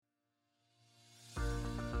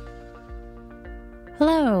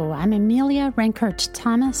Hello, I'm Amelia Rankert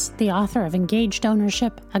Thomas, the author of Engaged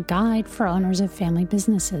Ownership, a guide for owners of family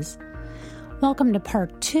businesses. Welcome to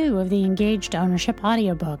part 2 of the Engaged Ownership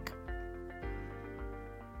audiobook.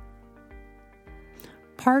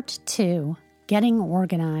 Part 2, Getting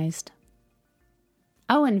Organized.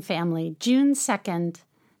 Owen Family, June 2nd,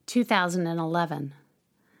 2011.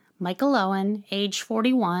 Michael Owen, age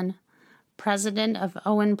 41, president of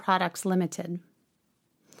Owen Products Limited.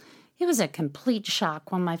 It was a complete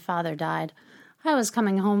shock when my father died. I was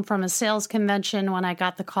coming home from a sales convention when I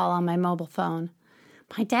got the call on my mobile phone.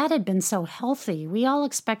 My dad had been so healthy. We all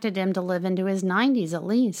expected him to live into his 90s at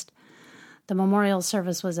least. The memorial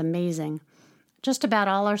service was amazing. Just about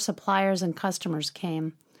all our suppliers and customers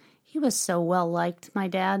came. He was so well liked, my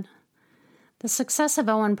dad. The success of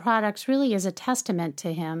Owen Products really is a testament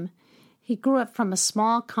to him. He grew up from a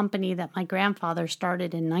small company that my grandfather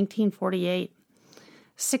started in 1948.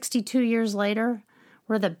 62 years later,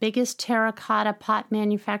 we're the biggest terracotta pot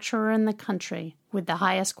manufacturer in the country with the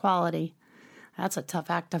highest quality. That's a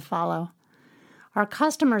tough act to follow. Our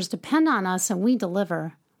customers depend on us and we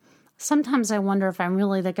deliver. Sometimes I wonder if I'm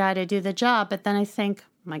really the guy to do the job, but then I think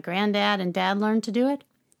my granddad and dad learned to do it,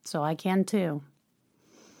 so I can too.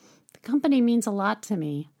 The company means a lot to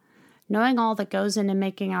me. Knowing all that goes into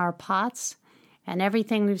making our pots and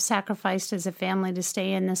everything we've sacrificed as a family to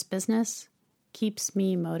stay in this business keeps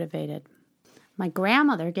me motivated. My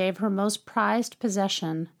grandmother gave her most prized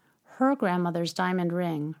possession, her grandmother's diamond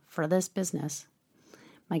ring, for this business.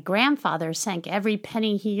 My grandfather sank every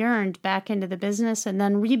penny he earned back into the business and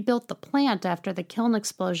then rebuilt the plant after the kiln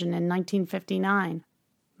explosion in 1959.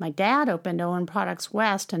 My dad opened Owen Products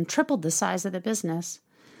West and tripled the size of the business.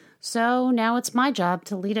 So now it's my job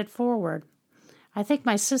to lead it forward. I think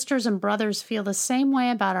my sisters and brothers feel the same way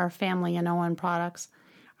about our family in Owen Products.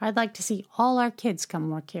 I'd like to see all our kids come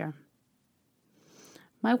work here.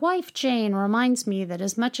 My wife, Jane, reminds me that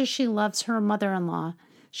as much as she loves her mother-in-law,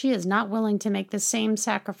 she is not willing to make the same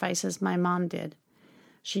sacrifices my mom did.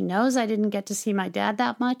 She knows I didn't get to see my dad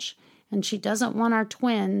that much, and she doesn't want our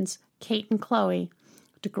twins, Kate and Chloe,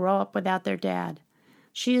 to grow up without their dad.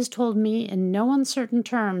 She has told me in no uncertain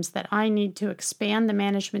terms that I need to expand the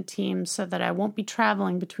management team so that I won't be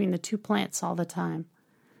traveling between the two plants all the time.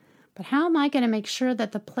 But how am I going to make sure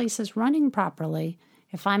that the place is running properly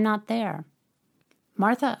if I'm not there?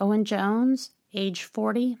 Martha Owen Jones, age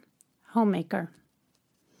 40, homemaker.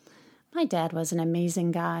 My dad was an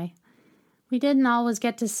amazing guy. We didn't always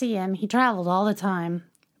get to see him. He traveled all the time.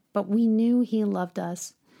 But we knew he loved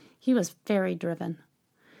us. He was very driven.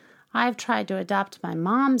 I've tried to adopt my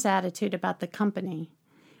mom's attitude about the company.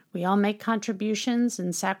 We all make contributions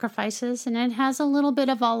and sacrifices, and it has a little bit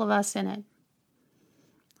of all of us in it.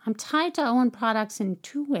 I'm tied to Owen Products in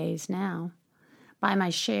 2 ways now, by my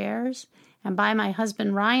shares and by my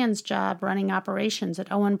husband Ryan's job running operations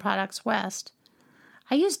at Owen Products West.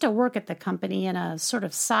 I used to work at the company in a sort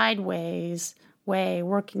of sideways way,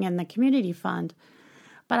 working in the community fund,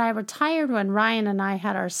 but I retired when Ryan and I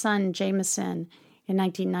had our son Jameson in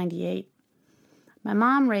 1998. My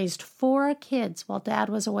mom raised 4 kids while Dad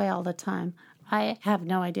was away all the time. I have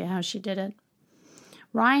no idea how she did it.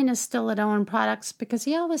 Ryan is still at Owen Products because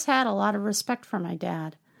he always had a lot of respect for my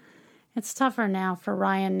dad. It's tougher now for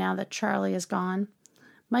Ryan now that Charlie is gone.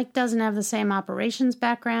 Mike doesn't have the same operations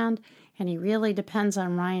background, and he really depends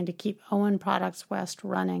on Ryan to keep Owen Products West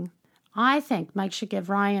running. I think Mike should give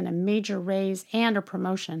Ryan a major raise and a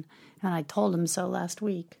promotion, and I told him so last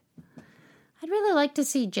week. I'd really like to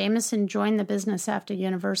see Jameson join the business after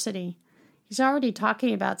university. He's already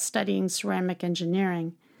talking about studying ceramic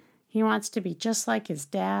engineering. He wants to be just like his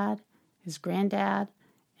dad, his granddad,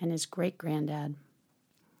 and his great-granddad.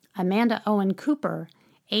 Amanda Owen Cooper,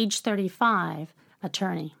 age 35,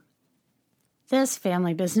 attorney. This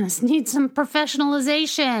family business needs some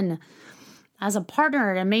professionalization. As a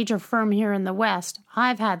partner at a major firm here in the West,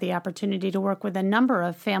 I've had the opportunity to work with a number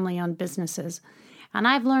of family-owned businesses, and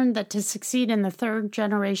I've learned that to succeed in the 3rd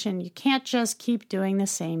generation, you can't just keep doing the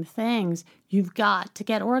same things. You've got to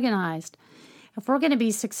get organized. If we're going to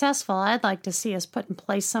be successful, I'd like to see us put in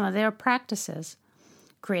place some of their practices.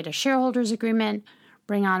 Create a shareholders agreement,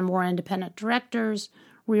 bring on more independent directors,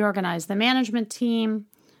 reorganize the management team,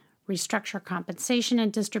 restructure compensation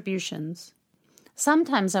and distributions.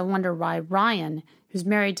 Sometimes I wonder why Ryan, who's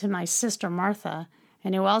married to my sister Martha,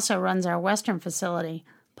 and who also runs our Western facility,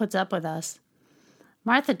 puts up with us.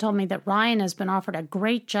 Martha told me that Ryan has been offered a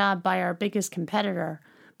great job by our biggest competitor,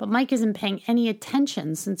 but Mike isn't paying any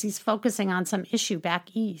attention since he's focusing on some issue back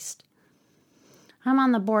east. I'm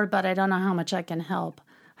on the board, but I don't know how much I can help.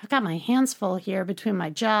 I've got my hands full here between my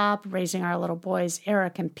job, raising our little boys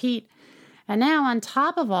Eric and Pete, And now, on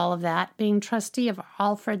top of all of that, being trustee of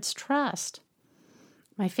Alfred's Trust.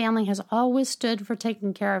 My family has always stood for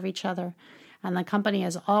taking care of each other, and the company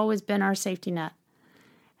has always been our safety net.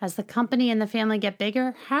 As the company and the family get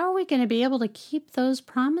bigger, how are we going to be able to keep those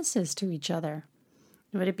promises to each other?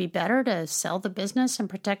 Would it be better to sell the business and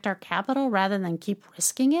protect our capital rather than keep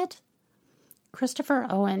risking it? Christopher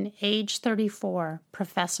Owen, age 34,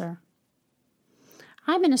 professor.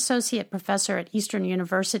 I'm an associate professor at Eastern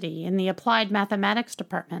University in the Applied Mathematics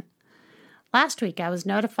Department. Last week, I was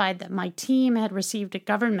notified that my team had received a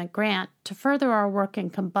government grant to further our work in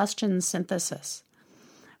combustion synthesis.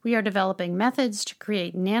 We are developing methods to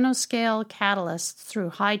create nanoscale catalysts through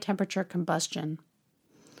high-temperature combustion.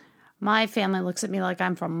 My family looks at me like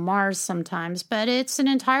I'm from Mars sometimes, but it's an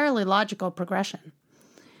entirely logical progression.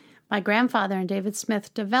 My grandfather and David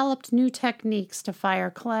Smith developed new techniques to fire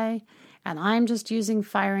clay, and I'm just using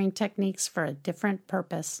firing techniques for a different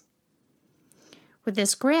purpose. With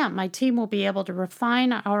this grant, my team will be able to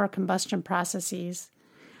refine our combustion processes.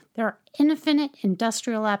 There are infinite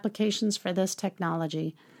industrial applications for this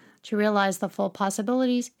technology. To realize the full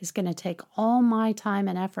possibilities is going to take all my time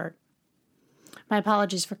and effort. My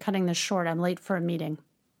apologies for cutting this short. I'm late for a meeting.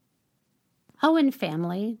 Owen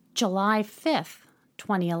family, July 5th,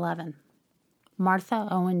 2011. Martha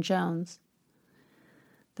Owen Jones.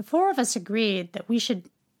 The four of us agreed that we should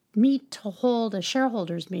meet to hold a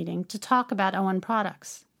shareholders meeting to talk about Owen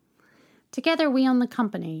products. Together we own the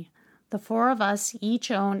company. The four of us each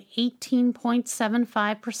own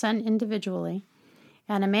 18.75% individually,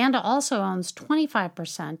 and Amanda also owns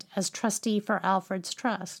 25% as trustee for Alfred's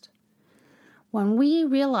Trust. When we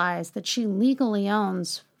realized that she legally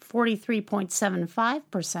owns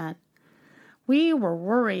 43.75%, we were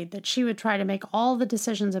worried that she would try to make all the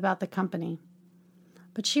decisions about the company.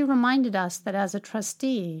 But she reminded us that as a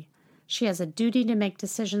trustee, she has a duty to make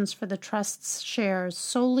decisions for the trust's shares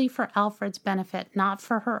solely for Alfred's benefit, not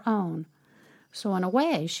for her own. So in a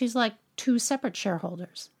way, she's like two separate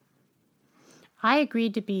shareholders. I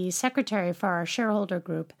agreed to be secretary for our shareholder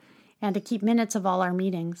group and to keep minutes of all our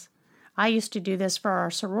meetings. I used to do this for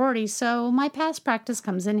our sorority, so my past practice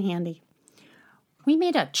comes in handy. We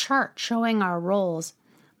made a chart showing our roles.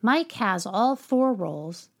 Mike has all four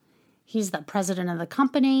roles. He's the president of the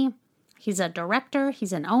company, he's a director,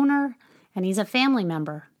 he's an owner, and he's a family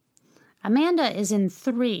member. Amanda is in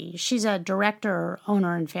 3. She's a director,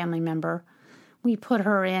 owner, and family member. We put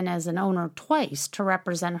her in as an owner twice to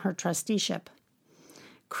represent her trusteeship.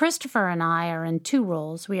 Christopher and I are in 2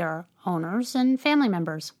 roles. We are owners and family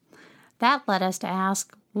members. That led us to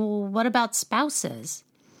ask, well, what about spouses?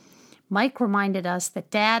 Mike reminded us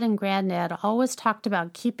that Dad and Granddad always talked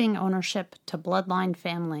about keeping ownership to bloodline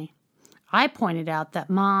family. I pointed out that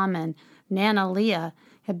Mom and Nana Leah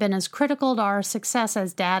had been as critical to our success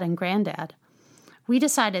as Dad and Granddad. We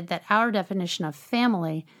decided that our definition of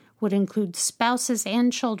family would include spouses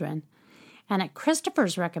and children, and at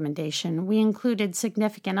Christopher's recommendation, we included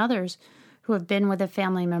significant others who have been with a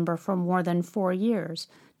family member for more than 4 years,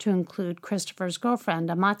 to include Christopher's girlfriend,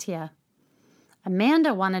 Amatia.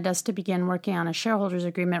 Amanda wanted us to begin working on a shareholders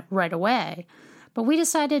agreement right away, but we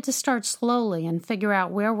decided to start slowly and figure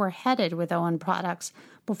out where we're headed with Owen Products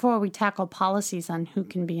before we tackle policies on who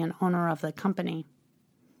can be an owner of the company.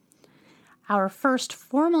 Our first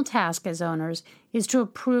formal task as owners is to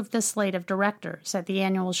approve the slate of directors at the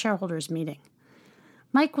annual shareholders meeting.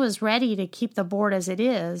 Mike was ready to keep the board as it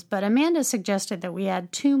is, but Amanda suggested that we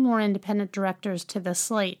add 2 more independent directors to the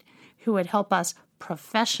slate who would help us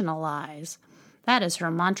professionalize. That is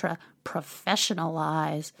her mantra,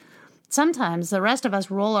 professionalize. Sometimes the rest of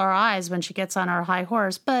us roll our eyes when she gets on our high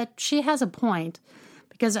horse, but she has a point,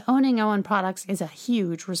 because owning Owen Products is a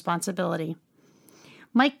huge responsibility.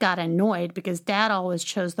 Mike got annoyed because Dad always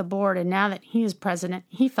chose the board, and now that he is president,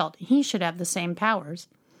 he felt he should have the same powers.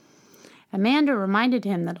 Amanda reminded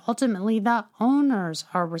him that ultimately the owners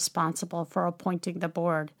are responsible for appointing the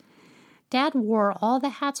board. Dad wore all the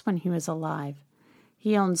hats when he was alive.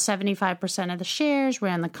 He owned 75% of the shares,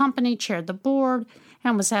 ran the company, chaired the board,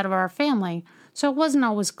 and was head of our family, so it wasn't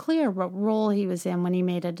always clear what role he was in when he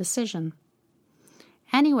made a decision.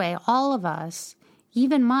 Anyway, all of us,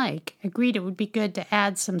 even Mike, agreed it would be good to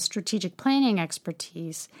add some strategic planning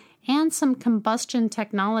expertise and some combustion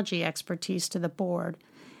technology expertise to the board,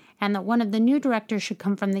 and that one of the new directors should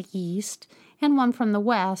come from the East and one from the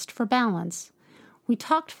West for balance. We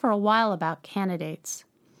talked for a while about candidates.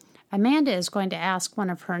 Amanda is going to ask one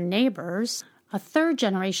of her neighbors, a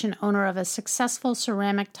third-generation owner of a successful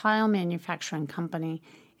ceramic tile manufacturing company,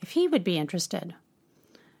 if he would be interested.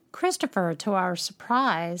 Christopher, to our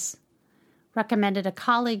surprise, recommended a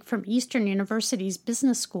colleague from Eastern University's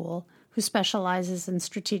business school who specializes in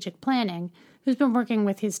strategic planning, who's been working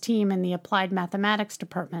with his team in the Applied Mathematics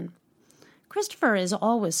department. Christopher is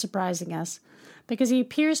always surprising us because he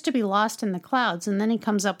appears to be lost in the clouds and then he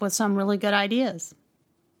comes up with some really good ideas.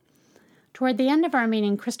 Toward the end of our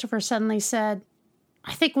meeting, Christopher suddenly said,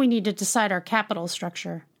 "I think we need to decide our capital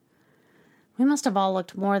structure." We must have all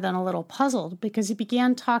looked more than a little puzzled because he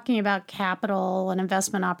began talking about capital and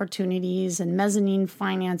investment opportunities and mezzanine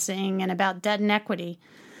financing and about debt and equity.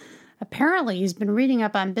 Apparently, he's been reading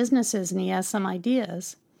up on businesses and he has some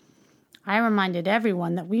ideas. I reminded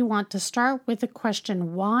everyone that we want to start with the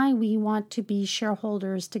question why we want to be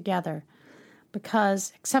shareholders together.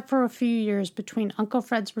 Because, except for a few years between Uncle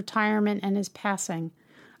Fred's retirement and his passing,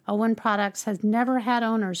 Owen Products has never had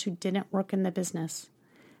owners who didn't work in the business.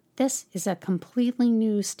 This is a completely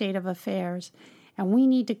new state of affairs, and we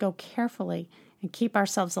need to go carefully and keep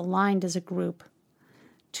ourselves aligned as a group.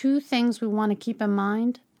 2 things we want to keep in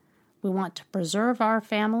mind. We want to preserve our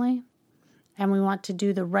family, and we want to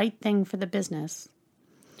do the right thing for the business.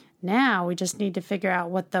 Now we just need to figure out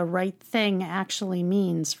what the right thing actually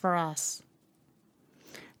means for us.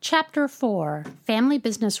 Chapter 4, Family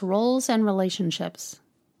Business Roles and Relationships.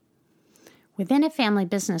 Within a family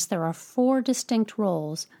business, there are 4 distinct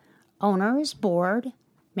roles: owners, board,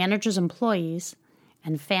 managers, employees,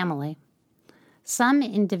 and family. Some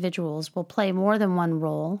individuals will play more than one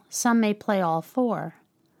role. Some may play all 4.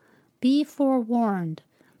 Be forewarned.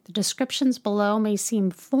 The descriptions below may seem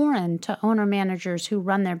foreign to owner-managers who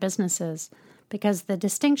run their businesses because the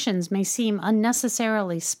distinctions may seem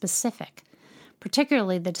unnecessarily specific,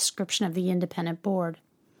 particularly the description of the independent board.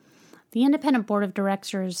 The independent board of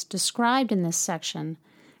directors described in this section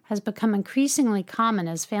has become increasingly common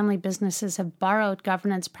as family businesses have borrowed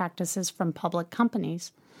governance practices from public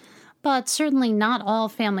companies. But certainly not all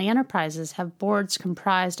family enterprises have boards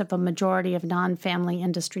comprised of a majority of non-family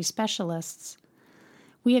industry specialists.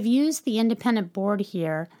 We have used the independent board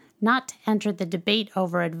here not to enter the debate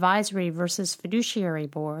over advisory versus fiduciary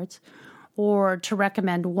boards, or to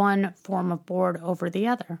recommend one form of board over the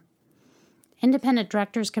other. Independent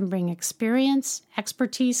directors can bring experience,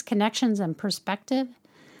 expertise, connections, and perspective.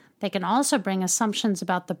 They can also bring assumptions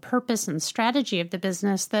about the purpose and strategy of the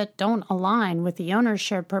business that don't align with the owner's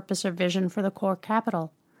shared purpose or vision for the core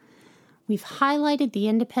capital. We've highlighted the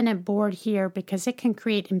independent board here because it can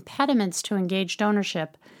create impediments to engaged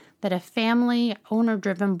ownership that a family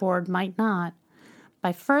owner-driven board might not,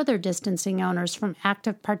 by further distancing owners from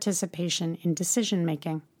active participation in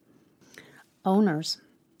decision-making. Owners.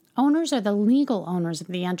 Owners are the legal owners of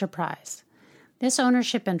the enterprise. This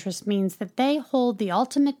ownership interest means that they hold the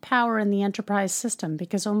ultimate power in the enterprise system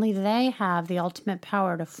because only they have the ultimate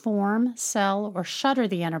power to form, sell, or shutter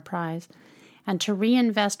the enterprise and to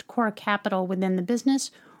reinvest core capital within the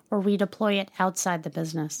business or redeploy it outside the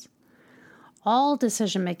business. All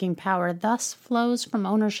decision-making power thus flows from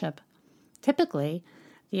ownership. Typically,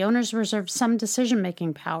 the owners reserve some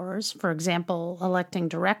decision-making powers, for example, electing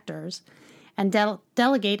directors, and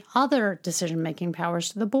delegate other decision-making powers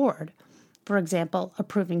to the board, for example,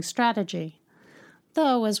 approving strategy.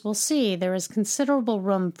 Though, as we'll see, there is considerable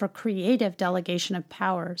room for creative delegation of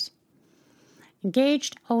powers.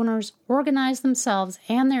 Engaged owners organize themselves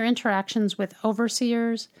and their interactions with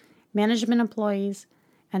overseers, management employees,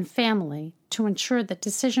 and family to ensure that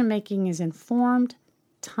decision-making is informed,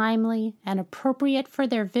 timely, and appropriate for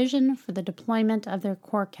their vision for the deployment of their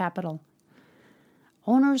core capital.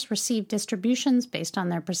 Owners receive distributions based on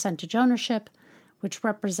their percentage ownership, which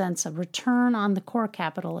represents a return on the core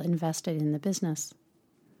capital invested in the business.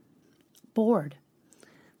 Board.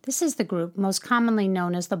 This is the group most commonly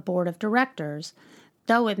known as the Board of Directors,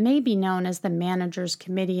 though it may be known as the Managers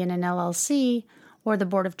Committee in an LLC or the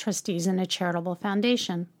Board of Trustees in a charitable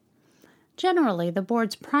foundation. Generally, the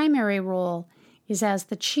board's primary role is as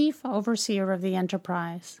the chief overseer of the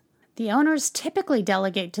enterprise. The owners typically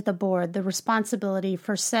delegate to the board the responsibility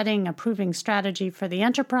for setting, approving strategy for the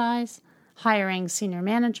enterprise, hiring senior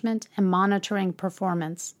management, and monitoring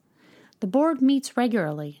performance. The board meets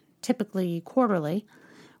regularly, typically quarterly,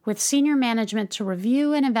 with senior management to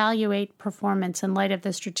review and evaluate performance in light of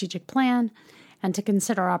the strategic plan and to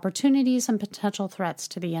consider opportunities and potential threats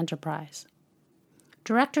to the enterprise.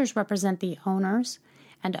 Directors represent the owners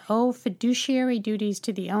and owe fiduciary duties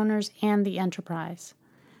to the owners and the enterprise.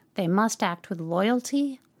 They must act with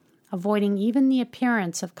loyalty, avoiding even the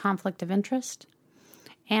appearance of conflict of interest,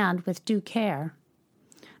 and with due care.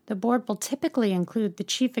 The board will typically include the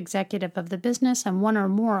chief executive of the business and one or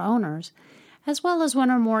more owners, as well as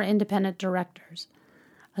one or more independent directors.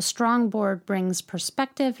 A strong board brings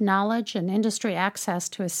perspective, knowledge, and industry access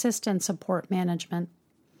to assist and support management.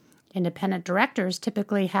 Independent directors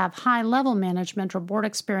typically have high-level management or board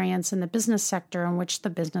experience in the business sector in which the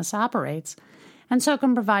business operates, and so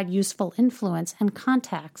can provide useful influence and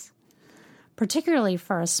contacts. Particularly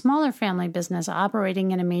for a smaller family business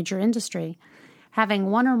operating in a major industry, having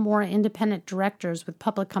one or more independent directors with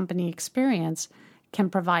public company experience can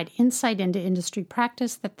provide insight into industry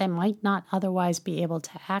practice that they might not otherwise be able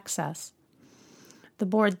to access. The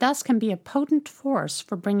board thus can be a potent force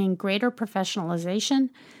for bringing greater professionalization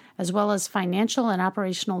as well as financial and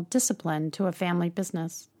operational discipline to a family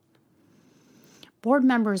business. Board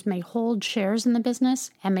members may hold shares in the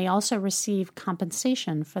business and may also receive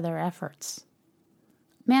compensation for their efforts.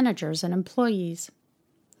 Managers and employees.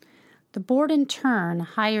 The board in turn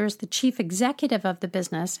hires the chief executive of the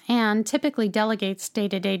business and typically delegates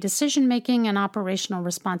day-to-day decision-making and operational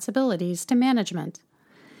responsibilities to management.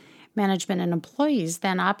 Management and employees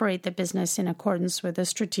then operate the business in accordance with a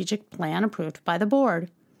strategic plan approved by the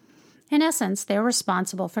board. In essence, they are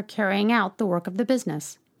responsible for carrying out the work of the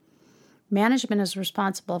business. Management is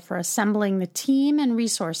responsible for assembling the team and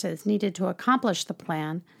resources needed to accomplish the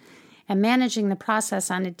plan and managing the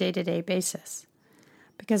process on a day-to-day basis.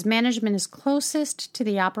 Because management is closest to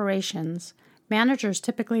the operations, managers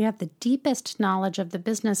typically have the deepest knowledge of the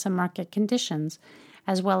business and market conditions,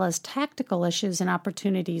 as well as tactical issues and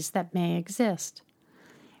opportunities that may exist.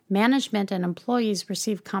 Management and employees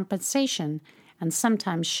receive compensation and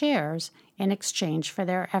sometimes shares in exchange for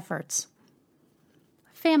their efforts.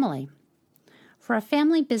 Family. For a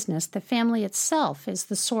family business, the family itself is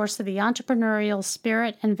the source of the entrepreneurial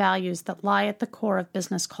spirit and values that lie at the core of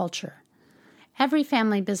business culture. Every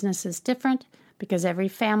family business is different because every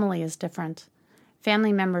family is different.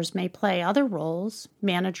 Family members may play other roles,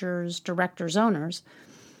 managers, directors, owners,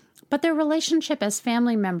 but their relationship as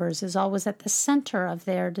family members is always at the center of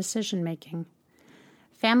their decision-making.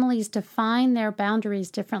 Families define their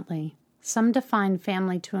boundaries differently. Some define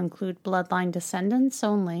family to include bloodline descendants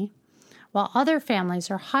only, while other families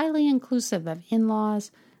are highly inclusive of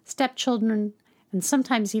in-laws, stepchildren, and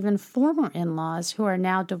sometimes even former in-laws who are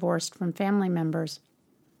now divorced from family members.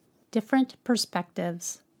 Different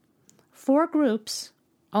perspectives. 4 groups,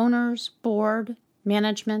 owners, board,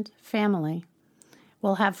 management, family,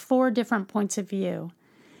 will have 4 different points of view.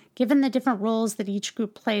 Given the different roles that each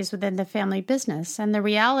group plays within the family business and the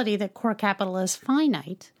reality that core capital is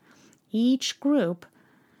finite, each group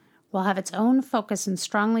will have its own focus and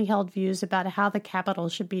strongly held views about how the capital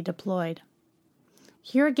should be deployed.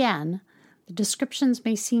 Here again, the descriptions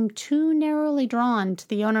may seem too narrowly drawn to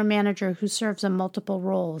the owner-manager who serves in multiple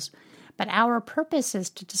roles, but our purpose is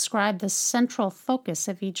to describe the central focus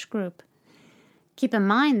of each group. Keep in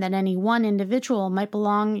mind that any one individual might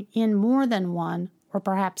belong in more than one, or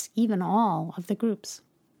perhaps even all, of the groups.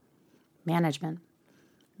 Management.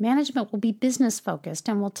 Management will be business-focused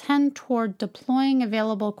and will tend toward deploying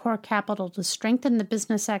available core capital to strengthen the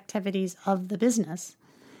business activities of the business.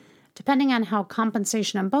 Depending on how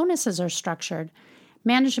compensation and bonuses are structured,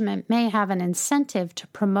 management may have an incentive to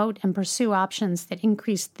promote and pursue options that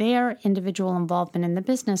increase their individual involvement in the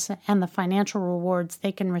business and the financial rewards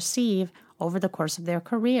they can receive over the course of their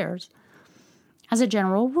careers. As a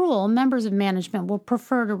general rule, members of management will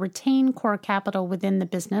prefer to retain core capital within the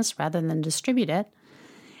business rather than distribute it,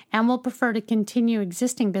 and will prefer to continue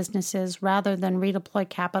existing businesses rather than redeploy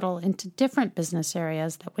capital into different business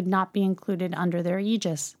areas that would not be included under their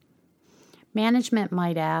aegis. Management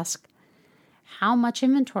might ask, how much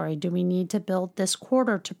inventory do we need to build this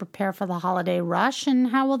quarter to prepare for the holiday rush, and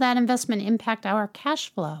how will that investment impact our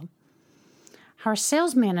cash flow? Our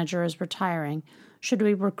sales manager is retiring. Should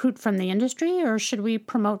we recruit from the industry or should we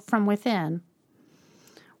promote from within?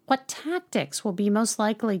 What tactics will be most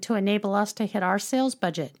likely to enable us to hit our sales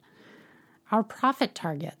budget, our profit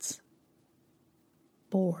targets?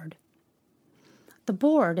 Board. The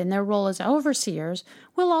board, in their role as overseers,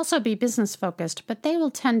 will also be business-focused, but they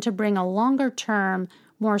will tend to bring a longer-term,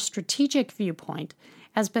 more strategic viewpoint,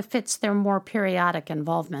 as befits their more periodic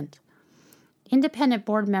involvement. Independent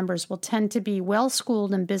board members will tend to be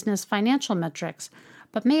well-schooled in business financial metrics,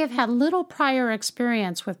 but may have had little prior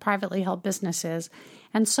experience with privately held businesses,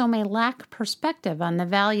 and so may lack perspective on the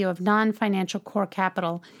value of non-financial core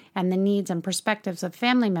capital and the needs and perspectives of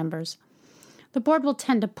family members. The board will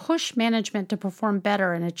tend to push management to perform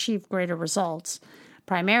better and achieve greater results,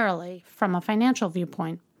 primarily from a financial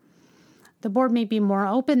viewpoint. The board may be more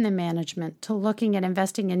open than management to looking at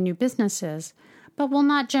investing in new businesses, but will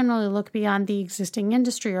not generally look beyond the existing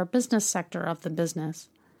industry or business sector of the business.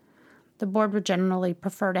 The board would generally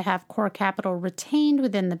prefer to have core capital retained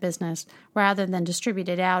within the business rather than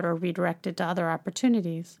distributed out or redirected to other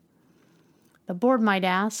opportunities. The board might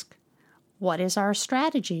ask, What is our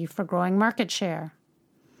strategy for growing market share?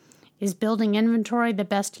 Is building inventory the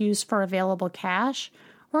best use for available cash,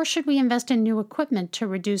 or should we invest in new equipment to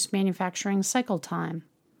reduce manufacturing cycle time?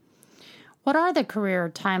 What are the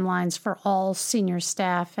career timelines for all senior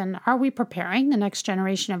staff, and are we preparing the next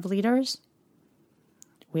generation of leaders?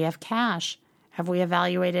 We have cash. Have we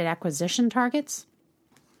evaluated acquisition targets?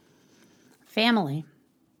 Family.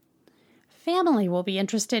 Family will be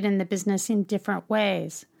interested in the business in different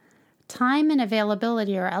ways. Time and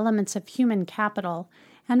availability are elements of human capital,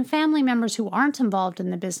 and family members who aren't involved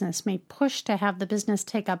in the business may push to have the business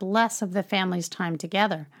take up less of the family's time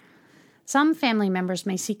together. Some family members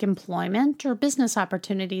may seek employment or business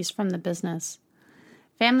opportunities from the business.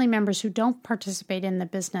 Family members who don't participate in the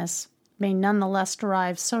business may nonetheless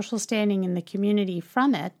derive social standing in the community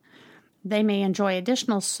from it. They may enjoy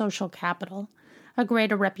additional social capital, a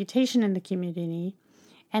greater reputation in the community,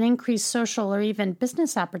 and increased social or even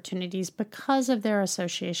business opportunities because of their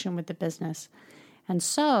association with the business. And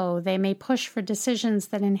so they may push for decisions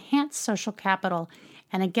that enhance social capital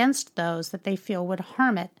and against those that they feel would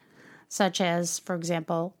harm it, such as, for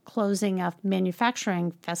example, closing a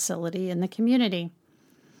manufacturing facility in the community.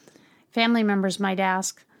 Family members might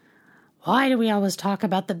ask, "Why do we always talk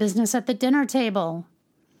about the business at the dinner table?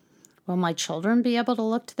 Will my children be able to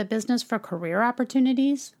look to the business for career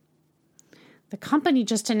opportunities? The company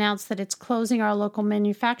just announced that it's closing our local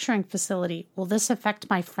manufacturing facility. Will this affect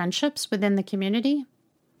my friendships within the community?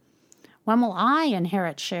 When will I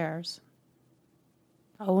inherit shares?"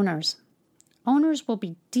 Owners. Owners will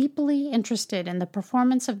be deeply interested in the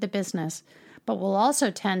performance of the business, but will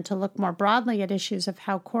also tend to look more broadly at issues of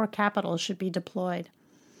how core capital should be deployed.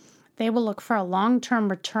 They will look for a long-term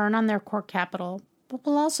return on their core capital, but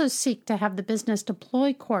will also seek to have the business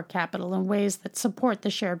deploy core capital in ways that support the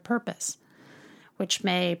shared purpose, which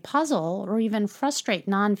may puzzle or even frustrate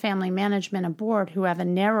non-family management and board who have a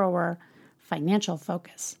narrower financial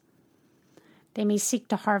focus. They may seek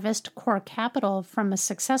to harvest core capital from a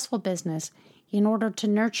successful business in order to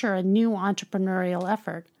nurture a new entrepreneurial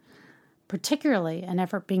effort, particularly an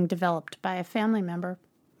effort being developed by a family member,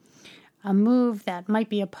 a move that might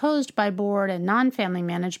be opposed by board and non-family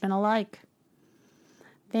management alike.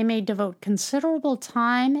 They may devote considerable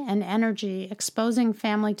time and energy exposing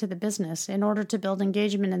family to the business in order to build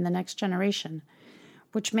engagement in the next generation,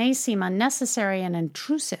 which may seem unnecessary and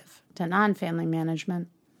intrusive to non-family management.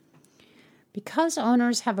 Because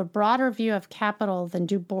owners have a broader view of capital than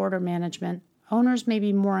do board or management, owners may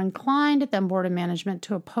be more inclined than board and management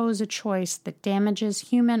to oppose a choice that damages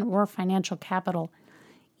human or financial capital,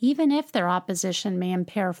 even if their opposition may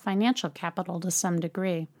impair financial capital to some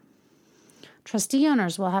degree. Trustee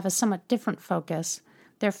owners will have a somewhat different focus.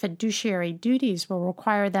 Their fiduciary duties will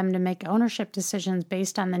require them to make ownership decisions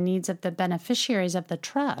based on the needs of the beneficiaries of the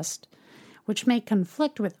trust, which may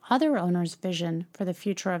conflict with other owners' vision for the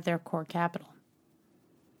future of their core capital.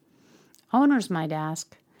 Owners might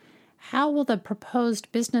ask, how will the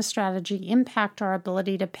proposed business strategy impact our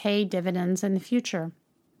ability to pay dividends in the future?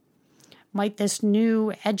 Might this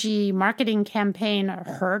new, edgy marketing campaign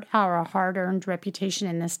hurt our hard-earned reputation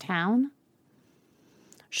in this town?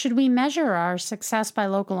 Should we measure our success by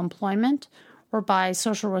local employment, or by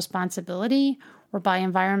social responsibility, or by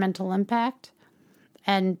environmental impact,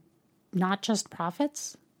 and not just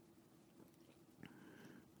profits?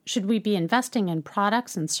 Should we be investing in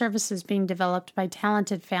products and services being developed by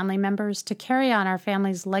talented family members to carry on our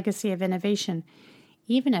family's legacy of innovation,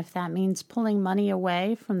 even if that means pulling money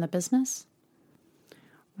away from the business?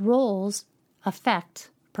 Roles affect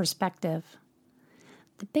perspective.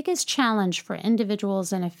 The biggest challenge for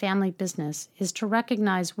individuals in a family business is to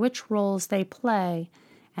recognize which roles they play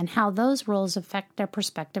and how those roles affect their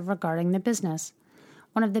perspective regarding the business.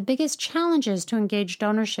 One of the biggest challenges to engaged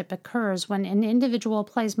ownership occurs when an individual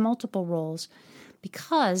plays multiple roles,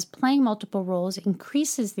 because playing multiple roles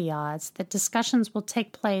increases the odds that discussions will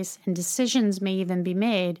take place and decisions may even be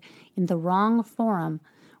made in the wrong forum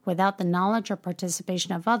without the knowledge or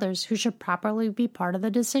participation of others who should properly be part of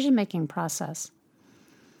the decision-making process.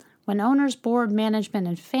 When owners, board, management,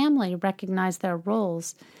 and family recognize their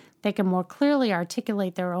roles, they can more clearly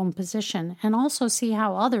articulate their own position and also see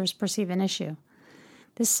how others perceive an issue.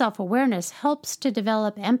 This self-awareness helps to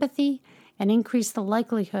develop empathy and increase the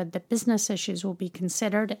likelihood that business issues will be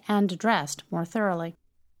considered and addressed more thoroughly.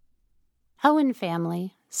 Owen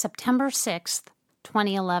Family, September 6th,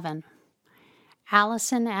 2011.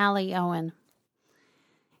 Allison Allie Owen.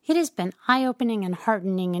 It has been eye-opening and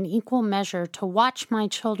heartening in equal measure to watch my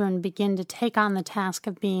children begin to take on the task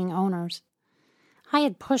of being owners. I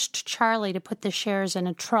had pushed Charlie to put the shares in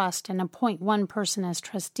a trust and appoint one person as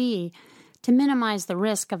trustee to minimize the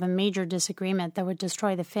risk of a major disagreement that would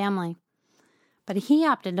destroy the family. But he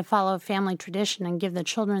opted to follow family tradition and give the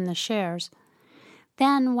children the shares.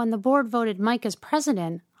 Then, when the board voted Mike as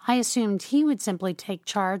president, I assumed he would simply take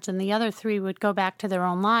charge and the other three would go back to their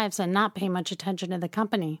own lives and not pay much attention to the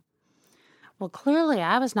company. Well, clearly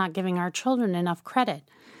I was not giving our children enough credit.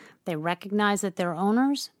 They recognize that they're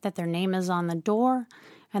owners, that their name is on the door,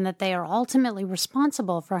 and that they are ultimately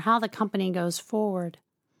responsible for how the company goes forward.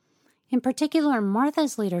 In particular,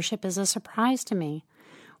 Martha's leadership is a surprise to me.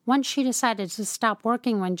 Once she decided to stop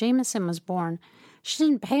working when Jameson was born, she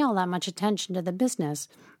didn't pay all that much attention to the business,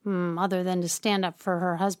 other than to stand up for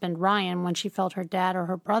her husband Ryan when she felt her dad or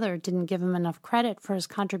her brother didn't give him enough credit for his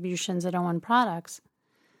contributions at Owen Products.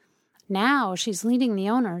 Now she's leading the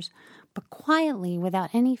owners, but quietly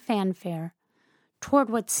without any fanfare, toward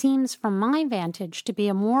what seems from my vantage to be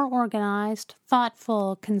a more organized,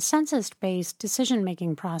 thoughtful, consensus-based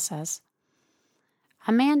decision-making process.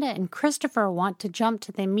 Amanda and Christopher want to jump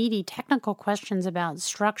to the meaty technical questions about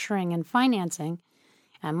structuring and financing,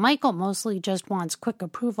 and Michael mostly just wants quick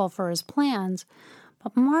approval for his plans,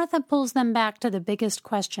 but Martha pulls them back to the biggest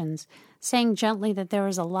questions, saying gently that there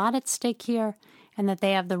is a lot at stake here and that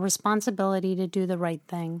they have the responsibility to do the right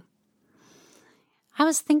thing. I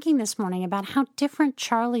was thinking this morning about how different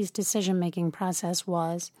Charlie's decision-making process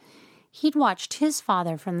was. He'd watched his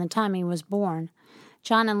father from the time he was born.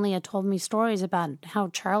 John and Leah told me stories about how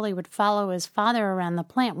Charlie would follow his father around the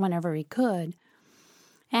plant whenever he could.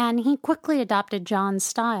 And he quickly adopted John's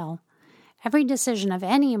style. Every decision of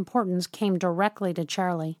any importance came directly to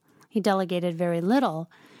Charlie. He delegated very little,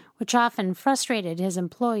 which often frustrated his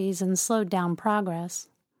employees and slowed down progress.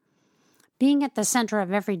 Being at the center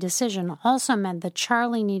of every decision also meant that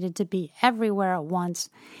Charlie needed to be everywhere at once,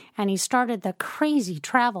 and he started the crazy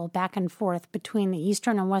travel back and forth between the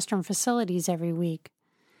eastern and western facilities every week.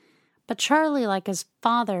 But Charlie, like his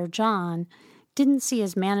father, John, didn't see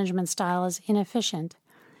his management style as inefficient.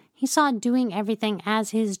 He saw doing everything as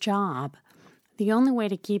his job, the only way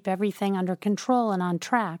to keep everything under control and on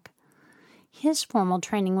track. His formal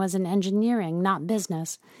training was in engineering, not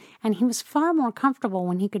business, and he was far more comfortable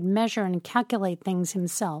when he could measure and calculate things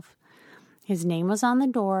himself. His name was on the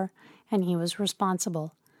door, and he was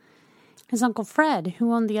responsible. His Uncle Fred,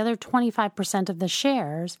 who owned the other 25% of the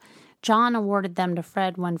shares, John awarded them to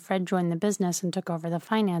Fred when Fred joined the business and took over the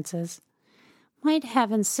finances, might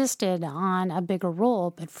have insisted on a bigger role,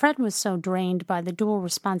 but Fred was so drained by the dual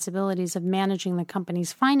responsibilities of managing the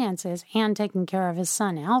company's finances and taking care of his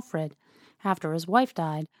son, Alfred, after his wife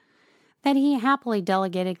died, that he happily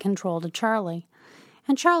delegated control to Charlie.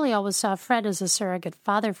 And Charlie always saw Fred as a surrogate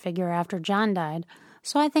father figure after John died,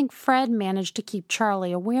 so I think Fred managed to keep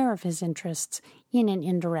Charlie aware of his interests in an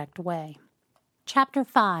indirect way. Chapter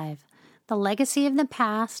 5. The Legacy of the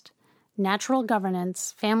Past, Natural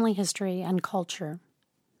Governance, Family History, and Culture.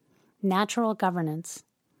 Natural Governance.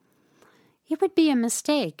 It would be a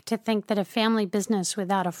mistake to think that a family business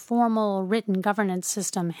without a formal, written governance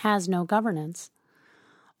system has no governance.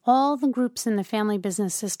 All the groups in the family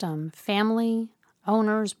business system, family,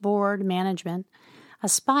 owners, board, management,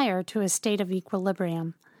 aspire to a state of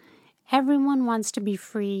equilibrium. Everyone wants to be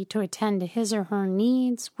free to attend to his or her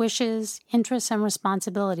needs, wishes, interests, and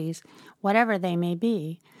responsibilities, whatever they may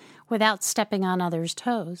be, without stepping on others'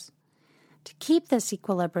 toes. To keep this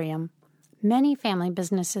equilibrium, many family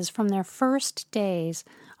businesses from their first days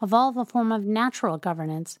evolve a form of natural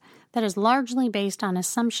governance that is largely based on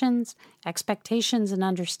assumptions, expectations, and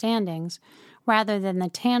understandings, rather than the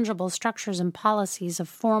tangible structures and policies of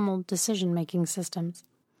formal decision-making systems.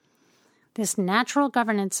 This natural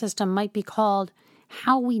governance system might be called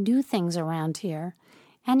how we do things around here,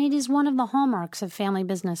 and it is one of the hallmarks of family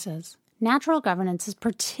businesses. Natural governance is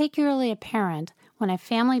particularly apparent when a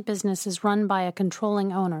family business is run by a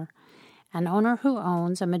controlling owner, an owner who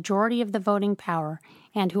owns a majority of the voting power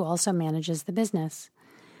and who also manages the business.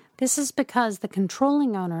 This is because the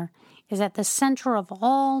controlling owner is at the center of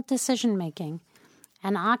all decision-making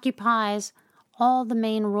and occupies all the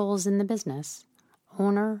main roles in the business: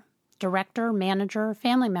 owner, director, manager,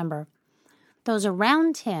 family member. Those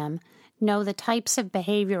around him know the types of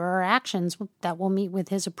behavior or actions that will meet with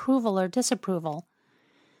his approval or disapproval.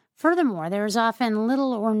 Furthermore, there is often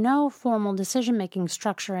little or no formal decision-making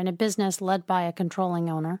structure in a business led by a controlling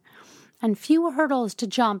owner, and few hurdles to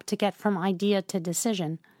jump to get from idea to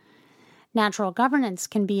decision. Natural governance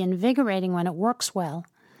can be invigorating when it works well.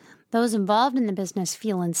 Those involved in the business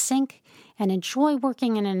feel in sync and enjoy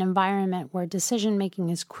working in an environment where decision-making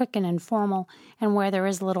is quick and informal and where there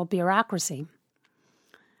is little bureaucracy.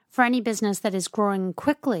 For any business that is growing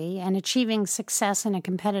quickly and achieving success in a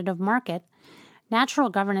competitive market, Natural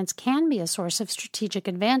governance can be a source of strategic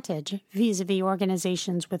advantage vis-a-vis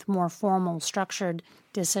organizations with more formal, structured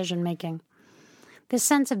decision-making. This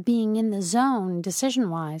sense of being in the zone,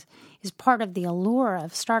 decision-wise, is part of the allure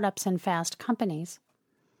of startups and fast companies.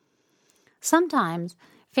 Sometimes,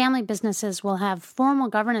 family businesses will have formal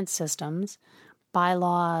governance systems,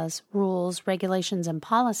 bylaws, rules, regulations, and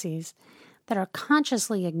policies that are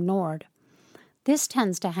consciously ignored. This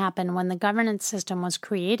tends to happen when the governance system was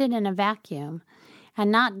created in a vacuum and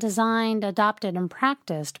not designed, adopted, and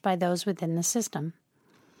practiced by those within the system.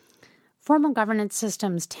 Formal governance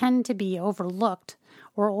systems tend to be overlooked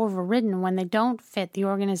or overridden when they don't fit the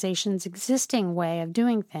organization's existing way of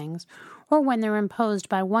doing things, or when they're imposed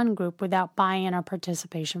by one group without buy-in or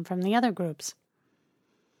participation from the other groups.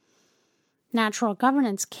 Natural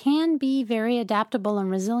governance can be very adaptable and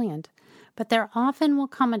resilient, but there often will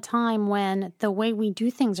come a time when the way we do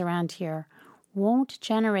things around here won't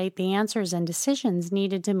generate the answers and decisions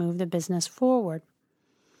needed to move the business forward.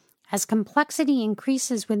 As complexity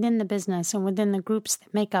increases within the business and within the groups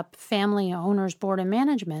that make up family, owners, board, and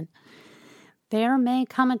management, there may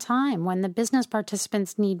come a time when the business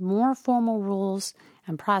participants need more formal rules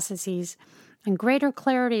and processes and greater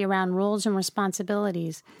clarity around roles and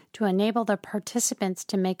responsibilities to enable the participants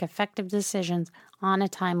to make effective decisions on a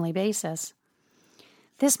timely basis.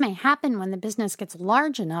 This may happen when the business gets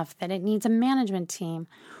large enough that it needs a management team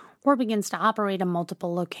or begins to operate in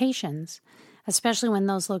multiple locations, especially when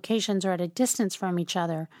those locations are at a distance from each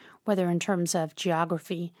other, whether in terms of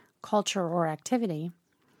geography, culture, or activity,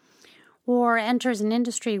 or enters an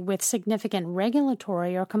industry with significant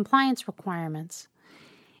regulatory or compliance requirements.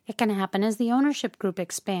 It can happen as the ownership group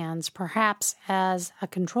expands, perhaps as a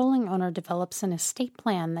controlling owner develops an estate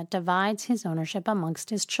plan that divides his ownership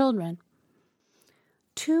amongst his children.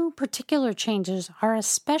 Two particular changes are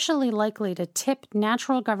especially likely to tip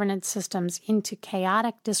natural governance systems into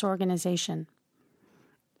chaotic disorganization: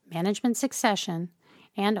 management succession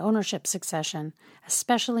and ownership succession,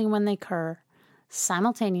 especially when they occur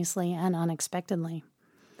simultaneously and unexpectedly.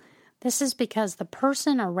 This is because the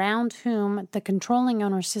person around whom the controlling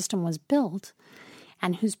owner system was built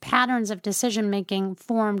and whose patterns of decision-making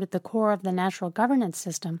formed the core of the natural governance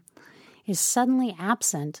system is suddenly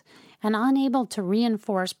absent and unable to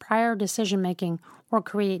reinforce prior decision-making or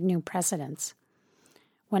create new precedents.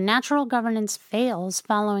 When natural governance fails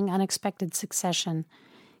following unexpected succession,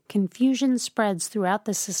 confusion spreads throughout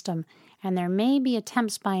the system, and there may be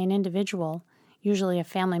attempts by an individual, usually a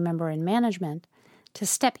family member in management, to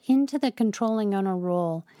step into the controlling owner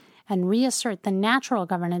role and reassert the natural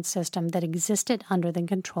governance system that existed under the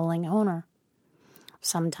controlling owner.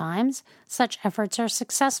 Sometimes such efforts are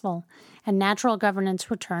successful, and natural governance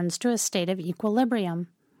returns to a state of equilibrium.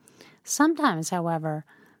 Sometimes, however,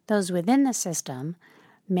 those within the system,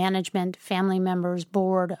 management, family members,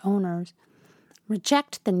 board, owners,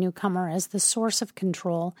 reject the newcomer as the source of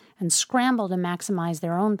control and scramble to maximize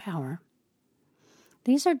their own power.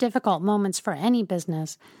 These are difficult moments for any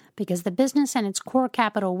business because the business and its core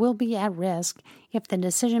capital will be at risk if the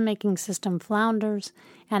decision-making system flounders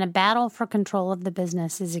and a battle for control of the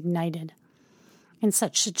business is ignited. In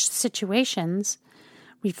such situations,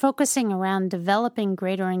 refocusing around developing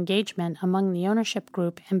greater engagement among the ownership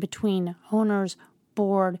group and between owners,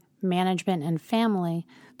 board, management, and family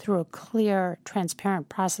through a clear, transparent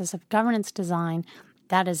process of governance design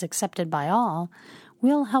that is accepted by all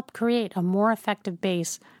will help create a more effective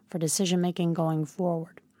base for decision-making going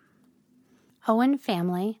forward. Owen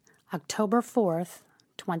Family, October 4th,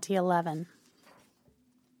 2011.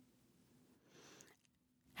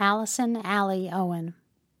 Allison Allie Owen.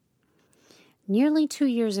 Nearly 2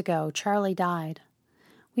 years ago, Charlie died.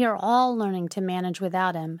 We are all learning to manage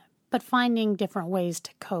without him, but finding different ways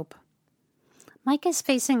to cope. Mike is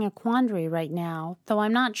facing a quandary right now, though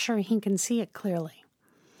I'm not sure he can see it clearly.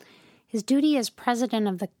 His duty as president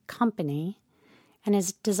of the company and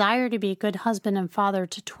his desire to be a good husband and father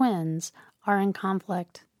to twins are in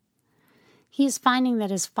conflict. He is finding that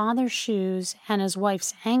his father's shoes and his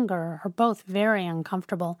wife's anger are both very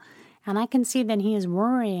uncomfortable, and I can see that he is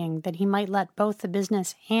worrying that he might let both the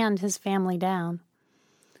business and his family down.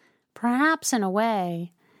 Perhaps, in a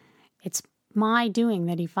way, it's my doing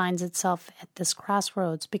that he finds itself at this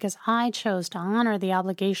crossroads because I chose to honor the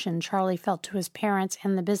obligation Charlie felt to his parents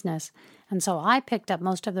and the business, and so I picked up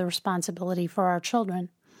most of the responsibility for our children.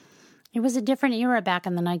 It was a different era back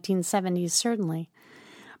in the 1970s, certainly,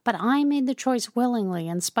 but I made the choice willingly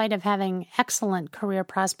in spite of having excellent career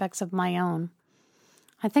prospects of my own.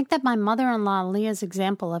 I think that my mother-in-law Leah's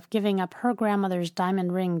example of giving up her grandmother's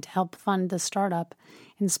diamond ring to help fund the startup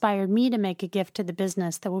inspired me to make a gift to the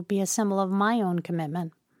business that would be a symbol of my own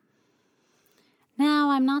commitment.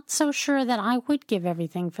 Now, I'm not so sure that I would give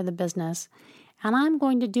everything for the business, and I'm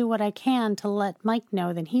going to do what I can to let Mike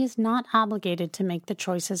know that he is not obligated to make the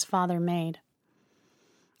choice his father made.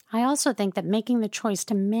 I also think that making the choice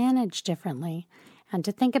to manage differently and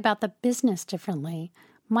to think about the business differently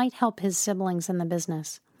might help his siblings in the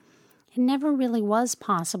business. It never really was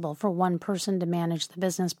possible for one person to manage the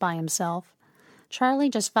business by himself.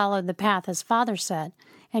 Charlie just followed the path his father set,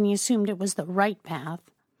 and he assumed it was the right path.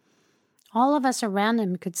 All of us around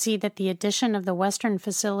him could see that the addition of the Western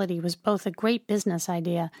facility was both a great business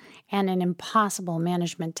idea and an impossible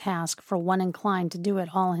management task for one inclined to do it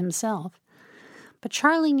all himself. But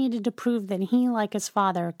Charlie needed to prove that he, like his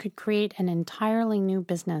father, could create an entirely new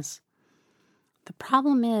business. The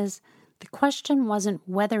problem is, the question wasn't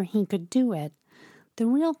whether he could do it. The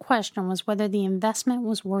real question was whether the investment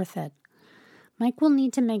was worth it. Mike will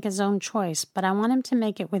need to make his own choice, but I want him to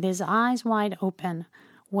make it with his eyes wide open,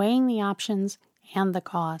 weighing the options and the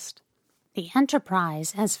cost. The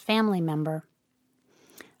enterprise as family member.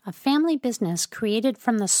 A family business created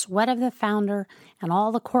from the sweat of the founder and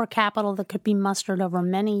all the core capital that could be mustered over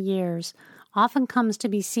many years often comes to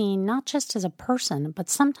be seen not just as a person, but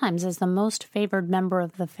sometimes as the most favored member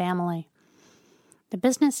of the family. The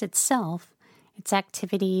business itself, its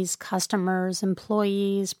activities, customers,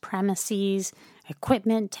 employees, premises,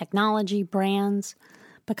 equipment, technology, brands,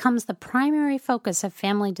 becomes the primary focus of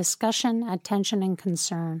family discussion, attention, and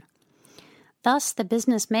concern. Thus, the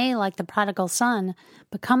business may, like the prodigal son,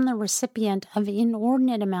 become the recipient of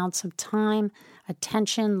inordinate amounts of time,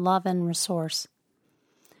 attention, love, and resource.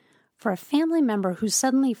 For a family member who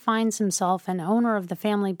suddenly finds himself an owner of the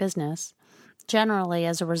family business, generally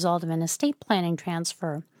as a result of an estate planning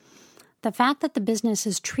transfer, the fact that the business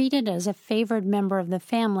is treated as a favored member of the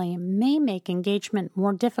family may make engagement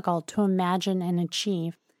more difficult to imagine and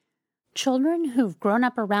achieve. Children who've grown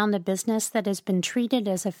up around a business that has been treated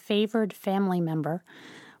as a favored family member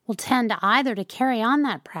will tend either to carry on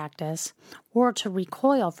that practice or to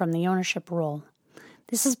recoil from the ownership role.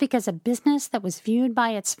 This is because a business that was viewed by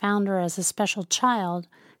its founder as a special child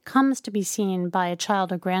comes to be seen by a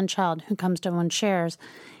child or grandchild who comes to own shares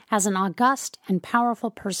as an august and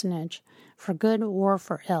powerful personage, for good or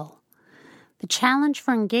for ill. The challenge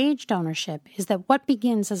for engaged ownership is that what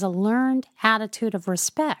begins as a learned attitude of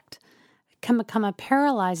respect can become a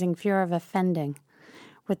paralyzing fear of offending,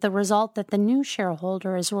 with the result that the new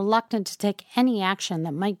shareholder is reluctant to take any action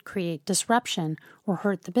that might create disruption or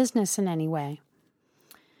hurt the business in any way.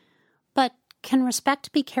 But can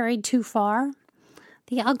respect be carried too far?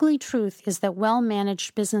 The ugly truth is that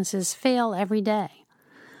well-managed businesses fail every day.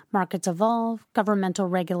 Markets evolve, governmental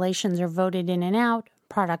regulations are voted in and out,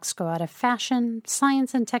 products go out of fashion,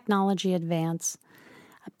 science and technology advance.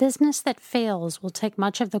 A business that fails will take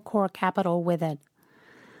much of the core capital with it.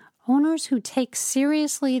 Owners who take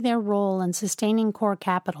seriously their role in sustaining core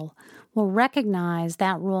capital will recognize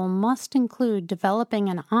that role must include developing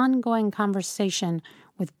an ongoing conversation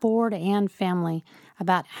with board and family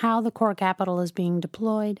about how the core capital is being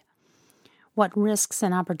deployed, what risks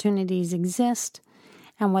and opportunities exist,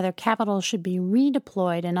 and whether capital should be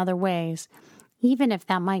redeployed in other ways, even if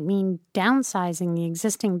that might mean downsizing the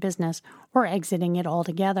existing business or exiting it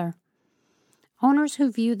altogether. Owners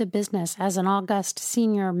who view the business as an august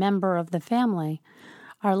senior member of the family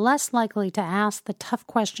are less likely to ask the tough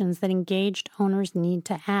questions that engaged owners need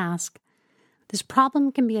to ask. This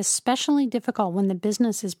problem can be especially difficult when the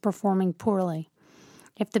business is performing poorly.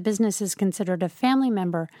 If the business is considered a family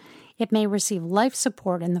member, it may receive life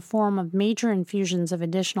support in the form of major infusions of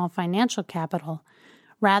additional financial capital,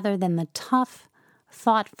 rather than the tough,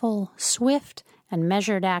 thoughtful, swift, and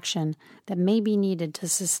measured action that may be needed to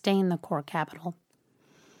sustain the core capital.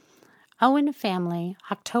 Owen family,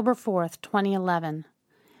 October 4th, 2011.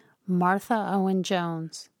 Martha Owen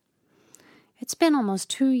Jones. It's been almost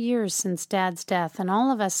 2 years since Dad's death, and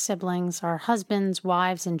all of us siblings, our husbands,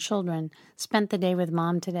 wives, and children, spent the day with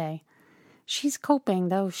Mom today. She's coping,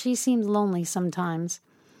 though she seems lonely sometimes.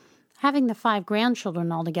 Having the 5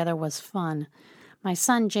 grandchildren all together was fun. My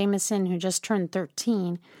son, Jameson, who just turned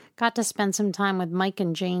 13, got to spend some time with Mike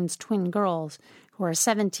and Jane's twin girls, who are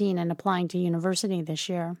 17 and applying to university this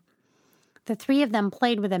year. The 3 of them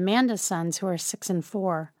played with Amanda's sons, who are 6 and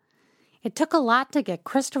 4. It took a lot to get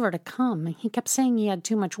Christopher to come. He kept saying he had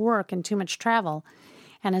too much work and too much travel,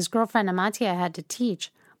 and his girlfriend Amatia had to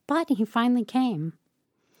teach, but he finally came.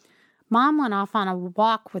 Mom went off on a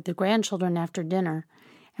walk with the grandchildren after dinner,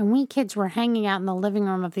 and we kids were hanging out in the living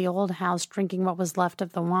room of the old house drinking what was left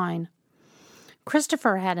of the wine.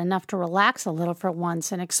 Christopher had enough to relax a little for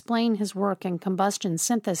once and explain his work in combustion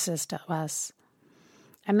synthesis to us.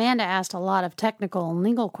 Amanda asked a lot of technical and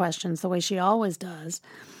legal questions the way she always does,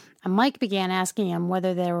 and Mike began asking him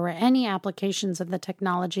whether there were any applications of the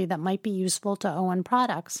technology that might be useful to OWYN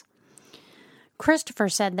products. Christopher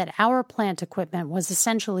said that our plant equipment was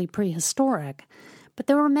essentially prehistoric, but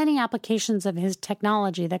there were many applications of his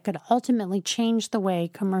technology that could ultimately change the way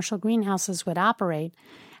commercial greenhouses would operate,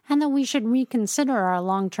 and that we should reconsider our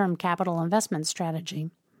long-term capital investment strategy.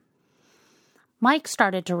 Mike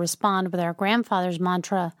started to respond with our grandfather's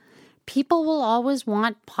mantra, "People will always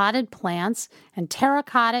want potted plants, and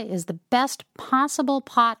terracotta is the best possible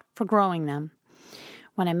pot for growing them,"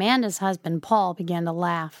 when Amanda's husband, Paul, began to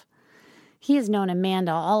laugh. He has known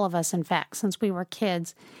Amanda, all of us, in fact, since we were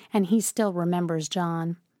kids, and he still remembers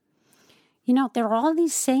John. There are all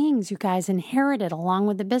these sayings you guys inherited along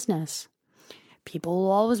with the business. People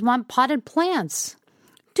will always want potted plants.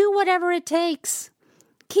 Do whatever it takes.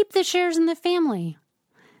 Keep the shares in the family.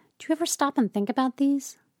 Do you ever stop and think about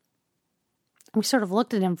these? We sort of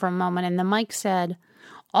looked at him for a moment, and then Mike said,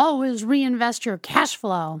 "Always reinvest your cash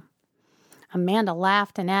flow." Amanda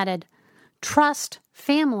laughed and added, "Trust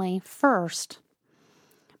family first."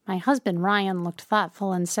 My husband, Ryan, looked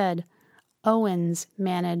thoughtful and said, "OWYNs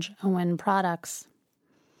manage OWYN products."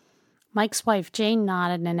 Mike's wife, Jane,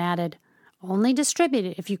 nodded and added, "Only distribute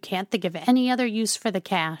it if you can't think of any other use for the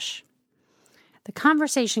cash." The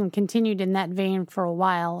conversation continued in that vein for a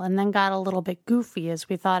while and then got a little bit goofy as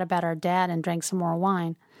we thought about our dad and drank some more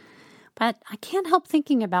wine. But I can't help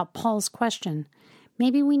thinking about Paul's question.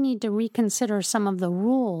 Maybe we need to reconsider some of the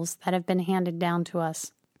rules that have been handed down to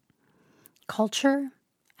us. Culture,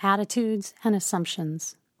 attitudes, and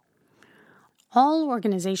assumptions. All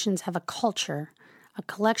organizations have a culture, a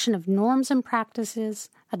collection of norms and practices,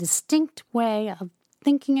 a distinct way of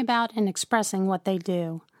thinking about and expressing what they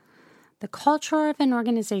do. The culture of an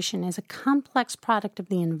organization is a complex product of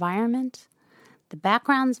the environment, the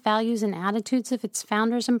backgrounds, values, and attitudes of its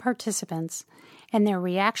founders and participants, and their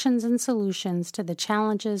reactions and solutions to the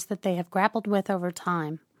challenges that they have grappled with over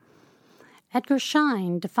time. Edgar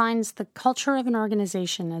Schein defines the culture of an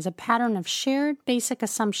organization as a pattern of shared basic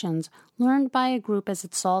assumptions learned by a group as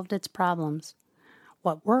it solved its problems,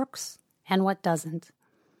 what works and what doesn't.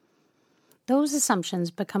 Those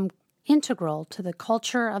assumptions become integral to the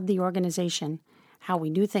culture of the organization, how we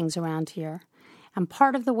do things around here, and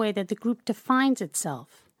part of the way that the group defines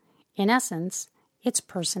itself. In essence, its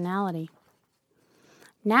personality.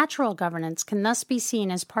 Natural governance can thus be seen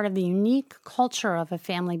as part of the unique culture of a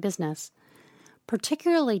family business.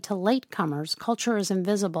 Particularly to latecomers, culture is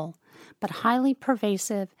invisible, but highly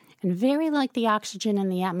pervasive and very like the oxygen in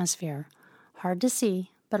the atmosphere, hard to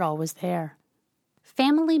see, but always there.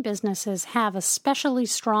 Family businesses have especially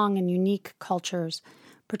strong and unique cultures,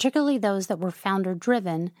 particularly those that were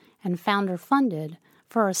founder-driven and founder-funded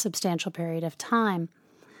for a substantial period of time.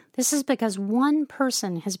 This is because one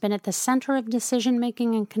person has been at the center of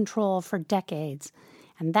decision-making and control for decades,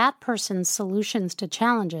 and that person's solutions to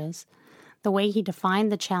challenges, the way he defined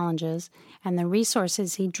the challenges and the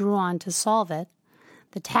resources he drew on to solve it,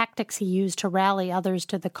 the tactics he used to rally others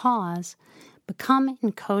to the cause, become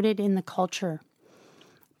encoded in the culture.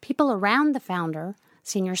 People around the founder,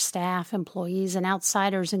 senior staff, employees, and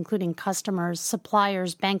outsiders, including customers,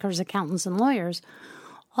 suppliers, bankers, accountants, and lawyers,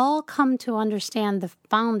 all come to understand the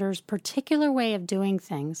founder's particular way of doing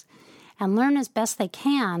things and learn as best they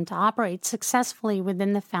can to operate successfully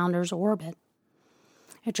within the founder's orbit.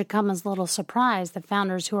 It should come as little surprise that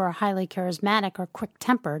founders who are highly charismatic or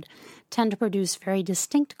quick-tempered tend to produce very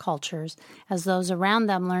distinct cultures as those around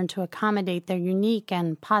them learn to accommodate their unique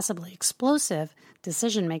and possibly explosive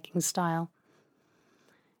decision-making style.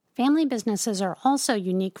 Family businesses are also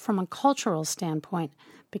unique from a cultural standpoint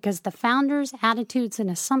because the founders' attitudes and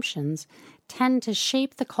assumptions tend to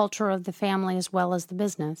shape the culture of the family as well as the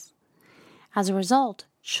business. As a result,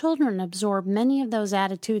 children absorb many of those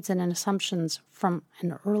attitudes and assumptions from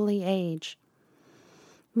an early age.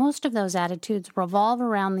 Most of those attitudes revolve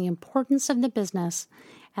around the importance of the business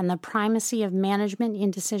and the primacy of management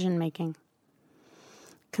in decision-making.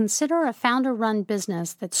 Consider a founder-run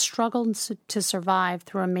business that struggled to survive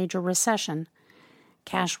through a major recession.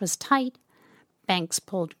 Cash was tight, banks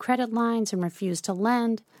pulled credit lines and refused to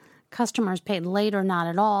lend, customers paid late or not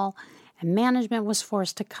at all, and management was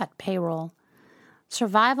forced to cut payroll.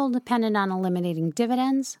 Survival depended on eliminating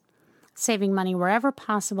dividends, saving money wherever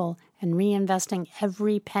possible, and reinvesting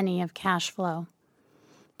every penny of cash flow.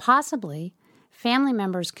 Possibly, family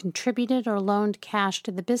members contributed or loaned cash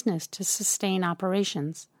to the business to sustain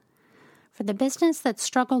operations. For the business that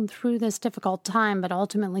struggled through this difficult time but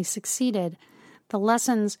ultimately succeeded, the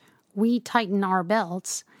lessons "we tighten our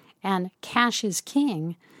belts" and "cash is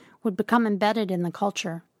king" would become embedded in the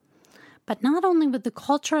culture. But not only would the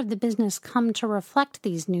culture of the business come to reflect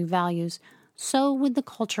these new values, so would the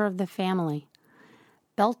culture of the family.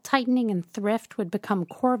 Belt-tightening and thrift would become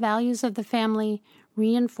core values of the family,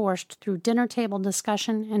 reinforced through dinner table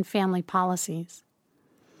discussion and family policies.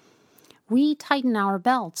 We tighten our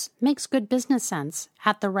belts makes good business sense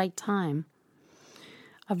at the right time.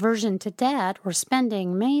 Aversion to debt or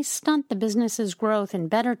spending may stunt the business's growth in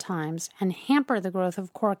better times and hamper the growth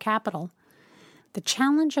of core capital. The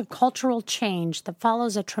challenge of cultural change that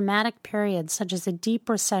follows a traumatic period such as a deep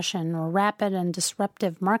recession or rapid and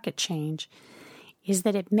disruptive market change is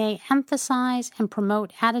that it may emphasize and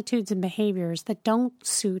promote attitudes and behaviors that don't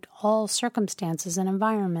suit all circumstances and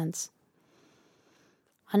environments.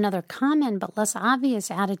 Another common but less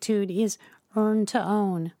obvious attitude is earn to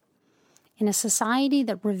own. In a society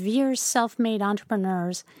that reveres self-made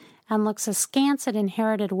entrepreneurs and looks askance at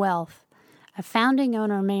inherited wealth, a founding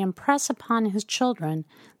owner may impress upon his children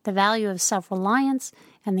the value of self-reliance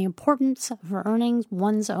and the importance of earning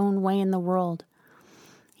one's own way in the world.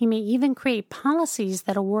 He may even create policies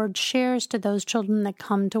that award shares to those children that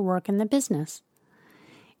come to work in the business.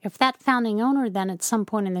 If that founding owner then at some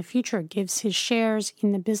point in the future gives his shares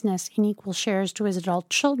in the business in equal shares to his adult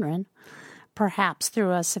children, perhaps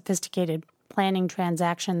through a sophisticated planning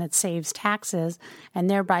transaction that saves taxes and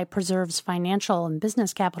thereby preserves financial and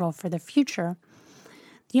business capital for the future,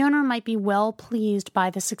 the owner might be well pleased by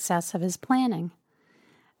the success of his planning.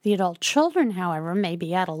 The adult children, however, may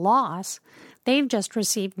be at a loss. They've just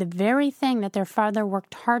received the very thing that their father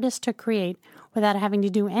worked hardest to create without having to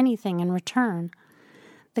do anything in return.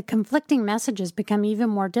 The conflicting messages become even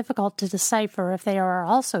more difficult to decipher if they are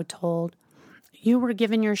also told, "You were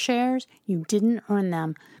given your shares, you didn't earn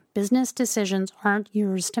them. Business decisions aren't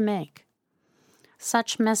yours to make."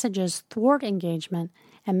 Such messages thwart engagement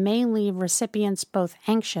and may leave recipients both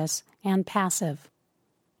anxious and passive.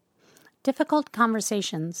 Difficult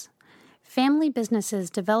conversations. Family businesses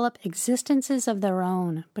develop existences of their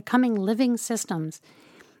own, becoming living systems.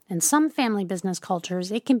 In some family business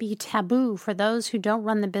cultures, it can be taboo for those who don't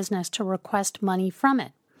run the business to request money from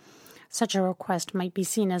it. Such a request might be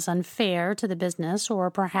seen as unfair to the business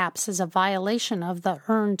or perhaps as a violation of the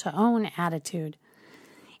earn-to-own attitude.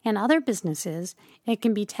 In other businesses, it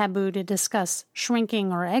can be taboo to discuss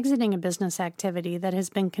shrinking or exiting a business activity that has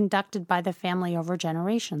been conducted by the family over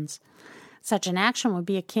generations. Such an action would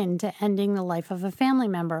be akin to ending the life of a family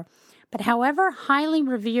member. But however highly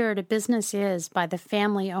revered a business is by the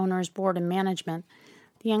family owner's board and management,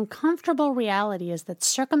 the uncomfortable reality is that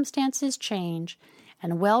circumstances change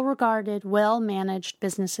and well-regarded, well-managed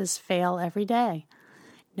businesses fail every day.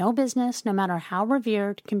 No business, no matter how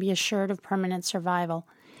revered, can be assured of permanent survival.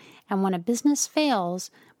 And when a business fails,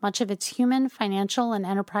 much of its human, financial, and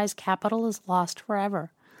enterprise capital is lost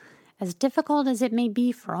forever. As difficult as it may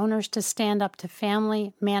be for owners to stand up to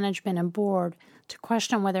family, management, and board to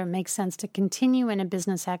question whether it makes sense to continue in a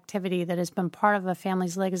business activity that has been part of a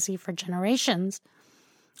family's legacy for generations,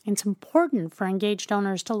 it's important for engaged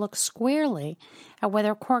owners to look squarely at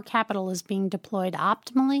whether core capital is being deployed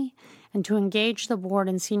optimally and to engage the board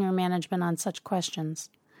and senior management on such questions.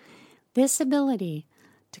 This ability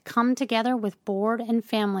to come together with board and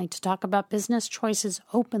family to talk about business choices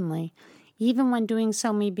openly, even when doing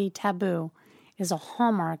so may be taboo, is a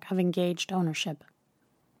hallmark of engaged ownership.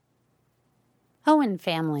 Owen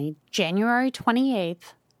Family, January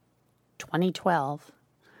 28th, 2012.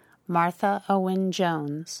 Martha Owen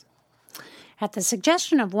Jones. At the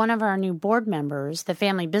suggestion of one of our new board members, the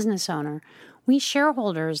family business owner, we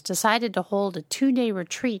shareholders decided to hold a 2-day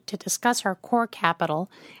retreat to discuss our core capital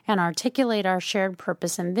and articulate our shared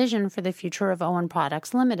purpose and vision for the future of Owen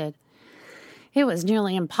Products Limited. It was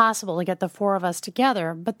nearly impossible to get the 4 of us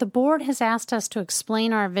together, but the board has asked us to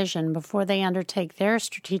explain our vision before they undertake their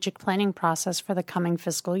strategic planning process for the coming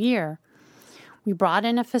fiscal year. We brought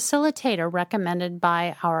in a facilitator recommended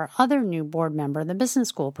by our other new board member, the business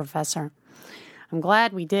school professor. I'm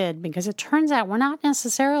glad we did, because it turns out we're not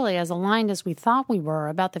necessarily as aligned as we thought we were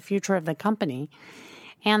about the future of the company,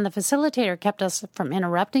 and the facilitator kept us from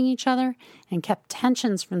interrupting each other and kept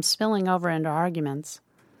tensions from spilling over into arguments.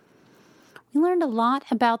 We learned a lot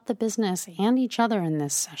about the business and each other in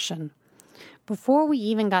this session. Before we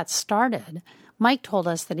even got started, Mike told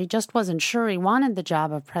us that he just wasn't sure he wanted the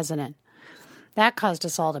job of president. That caused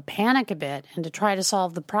us all to panic a bit and to try to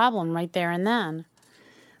solve the problem right there and then.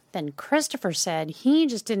 Then Christopher said he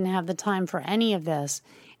just didn't have the time for any of this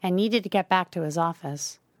and needed to get back to his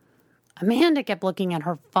office. Amanda kept looking at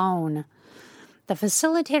her phone. The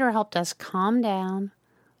facilitator helped us calm down,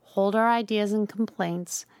 hold our ideas and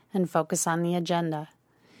complaints, and focus on the agenda.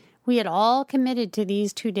 We had all committed to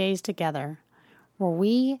these 2 days together. Were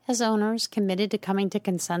we, as owners, committed to coming to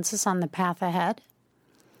consensus on the path ahead?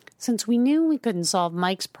 Since we knew we couldn't solve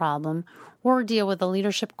Mike's problem or deal with the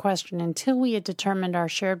leadership question until we had determined our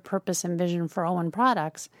shared purpose and vision for Owen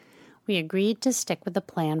Products, we agreed to stick with the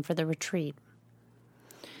plan for the retreat.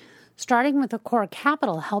 Starting with the core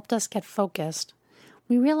capital helped us get focused.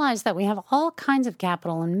 We realized that we have all kinds of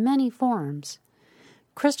capital in many forms.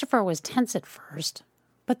 Christopher was tense at first,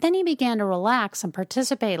 but then he began to relax and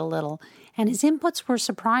participate a little, and his inputs were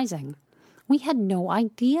surprising. We had no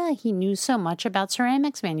idea he knew so much about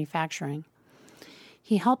ceramics manufacturing.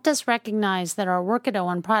 He helped us recognize that our work at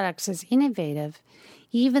Owen Products is innovative,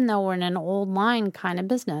 even though we're in an old line kind of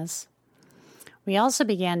business. We also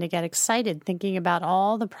began to get excited thinking about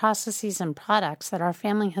all the processes and products that our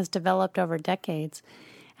family has developed over decades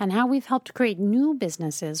and how we've helped create new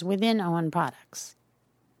businesses within Owen Products.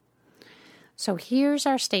 So here's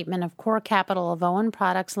our statement of core capital of Owen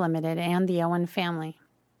Products Limited and the Owen family.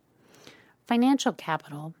 Financial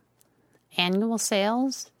capital. Annual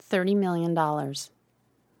sales, $30 million.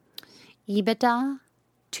 EBITDA,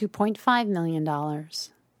 $2.5 million.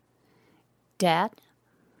 Debt,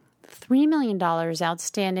 $3 million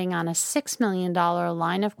outstanding on a $6 million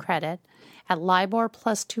line of credit at LIBOR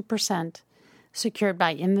plus 2%, secured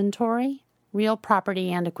by inventory, real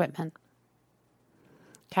property, and equipment.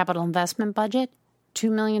 Capital investment budget, $2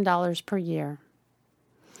 million per year.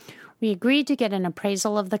 We agreed to get an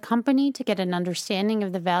appraisal of the company to get an understanding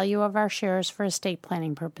of the value of our shares for estate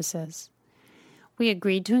planning purposes. We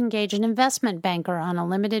agreed to engage an investment banker on a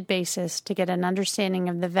limited basis to get an understanding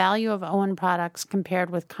of the value of Owen Products compared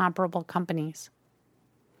with comparable companies.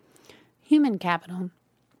 Human capital.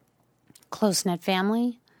 Close-knit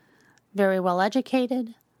family. Very well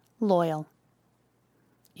educated. Loyal.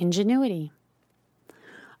 Ingenuity.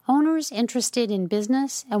 Owners interested in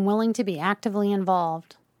business and willing to be actively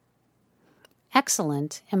involved.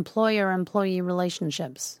 Excellent employer-employee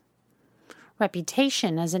relationships.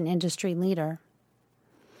 Reputation as an industry leader.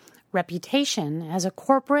 Reputation as a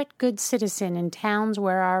corporate good citizen in towns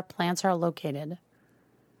where our plants are located.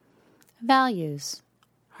 Values.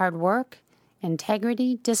 Hard work,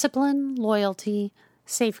 integrity, discipline, loyalty,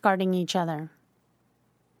 safeguarding each other.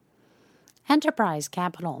 Enterprise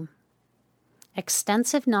capital.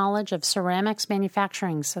 Extensive knowledge of ceramics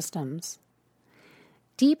manufacturing systems.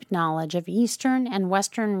 Deep knowledge of Eastern and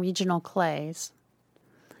Western regional clays.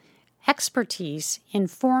 Expertise in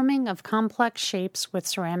forming of complex shapes with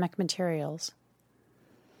ceramic materials.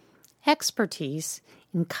 Expertise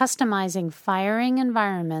in customizing firing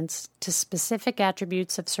environments to specific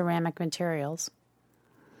attributes of ceramic materials.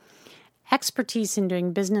 Expertise in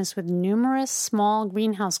doing business with numerous small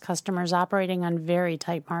greenhouse customers operating on very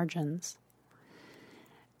tight margins.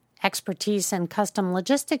 Expertise in custom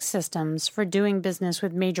logistics systems for doing business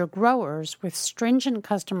with major growers with stringent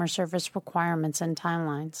customer service requirements and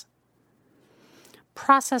timelines.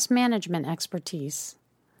 Process management expertise.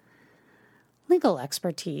 Legal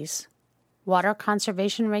expertise. Water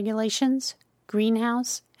conservation regulations,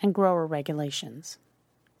 greenhouse, and grower regulations.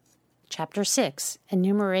 Chapter 6,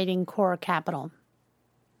 Enumerating Core Capital.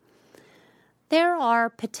 There are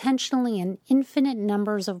potentially an infinite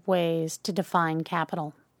numbers of ways to define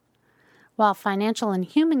capital. While financial and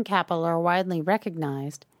human capital are widely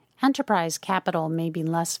recognized, enterprise capital may be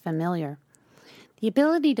less familiar. The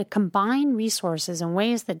ability to combine resources in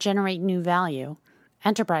ways that generate new value,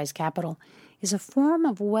 enterprise capital, is a form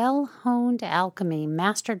of well-honed alchemy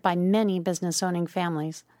mastered by many business-owning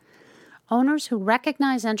families. Owners who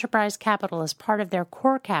recognize enterprise capital as part of their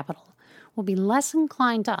core capital will be less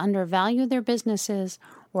inclined to undervalue their businesses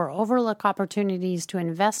or overlook opportunities to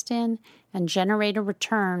invest in and generate a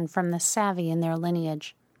return from the savvy in their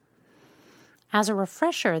lineage. As a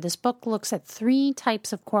refresher, this book looks at 3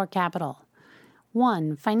 types of core capital.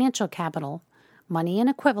 1. Financial capital, money and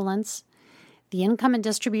equivalents, the income and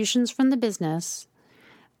distributions from the business,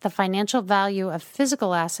 the financial value of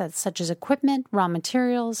physical assets such as equipment, raw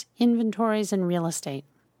materials, inventories, and real estate.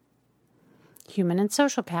 Human and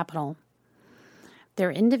social capital,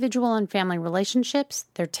 their individual and family relationships,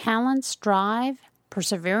 their talents, drive,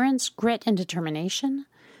 perseverance, grit, and determination,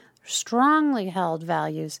 strongly held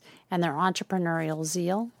values, and their entrepreneurial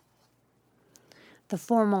zeal. The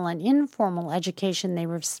formal and informal education they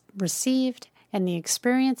received, and the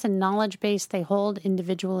experience and knowledge base they hold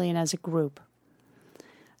individually and as a group.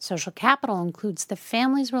 Social capital includes the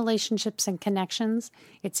family's relationships and connections,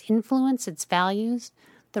 its influence, its values,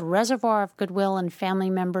 the reservoir of goodwill and family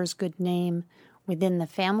members' good name within the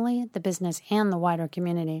family, the business, and the wider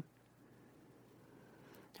community.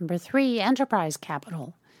 Number 3, enterprise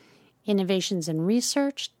capital. innovations in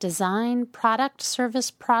research, design, product,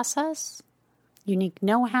 service, process, unique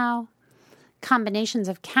know-how, combinations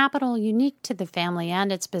of capital unique to the family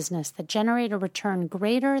and its business that generate a return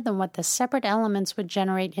greater than what the separate elements would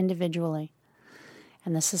generate individually,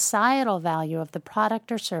 and the societal value of the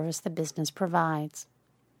product or service the business provides.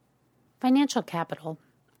 Financial capital.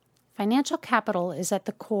 Financial capital is at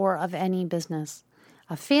the core of any business.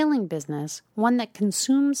 A failing business, one that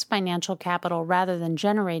consumes financial capital rather than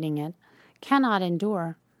generating it, cannot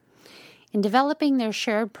endure. In developing their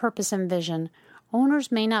shared purpose and vision,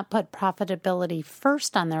 owners may not put profitability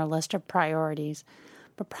first on their list of priorities,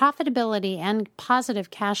 but profitability and positive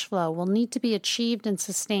cash flow will need to be achieved and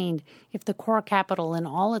sustained if the core capital in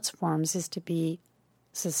all its forms is to be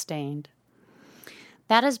sustained.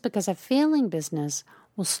 That is because a failing business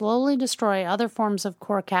will slowly destroy other forms of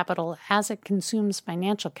core capital as it consumes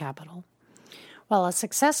financial capital, while a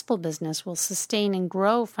successful business will sustain and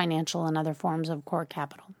grow financial and other forms of core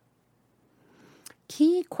capital.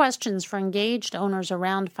 Key questions for engaged owners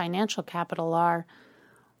around financial capital are: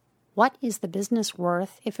 what is the business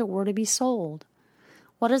worth if it were to be sold?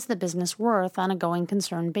 What is the business worth on a going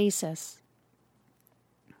concern basis?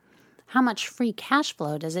 How much free cash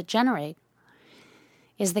flow does it generate?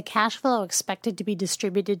 Is the cash flow expected to be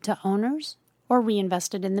distributed to owners or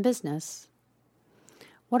reinvested in the business?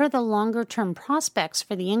 What are the longer-term prospects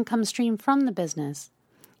for the income stream from the business?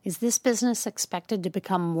 Is this business expected to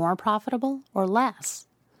become more profitable or less?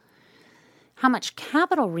 How much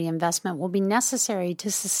capital reinvestment will be necessary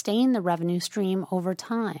to sustain the revenue stream over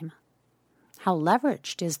time? How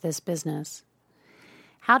leveraged is this business?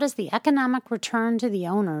 How does the economic return to the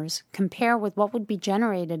owners compare with what would be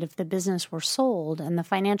generated if the business were sold and the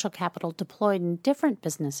financial capital deployed in different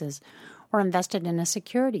businesses or invested in a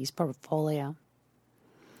securities portfolio?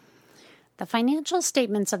 The financial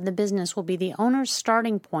statements of the business will be the owner's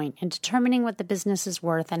starting point in determining what the business is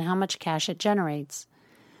worth and how much cash it generates.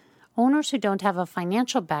 Owners who don't have a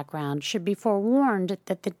financial background should be forewarned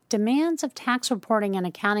that the demands of tax reporting and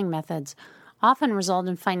accounting methods often result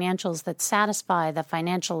in financials that satisfy the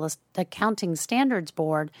Financial Accounting Standards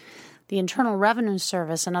Board, the Internal Revenue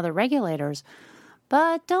Service, and other regulators,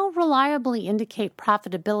 but don't reliably indicate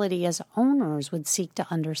profitability as owners would seek to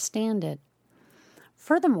understand it.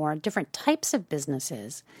 Furthermore, different types of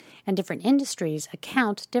businesses and different industries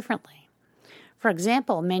account differently. For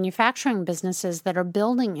example, manufacturing businesses that are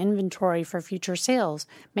building inventory for future sales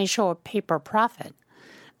may show a paper profit.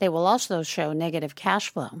 They will also show negative cash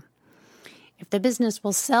flow. If the business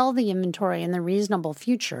will sell the inventory in the reasonable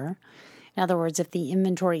future, in other words, if the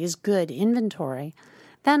inventory is good inventory,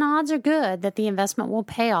 then odds are good that the investment will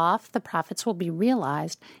pay off, the profits will be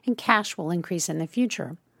realized, and cash will increase in the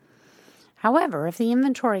future. However, if the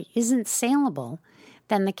inventory isn't saleable,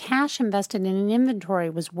 then the cash invested in an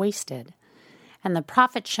inventory was wasted, and the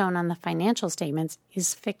profit shown on the financial statements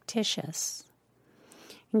is fictitious.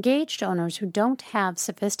 Engaged owners who don't have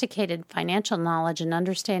sophisticated financial knowledge and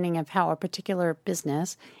understanding of how a particular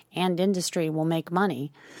business and industry will make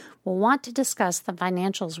money will want to discuss the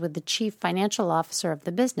financials with the chief financial officer of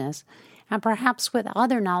the business and perhaps with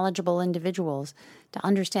other knowledgeable individuals to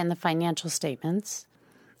understand the financial statements,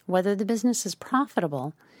 whether the business is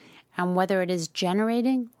profitable, and whether it is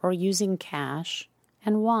generating or using cash,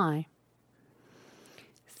 and why.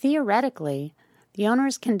 Theoretically, the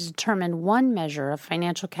owners can determine one measure of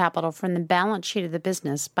financial capital from the balance sheet of the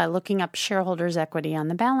business by looking up shareholders' equity on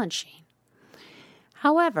the balance sheet.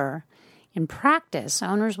 However, in practice,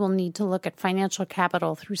 owners will need to look at financial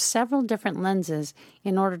capital through several different lenses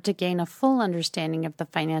in order to gain a full understanding of the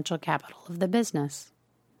financial capital of the business.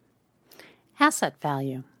 Asset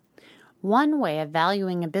value. One way of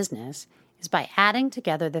valuing a business is by adding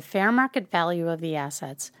together the fair market value of the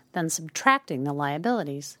assets, then subtracting the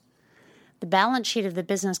liabilities. The balance sheet of the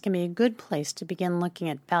business can be a good place to begin looking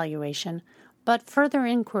at valuation, but further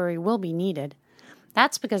inquiry will be needed.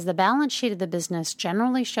 That's because the balance sheet of the business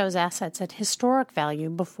generally shows assets at historic value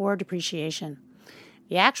before depreciation.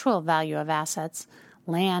 The actual value of assets,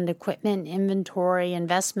 land, equipment, inventory,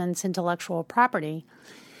 investments, intellectual property,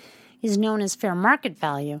 is known as fair market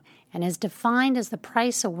value and is defined as the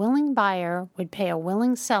price a willing buyer would pay a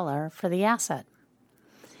willing seller for the asset.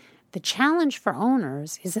 The challenge for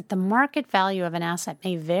owners is that the market value of an asset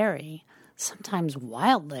may vary, sometimes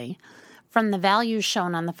wildly, from the values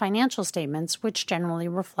shown on the financial statements, which generally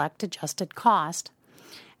reflect adjusted cost.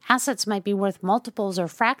 Assets might be worth multiples or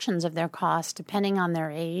fractions of their cost depending on their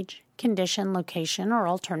age, condition, location, or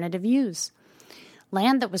alternative use.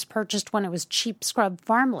 Land that was purchased when it was cheap scrub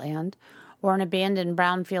farmland or an abandoned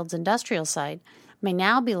brownfields industrial site may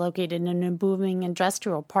now be located in a booming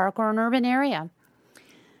industrial park or an urban area.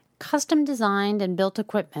 Custom-designed and built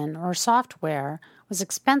equipment or software was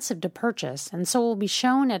expensive to purchase and so will be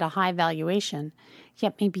shown at a high valuation,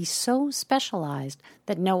 yet may be so specialized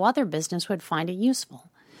that no other business would find it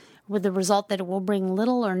useful, with the result that it will bring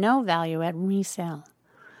little or no value at resale.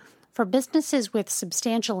 For businesses with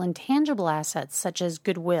substantial intangible assets such as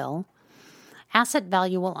goodwill, asset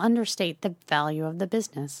value will understate the value of the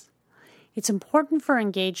business. It's important for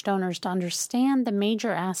engaged owners to understand the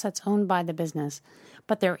major assets owned by the business,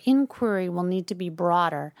 but their inquiry will need to be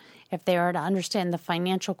broader if they are to understand the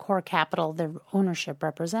financial core capital their ownership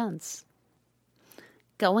represents.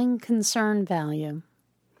 Going concern value.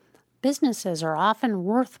 Businesses are often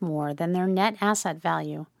worth more than their net asset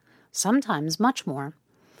value, sometimes much more.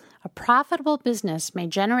 A profitable business may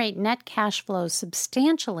generate net cash flows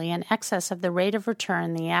substantially in excess of the rate of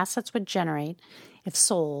return the assets would generate if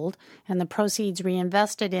sold and the proceeds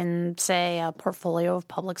reinvested in, say, a portfolio of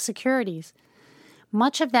public securities.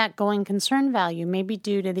 Much of that going concern value may be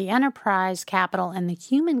due to the enterprise capital and the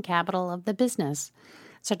human capital of the business,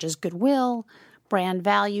 such as goodwill, brand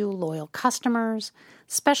value, loyal customers,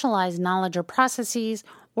 specialized knowledge or processes,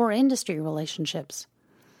 or industry relationships.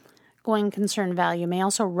 Going concern value may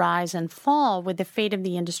also rise and fall with the fate of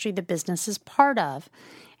the industry the business is part of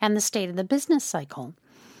and the state of the business cycle.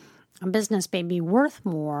 A business may be worth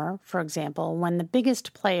more, for example, when the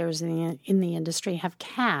biggest players in the industry have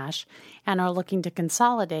cash and are looking to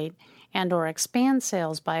consolidate and or expand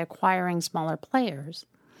sales by acquiring smaller players,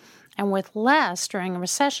 and with less during a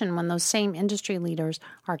recession when those same industry leaders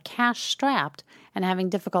are cash-strapped and having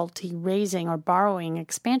difficulty raising or borrowing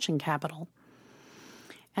expansion capital.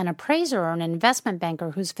 An appraiser or an investment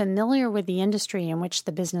banker who's familiar with the industry in which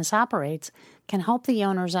the business operates can help the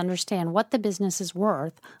owners understand what the business is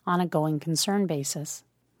worth on a going concern basis.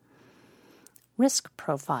 Risk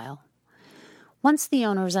profile. Once the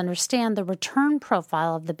owners understand the return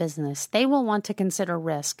profile of the business, they will want to consider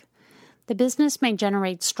risk. The business may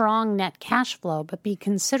generate strong net cash flow but be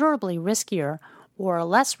considerably riskier or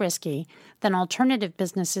less risky than alternative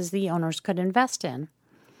businesses the owners could invest in.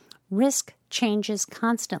 Risk changes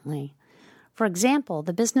constantly. For example,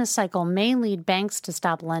 the business cycle may lead banks to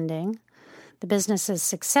stop lending. The business's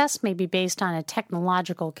success may be based on a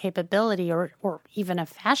technological capability or even a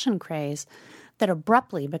fashion craze that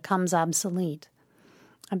abruptly becomes obsolete.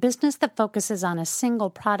 A business that focuses on a single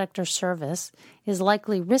product or service is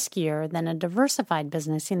likely riskier than a diversified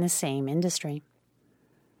business in the same industry.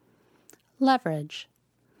 Leverage.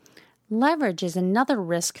 Leverage is another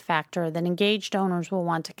risk factor that engaged owners will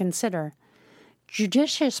want to consider.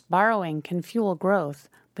 Judicious borrowing can fuel growth,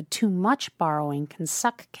 but too much borrowing can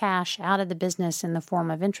suck cash out of the business in the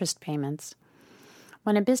form of interest payments.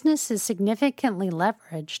 When a business is significantly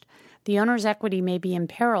leveraged, the owner's equity may be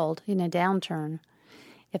imperiled in a downturn.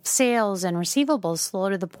 If sales and receivables slow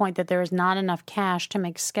to the point that there is not enough cash to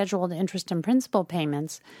make scheduled interest and principal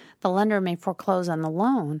payments, the lender may foreclose on the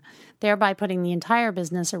loan, thereby putting the entire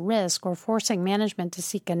business at risk or forcing management to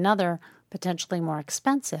seek another, potentially more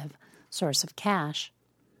expensive, source of cash.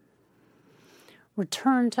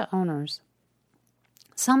 Return to owners.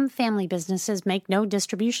 Some family businesses make no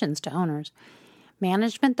distributions to owners.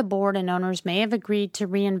 Management, the board, and owners may have agreed to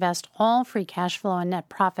reinvest all free cash flow and net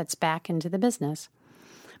profits back into the business.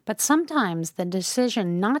 But sometimes the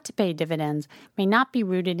decision not to pay dividends may not be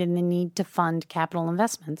rooted in the need to fund capital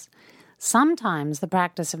investments. Sometimes the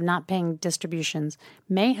practice of not paying distributions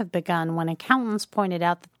may have begun when accountants pointed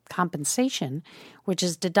out that compensation, which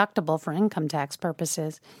is deductible for income tax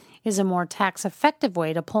purposes, is a more tax-effective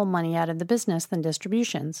way to pull money out of the business than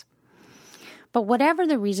distributions. But whatever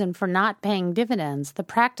the reason for not paying dividends, the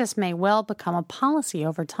practice may well become a policy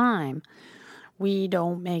over time. We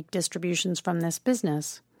don't make distributions from this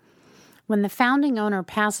business. When the founding owner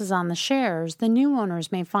passes on the shares, the new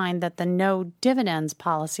owners may find that the no dividends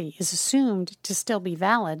policy is assumed to still be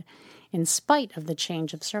valid in spite of the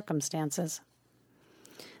change of circumstances.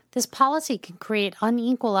 This policy can create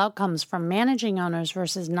unequal outcomes for managing owners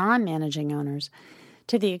versus non-managing owners,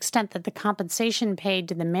 to the extent that the compensation paid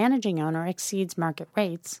to the managing owner exceeds market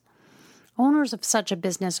rates. Owners of such a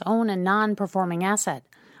business own a non-performing asset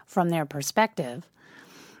from their perspective,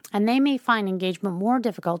 and they may find engagement more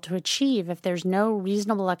difficult to achieve if there's no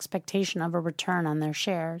reasonable expectation of a return on their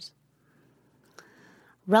shares.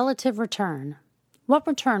 Relative return. What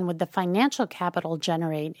return would the financial capital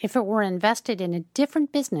generate if it were invested in a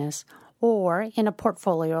different business or in a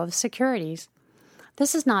portfolio of securities?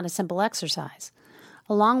 This is not a simple exercise.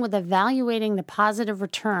 Along with evaluating the positive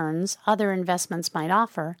returns other investments might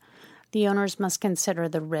offer, the owners must consider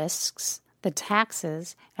the risks, the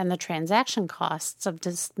taxes, and the transaction costs of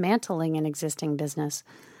dismantling an existing business,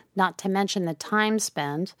 not to mention the time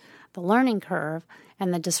spent, the learning curve,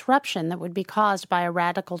 and the disruption that would be caused by a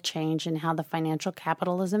radical change in how the financial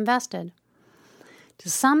capital is invested. To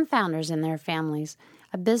some founders and their families,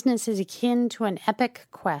 a business is akin to an epic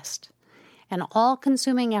quest, an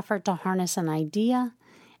all-consuming effort to harness an idea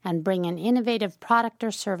and bring an innovative product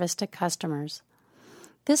or service to customers.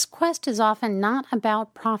 This quest is often not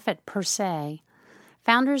about profit per se.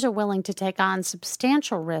 Founders are willing to take on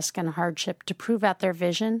substantial risk and hardship to prove out their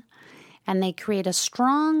vision, and they create a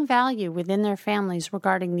strong value within their families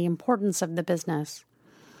regarding the importance of the business.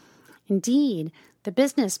 Indeed, the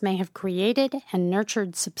business may have created and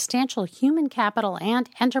nurtured substantial human capital and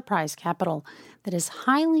enterprise capital that is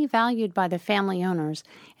highly valued by the family owners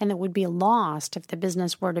and that would be lost if the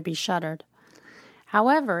business were to be shuttered.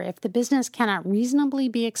 However, if the business cannot reasonably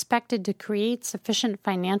be expected to create sufficient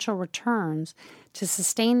financial returns to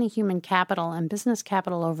sustain the human capital and business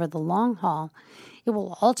capital over the long haul, it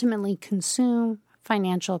will ultimately consume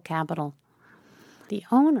financial capital. The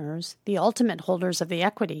owners, the ultimate holders of the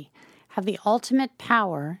equity, have the ultimate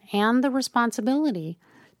power and the responsibility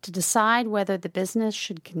to decide whether the business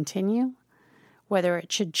should continue, whether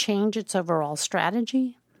it should change its overall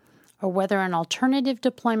strategy, or whether an alternative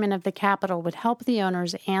deployment of the capital would help the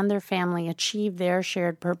owners and their family achieve their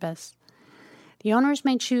shared purpose. The owners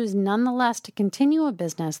may choose nonetheless to continue a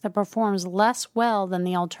business that performs less well than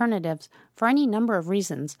the alternatives for any number of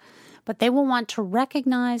reasons, but they will want to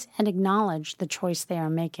recognize and acknowledge the choice they are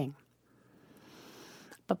making.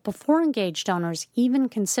 But before engaged owners even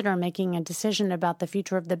consider making a decision about the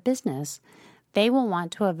future of the business, they will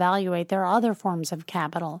want to evaluate their other forms of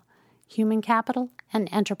capital, human capital and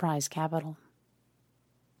enterprise capital.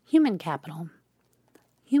 Human capital.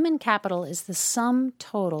 Human capital is the sum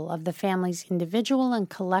total of the family's individual and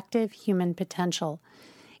collective human potential.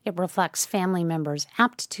 It reflects family members'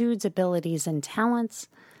 aptitudes, abilities, and talents,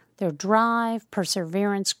 their drive,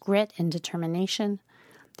 perseverance, grit, and determination,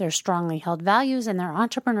 their strongly held values, and their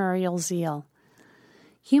entrepreneurial zeal.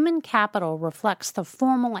 Human capital reflects the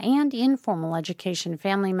formal and informal education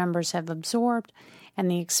family members have absorbed and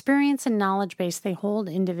the experience and knowledge base they hold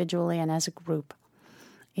individually and as a group.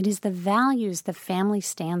 It is the values the family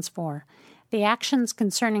stands for, the actions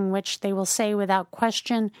concerning which they will say without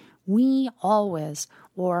question, "We always,"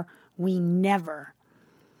 or "We never."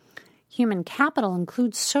 Human capital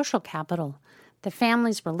includes social capital, the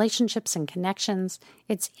family's relationships and connections,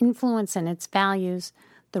 its influence and its values,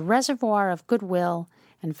 the reservoir of goodwill,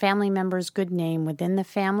 and family members' good name within the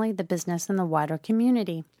family, the business, and the wider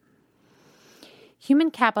community.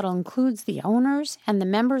 Human capital includes the owners and the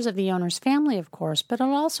members of the owner's family, of course, but it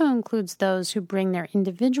also includes those who bring their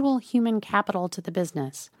individual human capital to the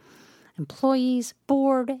business. Employees,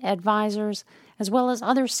 board, advisors, as well as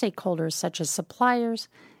other stakeholders such as suppliers,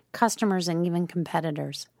 customers, and even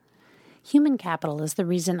competitors. Human capital is the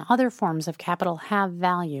reason other forms of capital have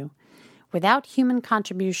value. Without human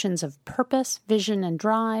contributions of purpose, vision, and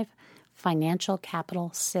drive, financial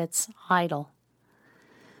capital sits idle.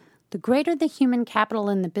 The greater the human capital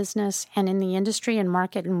in the business and in the industry and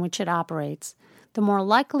market in which it operates, the more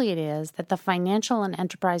likely it is that the financial and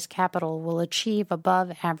enterprise capital will achieve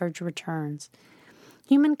above-average returns.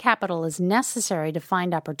 Human capital is necessary to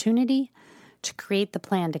find opportunity, to create the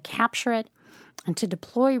plan to capture it, and to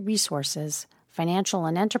deploy resources, financial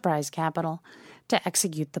and enterprise capital, to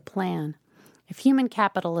execute the plan. If human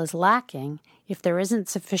capital is lacking, if there isn't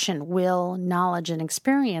sufficient will, knowledge, and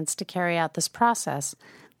experience to carry out this process,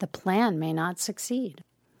 the plan may not succeed.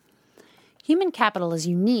 Human capital is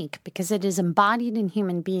unique because it is embodied in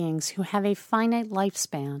human beings who have a finite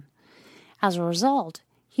lifespan. As a result,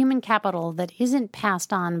 human capital that isn't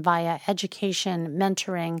passed on via education,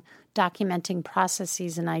 mentoring, documenting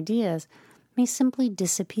processes, and ideas may simply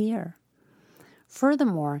disappear.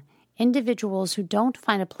 Furthermore, individuals who don't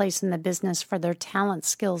find a place in the business for their talents,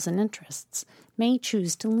 skills, and interests may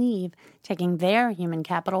choose to leave, taking their human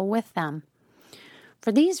capital with them.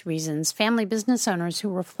 For these reasons, family business owners who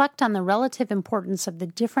reflect on the relative importance of the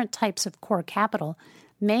different types of core capital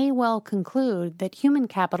may well conclude that human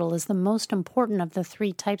capital is the most important of the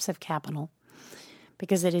three types of capital,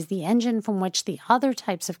 because it is the engine from which the other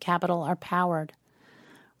types of capital are powered.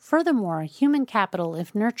 Furthermore, human capital,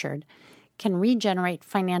 if nurtured, can regenerate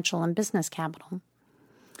financial and business capital.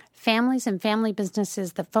 Families and family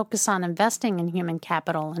businesses that focus on investing in human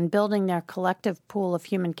capital and building their collective pool of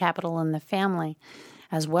human capital in the family,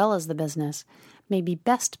 as well as the business, may be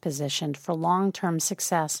best positioned for long-term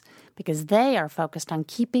success because they are focused on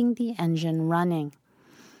keeping the engine running.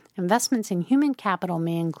 Investments in human capital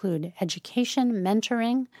may include education,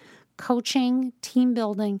 mentoring, coaching, team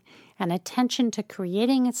building, and attention to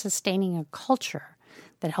creating and sustaining a culture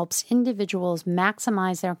that helps individuals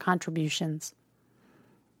maximize their contributions.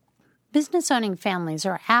 Business-owning families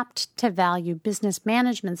are apt to value business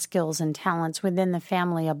management skills and talents within the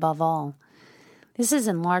family above all. This is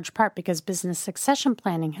in large part because business succession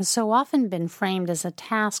planning has so often been framed as a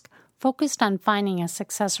task focused on finding a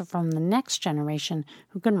successor from the next generation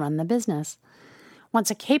who can run the business.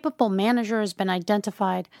 Once a capable manager has been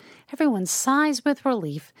identified, everyone sighs with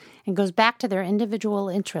relief and goes back to their individual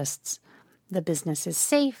interests. The business is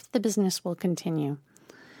safe, the business will continue.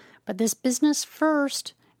 But this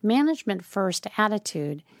business-first, management-first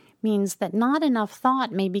attitude means that not enough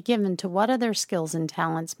thought may be given to what other skills and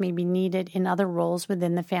talents may be needed in other roles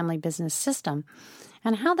within the family business system,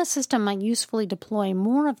 and how the system might usefully deploy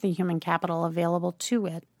more of the human capital available to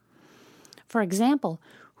it. For example,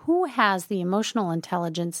 who has the emotional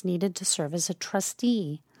intelligence needed to serve as a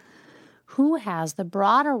trustee? Who has the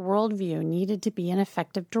broader worldview needed to be an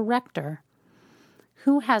effective director?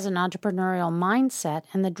 Who has an entrepreneurial mindset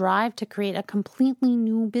and the drive to create a completely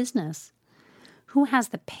new business? Who has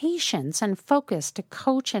the patience and focus to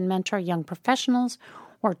coach and mentor young professionals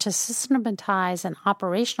or to systematize and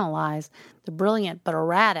operationalize the brilliant but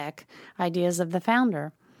erratic ideas of the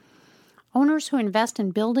founder? Owners who invest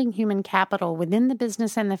in building human capital within the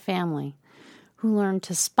business and the family, who learn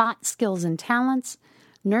to spot skills and talents,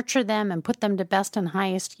 nurture them, and put them to best and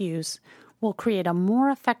highest use, will create a more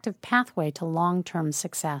effective pathway to long-term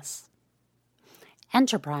success.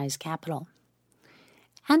 Enterprise capital.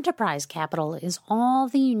 Enterprise capital is all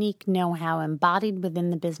the unique know-how embodied within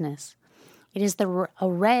the business. It is the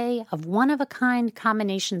array of one-of-a-kind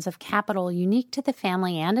combinations of capital unique to the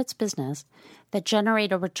family and its business that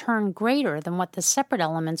generate a return greater than what the separate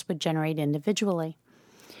elements would generate individually.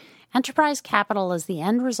 Enterprise capital is the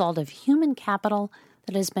end result of human capital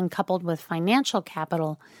that has been coupled with financial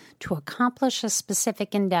capital to accomplish a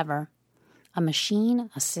specific endeavor, a machine,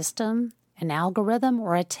 a system, an algorithm,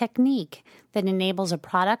 or a technique that enables a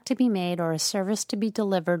product to be made or a service to be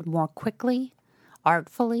delivered more quickly,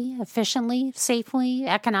 artfully, efficiently, safely,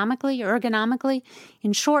 economically, ergonomically,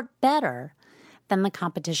 in short, better than the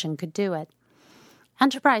competition could do it.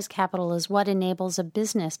 Enterprise capital is what enables a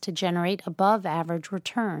business to generate above-average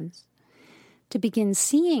returns. To begin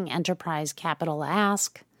seeing enterprise capital,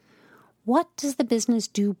 ask, what does the business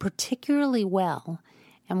do particularly well,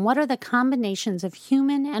 and what are the combinations of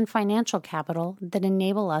human and financial capital that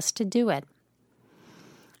enable us to do it?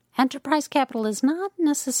 Enterprise capital is not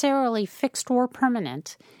necessarily fixed or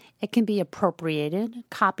permanent. It can be appropriated,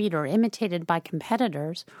 copied, or imitated by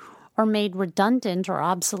competitors, or made redundant or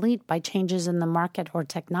obsolete by changes in the market or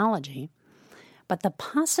technology. But the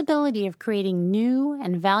possibility of creating new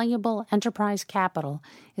and valuable enterprise capital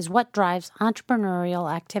is what drives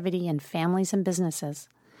entrepreneurial activity in families and businesses.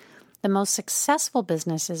 The most successful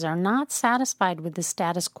businesses are not satisfied with the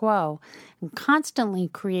status quo and constantly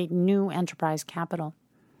create new enterprise capital.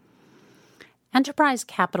 Enterprise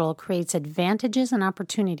capital creates advantages and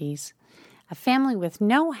opportunities. A family with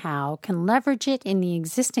know-how can leverage it in the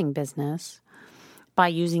existing business by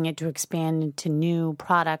using it to expand into new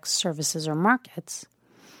products, services, or markets,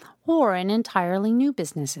 or in entirely new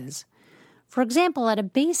businesses. For example, at a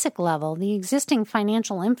basic level, the existing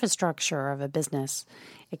financial infrastructure of a business,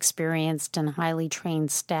 experienced and highly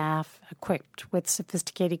trained staff, equipped with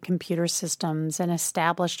sophisticated computer systems and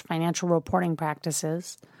established financial reporting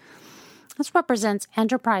practices, this represents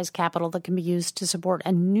enterprise capital that can be used to support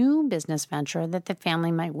a new business venture that the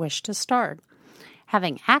family might wish to start.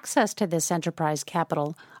 Having access to this enterprise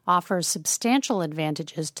capital offers substantial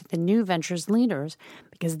advantages to the new venture's leaders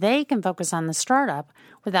because they can focus on the startup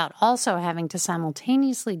without also having to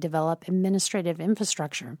simultaneously develop administrative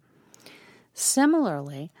infrastructure.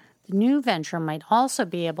 Similarly, the new venture might also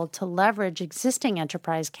be able to leverage existing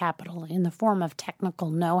enterprise capital in the form of technical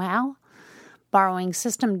know-how, borrowing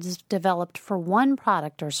systems developed for one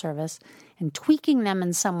product or service, and tweaking them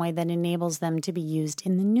in some way that enables them to be used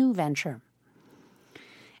in the new venture.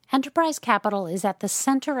 Enterprise capital is at the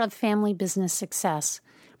center of family business success,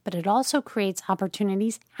 but it also creates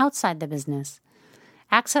opportunities outside the business.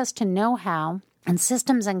 Access to know-how and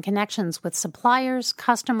systems and connections with suppliers,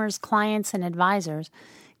 customers, clients, and advisors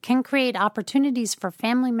can create opportunities for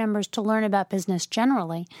family members to learn about business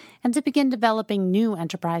generally and to begin developing new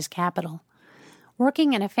enterprise capital.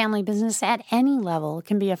 Working in a family business at any level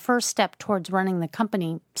can be a first step towards running the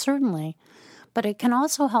company, certainly, but it can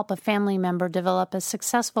also help a family member develop a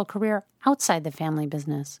successful career outside the family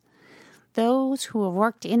business. Those who have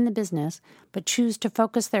worked in the business but choose to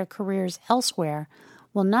focus their careers elsewhere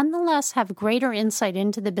will nonetheless have greater insight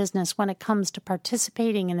into the business when it comes to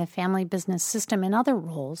participating in the family business system in other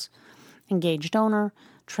roles: engaged owner,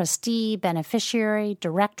 trustee, beneficiary,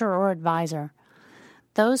 director, or advisor.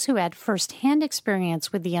 Those who had first-hand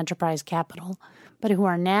experience with the enterprise capital, but who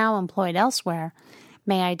are now employed elsewhere,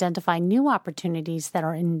 may identify new opportunities that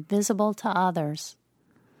are invisible to others.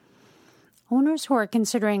 Owners who are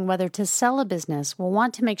considering whether to sell a business will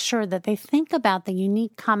want to make sure that they think about the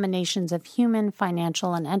unique combinations of human,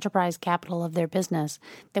 financial, and enterprise capital of their business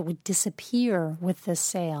that would disappear with this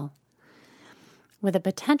sale. With a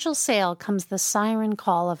potential sale comes the siren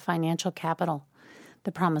call of financial capital,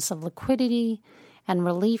 the promise of liquidity, and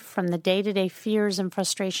relief from the day-to-day fears and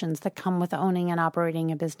frustrations that come with owning and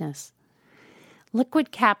operating a business.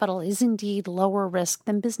 Liquid capital is indeed lower risk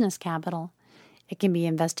than business capital. It can be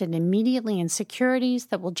invested immediately in securities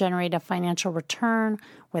that will generate a financial return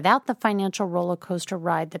without the financial roller coaster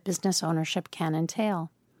ride that business ownership can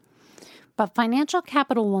entail. But financial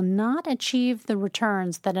capital will not achieve the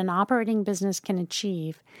returns that an operating business can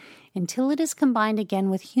achieve until it is combined again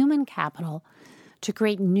with human capital to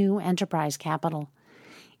create new enterprise capital.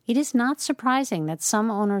 It is not surprising that some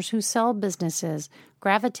owners who sell businesses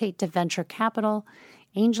gravitate to venture capital,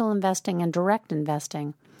 angel investing, and direct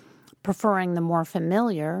investing, preferring the more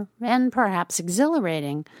familiar and perhaps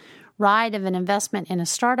exhilarating ride of an investment in a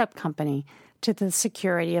startup company to the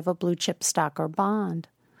security of a blue-chip stock or bond.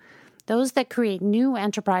 Those that create new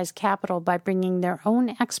enterprise capital by bringing their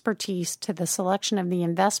own expertise to the selection of the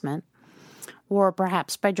investment, or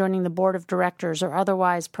perhaps by joining the board of directors or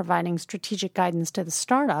otherwise providing strategic guidance to the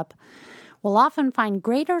startup, will often find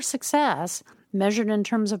greater success measured in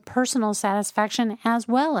terms of personal satisfaction as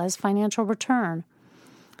well as financial return.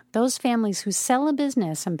 Those families who sell a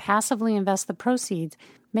business and passively invest the proceeds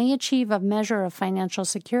may achieve a measure of financial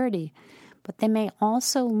security, but they may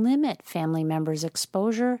also limit family members'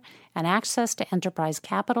 exposure and access to enterprise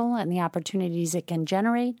capital and the opportunities it can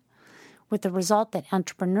generate, with the result that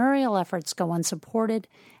entrepreneurial efforts go unsupported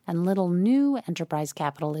and little new enterprise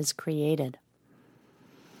capital is created.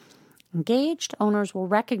 Engaged owners will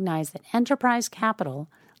recognize that enterprise capital,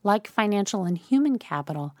 like financial and human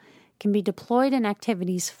capital, can be deployed in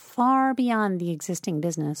activities far beyond the existing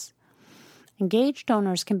business. Engaged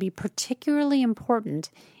owners can be particularly important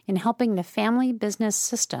in helping the family business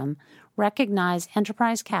system recognize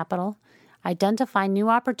enterprise capital, identify new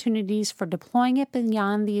opportunities for deploying it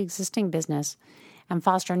beyond the existing business, and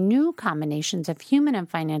foster new combinations of human and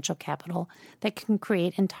financial capital that can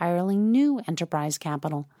create entirely new enterprise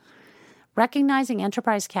capital. Recognizing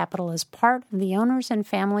enterprise capital as part of the owner's and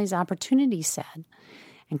family's opportunity set,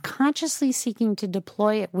 and consciously seeking to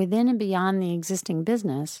deploy it within and beyond the existing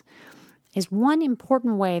business is one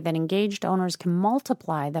important way that engaged owners can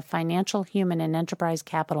multiply the financial, human, and enterprise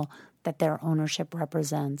capital that their ownership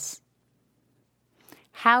represents.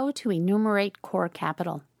 How to enumerate core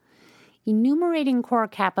capital. Enumerating core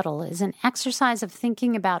capital is an exercise of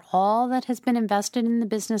thinking about all that has been invested in the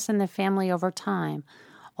business and the family over time,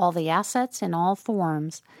 all the assets in all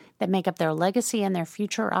forms that make up their legacy and their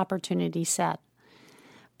future opportunity set.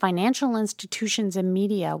 Financial institutions and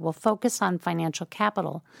media will focus on financial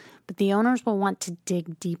capital, but the owners will want to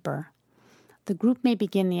dig deeper. The group may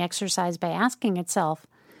begin the exercise by asking itself,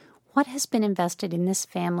 what has been invested in this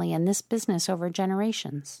family and this business over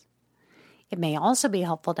generations? It may also be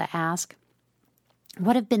helpful to ask,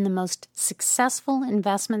 what have been the most successful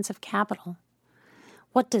investments of capital?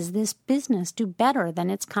 What does this business do better than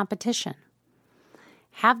its competition?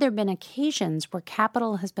 Have there been occasions where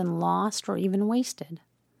capital has been lost or even wasted?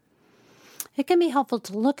 It can be helpful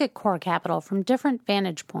to look at core capital from different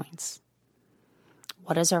vantage points.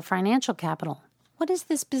 What is our financial capital? What is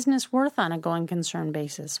this business worth on a going concern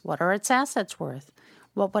basis? What are its assets worth?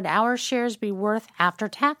 What would our shares be worth after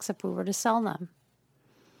tax if we were to sell them?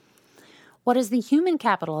 What is the human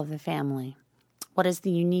capital of the family? What is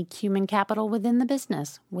the unique human capital within the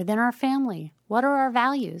business, within our family? What are our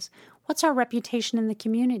values? What's our reputation in the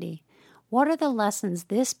community? What are the lessons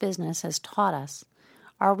this business has taught us?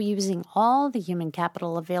 Are we using all the human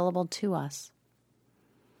capital available to us?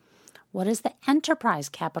 What is the enterprise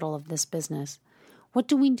capital of this business? What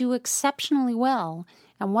do we do exceptionally well?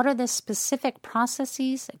 And what are the specific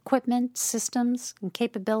processes, equipment, systems, and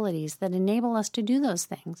capabilities that enable us to do those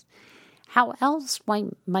things? How else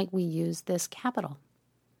might we use this capital?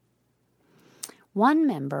 One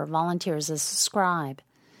member volunteers as a scribe.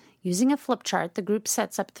 Using a flip chart, the group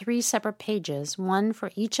sets up 3 separate pages, one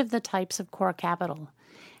for each of the types of core capital.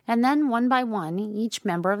 And then, one by one, each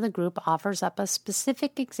member of the group offers up a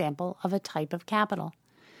specific example of a type of capital.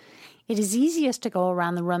 It is easiest to go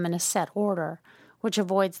around the room in a set order, which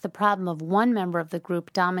avoids the problem of one member of the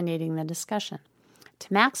group dominating the discussion. To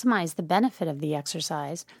maximize the benefit of the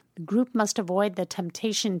exercise, the group must avoid the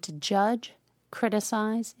temptation to judge,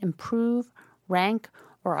 criticize, improve, rank,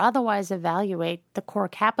 or otherwise evaluate the core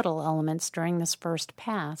capital elements during this first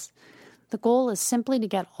pass. The goal is simply to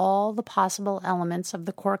get all the possible elements of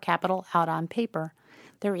the core capital out on paper.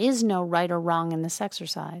 There is no right or wrong in this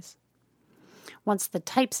exercise. Once the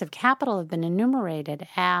types of capital have been enumerated,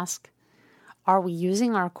 ask, are we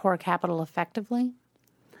using our core capital effectively?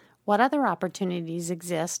 What other opportunities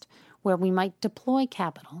exist where we might deploy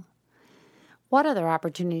capital? What other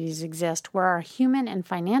opportunities exist where our human and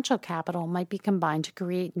financial capital might be combined to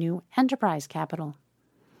create new enterprise capital?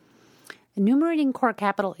 Enumerating core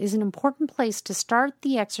capital is an important place to start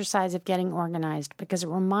the exercise of getting organized because it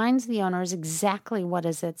reminds the owners exactly what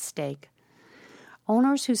is at stake.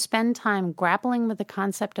 Owners who spend time grappling with the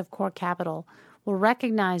concept of core capital will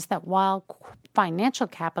recognize that while financial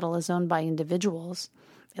capital is owned by individuals,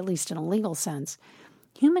 at least in a legal sense,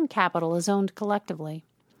 human capital is owned collectively.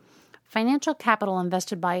 Financial capital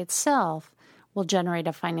invested by itself will generate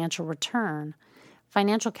a financial return.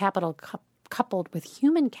 Financial capital coupled with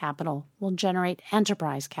human capital will generate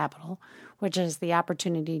enterprise capital, which has the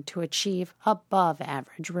opportunity to achieve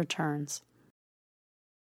above-average returns.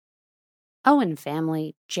 Owen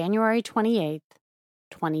Family, January 28,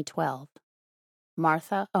 2012.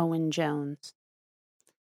 Martha Owen Jones.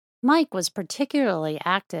 Mike was particularly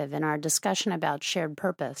active in our discussion about shared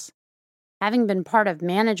purpose. Having been part of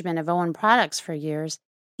management of Owen Products for years,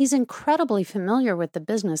 he's incredibly familiar with the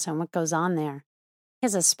business and what goes on there. He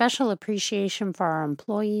has a special appreciation for our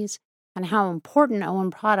employees and how important Owen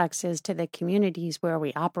Products is to the communities where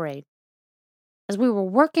we operate. As we were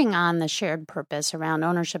working on the shared purpose around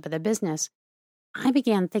ownership of the business, I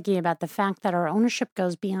began thinking about the fact that our ownership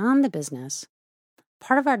goes beyond the business.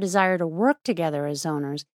 Part of our desire to work together as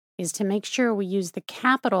owners is to make sure we use the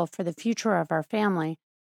capital for the future of our family,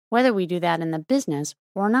 whether we do that in the business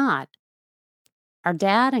or not. Our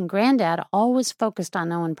dad and granddad always focused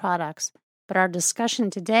on Owen Products, but our discussion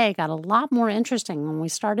today got a lot more interesting when we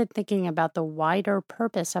started thinking about the wider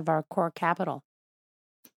purpose of our core capital.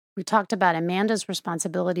 We talked about Amanda's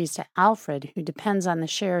responsibilities to Alfred, who depends on the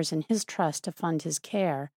shares in his trust to fund his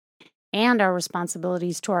care, and our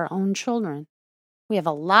responsibilities to our own children. We have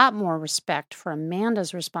a lot more respect for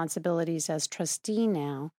Amanda's responsibilities as trustee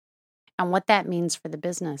now and what that means for the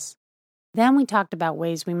business. Then we talked about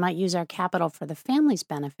ways we might use our capital for the family's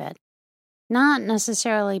benefit, not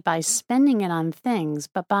necessarily by spending it on things,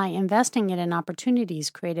 but by investing it in opportunities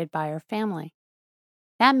created by our family.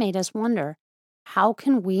 That made us wonder, how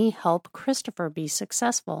can we help Christopher be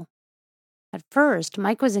successful? At first,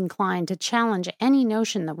 Mike was inclined to challenge any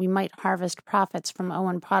notion that we might harvest profits from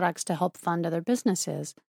Owen Products to help fund other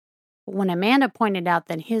businesses. But when Amanda pointed out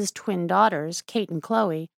that his twin daughters, Kate and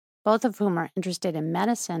Chloe, both of whom are interested in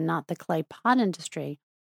medicine, not the clay pot industry,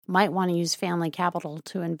 might want to use family capital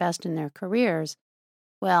to invest in their careers,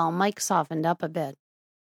 well, Mike softened up a bit.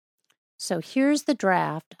 So here's the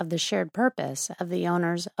draft of the shared purpose of the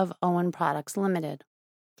owners of Owen Products Limited.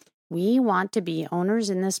 We want to be owners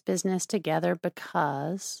in this business together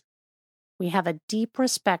because we have a deep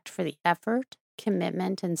respect for the effort,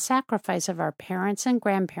 commitment, and sacrifice of our parents and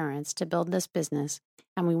grandparents to build this business,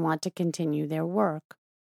 and we want to continue their work.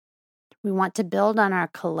 We want to build on our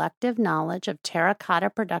collective knowledge of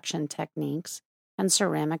terracotta production techniques and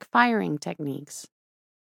ceramic firing techniques.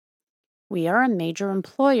 We are a major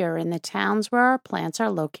employer in the towns where our plants are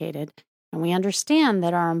located, and we understand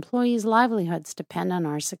that our employees' livelihoods depend on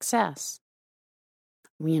our success.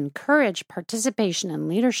 We encourage participation and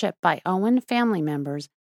leadership by Owen family members,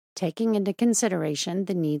 taking into consideration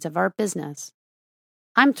the needs of our business.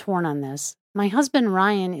 I'm torn on this. My husband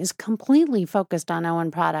Ryan is completely focused on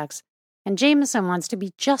Owen Products, and Jameson wants to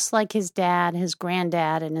be just like his dad, his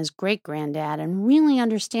granddad, and his great-granddad and really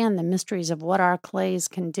understand the mysteries of what our clays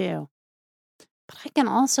can do. But I can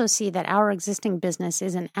also see that our existing business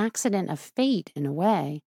is an accident of fate in a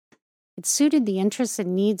way. It suited the interests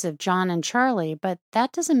and needs of John and Charlie, but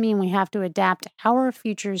that doesn't mean we have to adapt our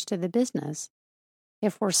futures to the business.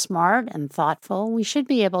 If we're smart and thoughtful, we should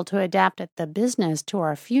be able to adapt the business to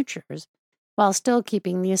our futures while still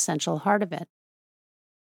keeping the essential heart of it.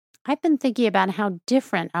 I've been thinking about how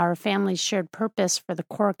different our family's shared purpose for the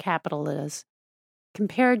core capital is,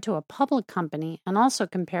 compared to a public company and also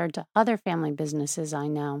compared to other family businesses I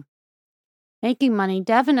know. Making money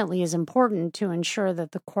definitely is important to ensure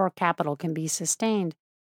that the core capital can be sustained,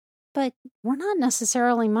 but we're not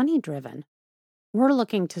necessarily money-driven. We're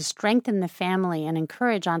looking to strengthen the family and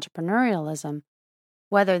encourage entrepreneurialism,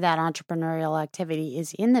 whether that entrepreneurial activity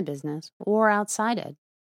is in the business or outside it.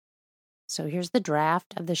 So here's the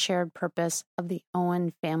draft of the shared purpose of the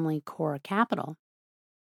Owen family core capital.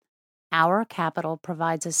 Our capital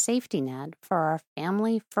provides a safety net for our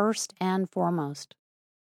family first and foremost.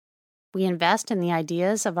 We invest in the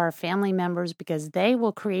ideas of our family members because they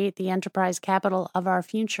will create the enterprise capital of our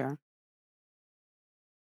future.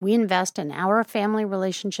 We invest in our family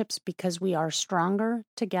relationships because we are stronger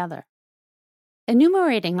together.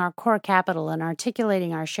 Enumerating our core capital and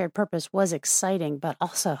articulating our shared purpose was exciting, but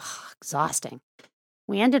also exhausting.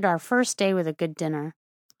 We ended our first day with a good dinner.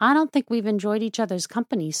 I don't think we've enjoyed each other's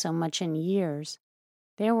company so much in years.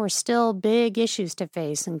 There were still big issues to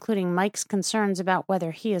face, including Mike's concerns about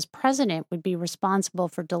whether he as president would be responsible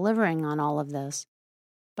for delivering on all of this.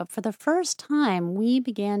 But for the first time, we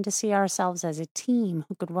began to see ourselves as a team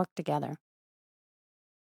who could work together.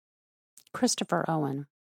 Christopher Owen.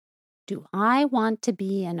 Do I want to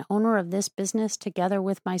be an owner of this business together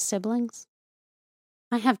with my siblings?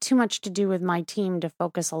 I have too much to do with my team to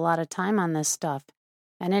focus a lot of time on this stuff,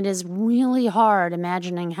 and it is really hard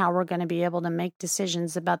imagining how we're going to be able to make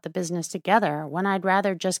decisions about the business together when I'd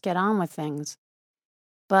rather just get on with things.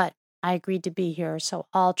 But I agreed to be here, so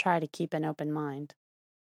I'll try to keep an open mind.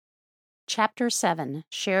 Chapter 7,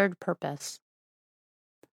 Shared Purpose.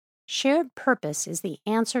 Shared purpose is the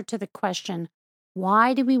answer to the question,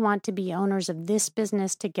 why do we want to be owners of this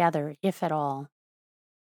business together, if at all?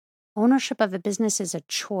 Ownership of a business is a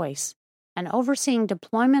choice, and overseeing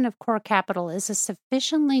deployment of core capital is a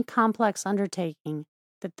sufficiently complex undertaking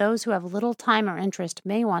that those who have little time or interest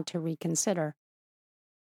may want to reconsider.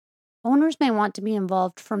 Owners may want to be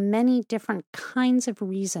involved for many different kinds of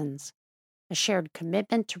reasons: a shared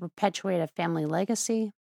commitment to perpetuate a family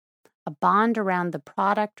legacy, a bond around the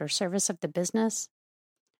product or service of the business,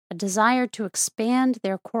 a desire to expand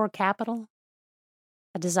their core capital,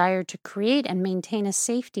 a desire to create and maintain a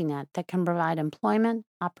safety net that can provide employment,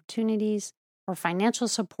 opportunities, or financial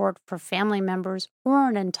support for family members or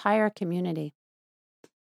an entire community.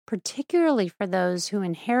 Particularly for those who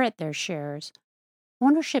inherit their shares,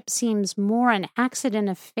 ownership seems more an accident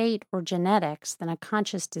of fate or genetics than a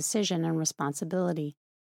conscious decision and responsibility.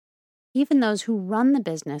 Even those who run the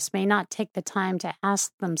business may not take the time to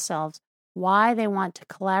ask themselves why they want to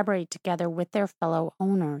collaborate together with their fellow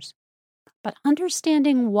owners. But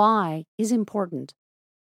understanding why is important.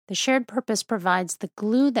 The shared purpose provides the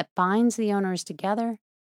glue that binds the owners together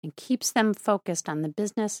and keeps them focused on the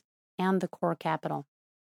business and the core capital.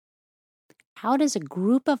 How does a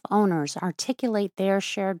group of owners articulate their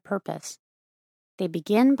shared purpose? They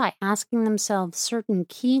begin by asking themselves certain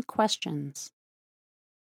key questions.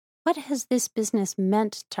 What has this business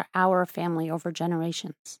meant to our family over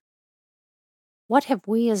generations? What have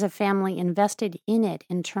we as a family invested in it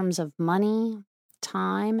in terms of money,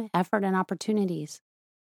 time, effort, and opportunities?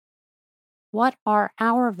 What are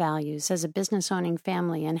our values as a business-owning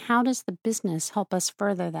family, and how does the business help us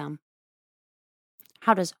further them?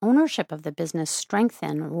 How does ownership of the business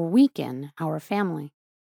strengthen or weaken our family?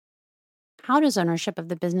 How does ownership of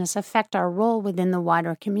the business affect our role within the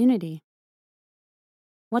wider community?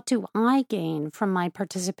 What do I gain from my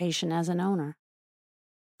participation as an owner?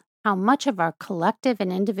 How much of our collective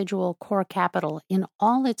and individual core capital in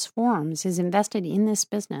all its forms is invested in this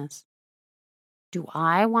business? Do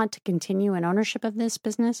I want to continue in ownership of this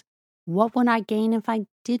business? What would I gain if I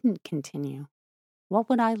didn't continue? What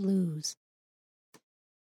would I lose?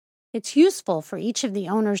 It's useful for each of the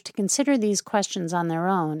owners to consider these questions on their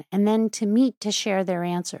own and then to meet to share their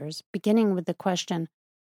answers, beginning with the question,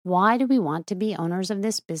 why do we want to be owners of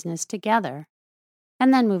this business together?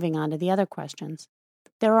 And then moving on to the other questions.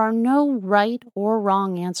 There are no right or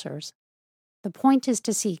wrong answers. The point is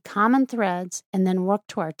to see common threads and then work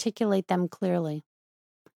to articulate them clearly.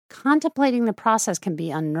 Contemplating the process can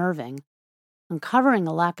be unnerving. Uncovering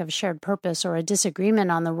a lack of shared purpose or a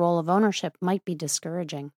disagreement on the role of ownership might be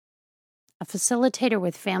discouraging. A facilitator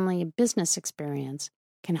with family and business experience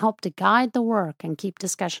can help to guide the work and keep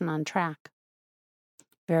discussion on track.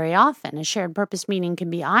 Very often, a shared purpose meeting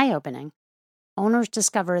can be eye-opening. Owners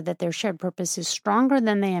discover that their shared purpose is stronger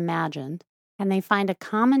than they imagined, and they find a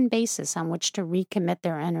common basis on which to recommit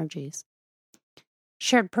their energies.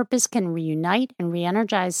 Shared purpose can reunite and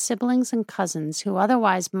re-energize siblings and cousins who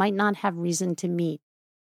otherwise might not have reason to meet,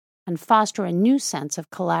 and foster a new sense of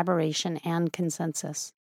collaboration and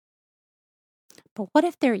consensus. But what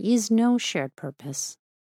if there is no shared purpose?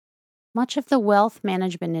 Much of the wealth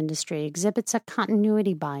management industry exhibits a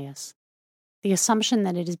continuity bias, the assumption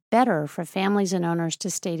that it is better for families and owners to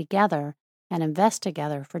stay together and invest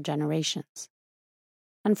together for generations.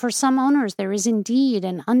 And for some owners, there is indeed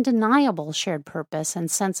an undeniable shared purpose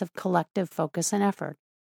and sense of collective focus and effort.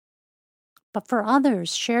 But for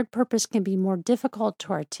others, shared purpose can be more difficult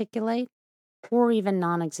to articulate or even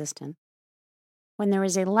non-existent. When there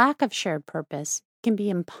is a lack of shared purpose, it can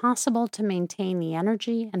be impossible to maintain the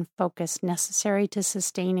energy and focus necessary to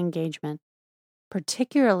sustain engagement,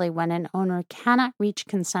 particularly when an owner cannot reach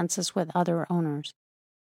consensus with other owners.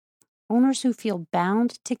 Owners who feel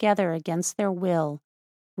bound together against their will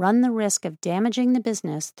run the risk of damaging the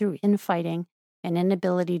business through infighting and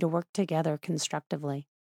inability to work together constructively.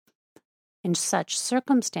 In such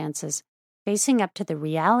circumstances, facing up to the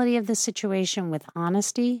reality of the situation with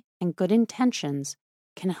honesty and good intentions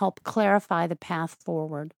can help clarify the path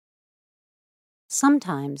forward.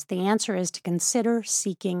 Sometimes the answer is to consider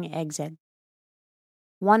seeking exit.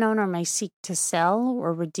 One owner may seek to sell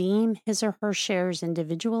or redeem his or her shares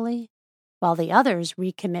individually, while the others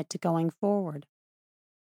recommit to going forward.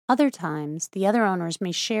 Other times, the other owners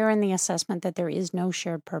may share in the assessment that there is no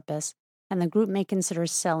shared purpose, and the group may consider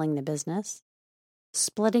selling the business,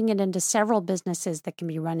 splitting it into several businesses that can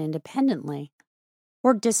be run independently,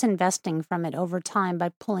 or disinvesting from it over time by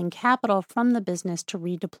pulling capital from the business to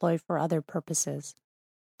redeploy for other purposes.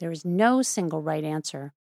 There is no single right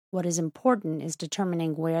answer. What is important is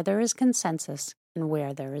determining where there is consensus and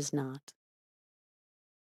where there is not.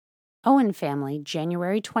 Owen family,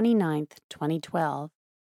 January 29th, 2012.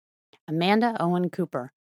 Amanda Owen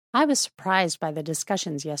Cooper. I was surprised by the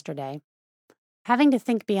discussions yesterday. Having to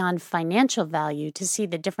think beyond financial value to see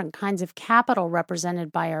the different kinds of capital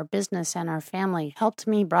represented by our business and our family helped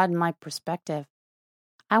me broaden my perspective.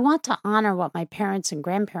 I want to honor what my parents and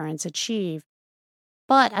grandparents achieved,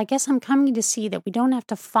 but I guess I'm coming to see that we don't have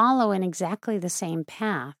to follow in exactly the same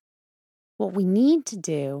path. What we need to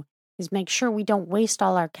do is make sure we don't waste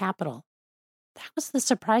all our capital. That was the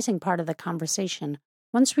surprising part of the conversation.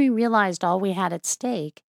 Once we realized all we had at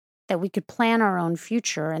stake, that we could plan our own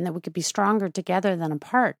future and that we could be stronger together than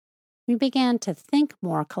apart, we began to think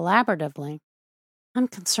more collaboratively. I'm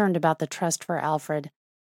concerned about the trust for Alfred.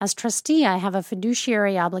 As trustee, I have a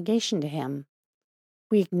fiduciary obligation to him.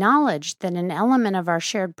 We acknowledge that an element of our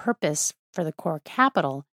shared purpose for the core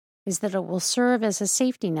capital is that it will serve as a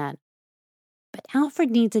safety net. But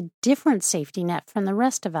Alfred needs a different safety net from the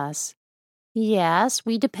rest of us. Yes,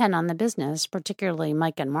 we depend on the business, particularly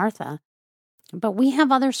Mike and Martha, but we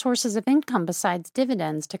have other sources of income besides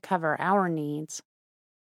dividends to cover our needs.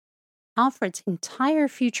 Alfred's entire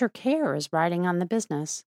future care is riding on the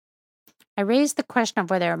business. I raised the question of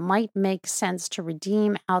whether it might make sense to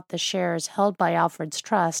redeem out the shares held by Alfred's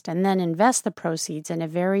trust and then invest the proceeds in a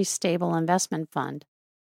very stable investment fund.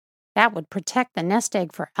 That would protect the nest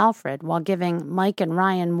egg for Alfred while giving Mike and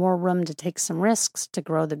Ryan more room to take some risks to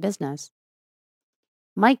grow the business.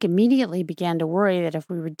 Mike immediately began to worry that if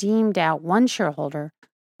we redeemed out one shareholder,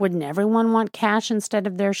 wouldn't everyone want cash instead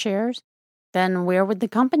of their shares? Then where would the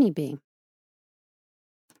company be?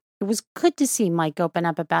 It was good to see Mike open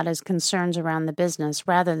up about his concerns around the business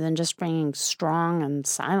rather than just being strong and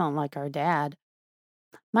silent like our dad.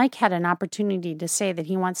 Mike had an opportunity to say that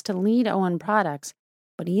he wants to lead Owen Products,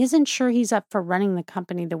 but he isn't sure he's up for running the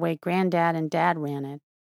company the way Granddad and Dad ran it,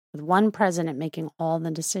 with one president making all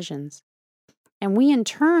the decisions. And we in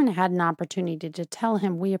turn had an opportunity to tell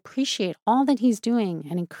him we appreciate all that he's doing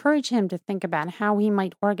and encourage him to think about how he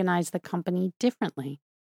might organize the company differently.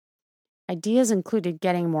 Ideas included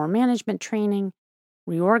getting more management training,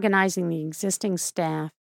 reorganizing the existing staff,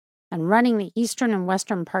 and running the eastern and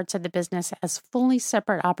western parts of the business as fully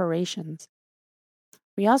separate operations.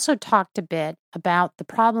 We also talked a bit about the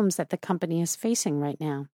problems that the company is facing right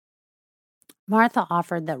now. Martha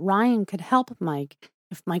offered that Ryan could help Mike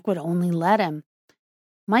if Mike would only let him.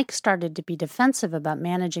 Mike started to be defensive about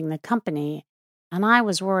managing the company, and I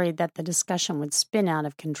was worried that the discussion would spin out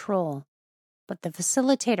of control. But the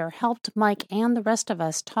facilitator helped Mike and the rest of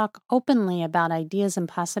us talk openly about ideas and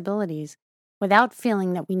possibilities without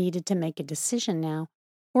feeling that we needed to make a decision now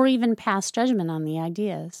or even pass judgment on the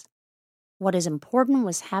ideas. What is important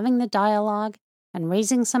was having the dialogue and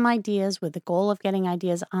raising some ideas with the goal of getting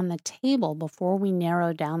ideas on the table before we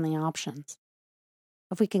narrow down the options.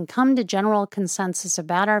 If we can come to general consensus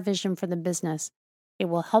about our vision for the business, it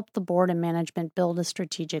will help the board and management build a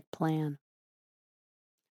strategic plan.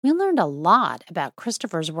 We learned a lot about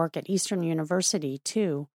Christopher's work at Eastern University,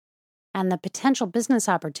 too, and the potential business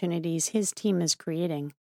opportunities his team is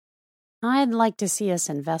creating. I'd like to see us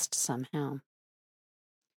invest somehow.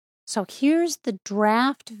 So here's the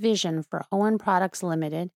draft vision for Owen Products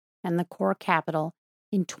Limited and the core capital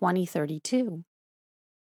in 2032.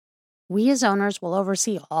 We as owners will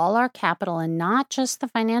oversee all our capital and not just the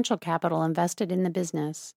financial capital invested in the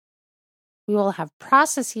business. We will have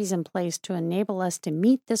processes in place to enable us to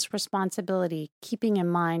meet this responsibility, keeping in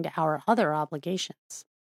mind our other obligations.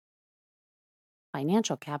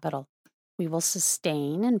 Financial capital. We will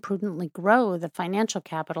sustain and prudently grow the financial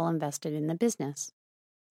capital invested in the business.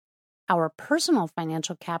 Our personal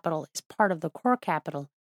financial capital is part of the core capital,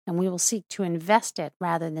 and we will seek to invest it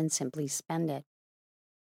rather than simply spend it.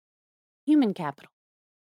 Human capital.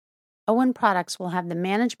 Owen Products will have the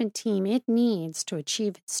management team it needs to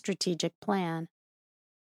achieve its strategic plan.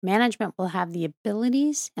 Management will have the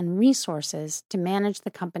abilities and resources to manage the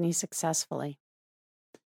company successfully.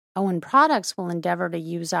 Owen Products will endeavor to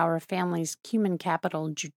use our family's human capital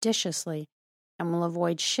judiciously and will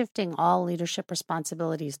avoid shifting all leadership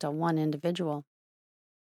responsibilities to one individual.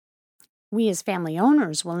 We as family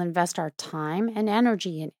owners will invest our time and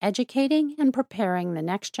energy in educating and preparing the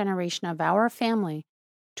next generation of our family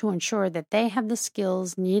to ensure that they have the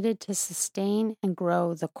skills needed to sustain and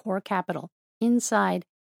grow the core capital inside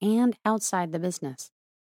and outside the business.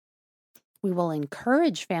 We will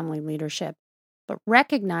encourage family leadership, but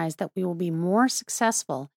recognize that we will be more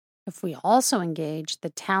successful if we also engage the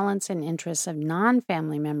talents and interests of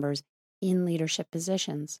non-family members in leadership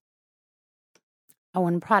positions.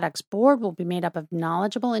 Owen Products Board will be made up of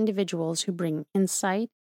knowledgeable individuals who bring insight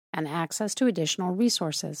and access to additional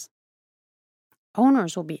resources.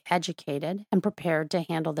 Owners will be educated and prepared to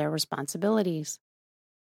handle their responsibilities.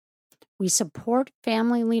 We support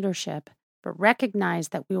family leadership, but recognize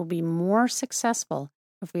that we will be more successful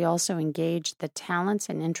if we also engage the talents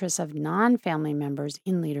and interests of non-family members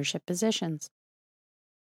in leadership positions.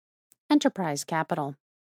 Enterprise capital.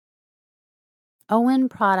 Owen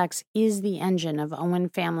Products is the engine of Owen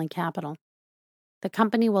Family Capital. The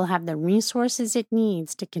company will have the resources it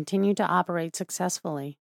needs to continue to operate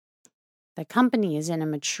successfully. The company is in a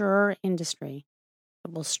mature industry.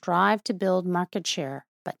 It will strive to build market share,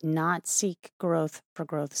 but not seek growth for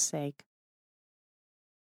growth's sake.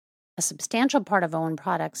 A substantial part of Owen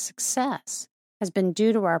Products' success has been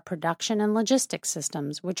due to our production and logistics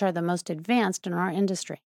systems, which are the most advanced in our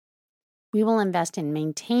industry. We will invest in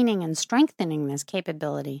maintaining and strengthening this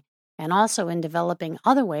capability and also in developing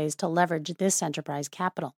other ways to leverage this enterprise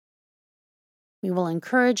capital. We will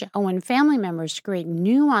encourage Owen family members to create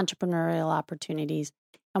new entrepreneurial opportunities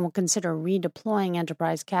and will consider redeploying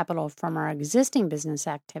enterprise capital from our existing business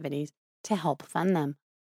activities to help fund them.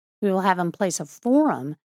 We will have in place a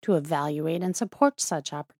forum to evaluate and support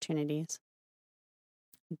such opportunities.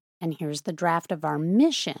 And here's the draft of our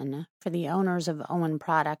mission for the owners of Owen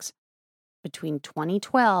Products between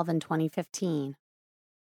 2012 and 2015.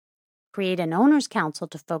 Create an owners' council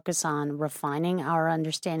to focus on refining our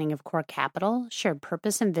understanding of core capital, shared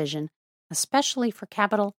purpose, and vision, especially for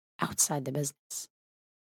capital outside the business.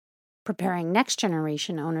 Preparing next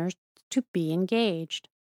generation owners to be engaged.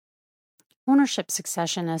 Ownership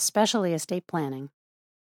succession, especially estate planning.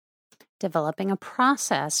 Developing a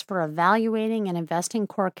process for evaluating and investing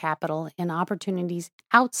core capital in opportunities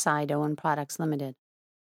outside Owen Products Limited.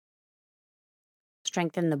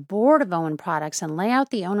 Strengthen the board of Owen Products and lay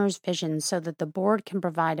out the owner's vision so that the board can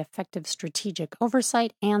provide effective strategic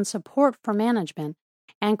oversight and support for management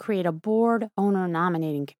and create a board owner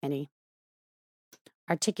nominating committee.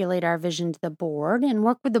 Articulate our vision to the board and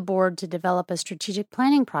work with the board to develop a strategic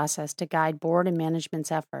planning process to guide board and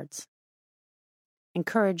management's efforts.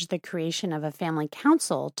 Encourage the creation of a family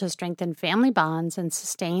council to strengthen family bonds and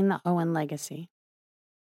sustain the Owen legacy.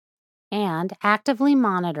 And actively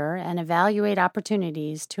monitor and evaluate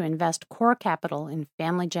opportunities to invest core capital in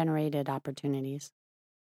family-generated opportunities.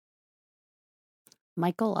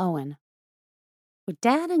 Michael Owen. Would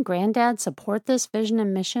Dad and Granddad support this vision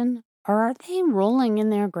and mission, or are they rolling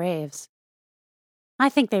in their graves? I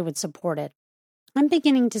think they would support it. I'm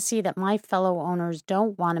beginning to see that my fellow owners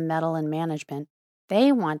don't want to meddle in management.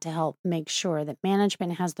 They want to help make sure that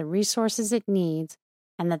management has the resources it needs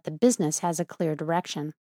and that the business has a clear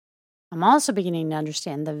direction. I'm also beginning to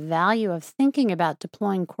understand the value of thinking about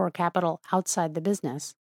deploying core capital outside the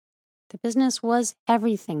business. The business was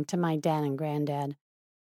everything to my dad and granddad.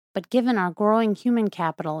 But given our growing human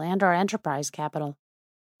capital and our enterprise capital,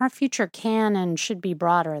 our future can and should be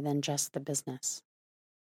broader than just the business.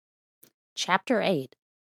 Chapter 8.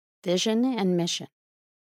 Vision and Mission.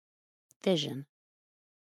 Vision.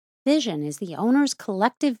 Vision is the owner's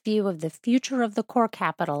collective view of the future of the core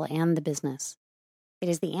capital and the business. It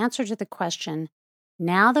is the answer to the question,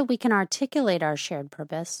 now that we can articulate our shared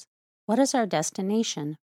purpose, what is our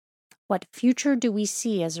destination? What future do we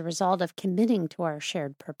see as a result of committing to our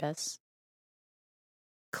shared purpose?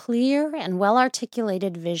 Clear and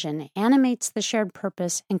well-articulated vision animates the shared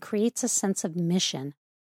purpose and creates a sense of mission.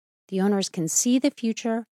 The owners can see the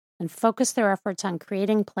future and focus their efforts on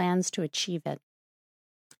creating plans to achieve it.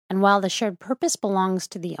 And while the shared purpose belongs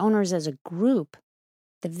to the owners as a group,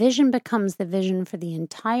 The vision becomes the vision for the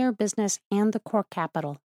entire business and the core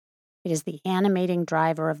capital. It is the animating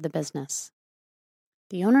driver of the business.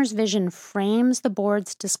 The owner's vision frames the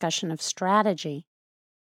board's discussion of strategy.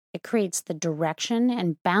 It creates the direction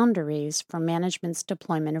and boundaries for management's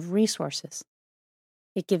deployment of resources.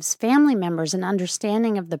 It gives family members an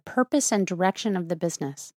understanding of the purpose and direction of the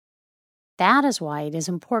business. That is why it is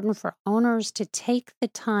important for owners to take the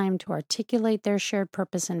time to articulate their shared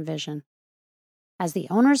purpose and vision. As the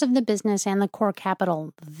owners of the business and the core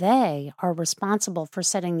capital, they are responsible for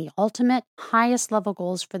setting the ultimate, highest level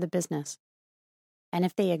goals for the business. And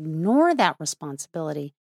if they ignore that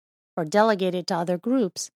responsibility or delegate it to other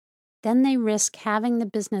groups, then they risk having the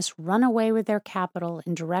business run away with their capital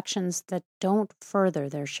in directions that don't further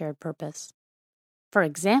their shared purpose. For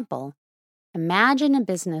example, imagine a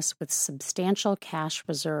business with substantial cash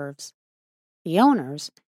reserves. The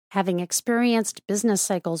owners, having experienced business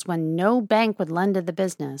cycles when no bank would lend to the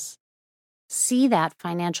business, see that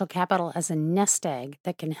financial capital as a nest egg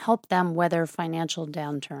that can help them weather financial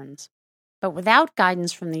downturns. But without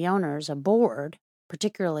guidance from the owners, a board,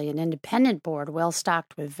 particularly an independent board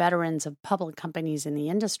well-stocked with veterans of public companies in the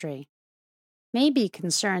industry, may be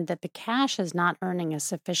concerned that the cash is not earning a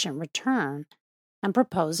sufficient return and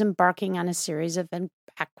propose embarking on a series of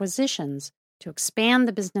acquisitions to expand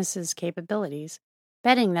the business's capabilities,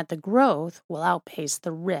 betting that the growth will outpace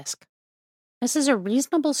the risk. This is a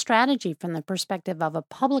reasonable strategy from the perspective of a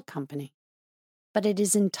public company, but it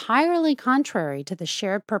is entirely contrary to the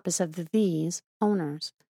shared purpose of these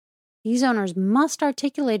owners. These owners must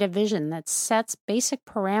articulate a vision that sets basic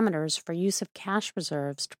parameters for use of cash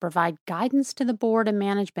reserves to provide guidance to the board and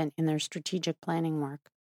management in their strategic planning work.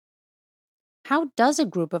 How does a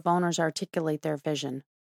group of owners articulate their vision?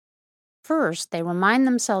 First, they remind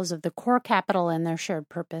themselves of the core capital and their shared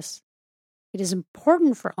purpose. It is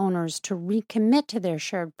important for owners to recommit to their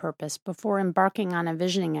shared purpose before embarking on a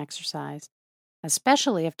visioning exercise,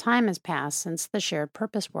 especially if time has passed since the shared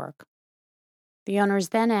purpose work. The owners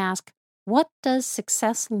then ask, what does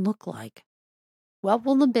success look like? What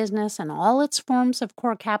will the business and all its forms of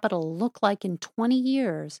core capital look like in 20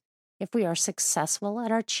 years if we are successful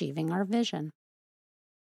at achieving our vision?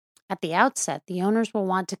 At the outset, the owners will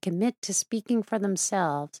want to commit to speaking for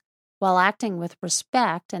themselves while acting with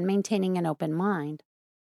respect and maintaining an open mind.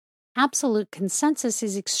 Absolute consensus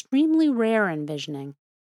is extremely rare in visioning,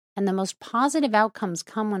 and the most positive outcomes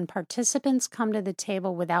come when participants come to the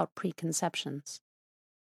table without preconceptions.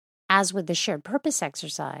 As with the shared purpose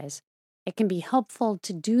exercise, it can be helpful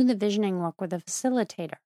to do the visioning work with a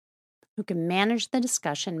facilitator who can manage the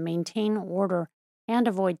discussion, maintain order, and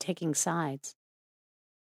avoid taking sides.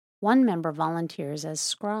 One member volunteers as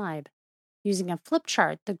scribe. Using a flip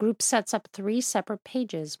chart, the group sets up 3 separate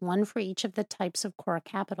pages, one for each of the types of core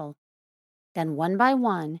capital. Then, one by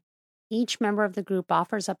one, each member of the group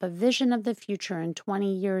offers up a vision of the future in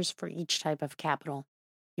 20 years for each type of capital: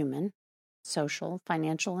 human, social,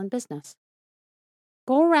 financial, and business.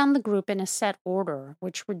 Go around the group in a set order,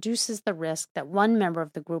 which reduces the risk that one member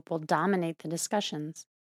of the group will dominate the discussions.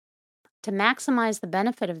 To maximize the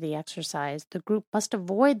benefit of the exercise, the group must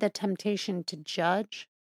avoid the temptation to judge,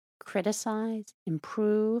 criticize,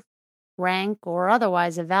 improve, rank, or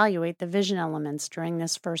otherwise evaluate the vision elements during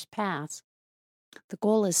this first pass. The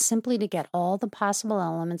goal is simply to get all the possible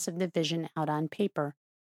elements of the vision out on paper.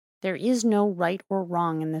 There is no right or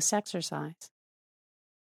wrong in this exercise.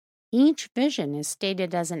 Each vision is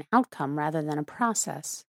stated as an outcome rather than a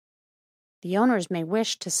process. The owners may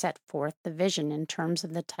wish to set forth the vision in terms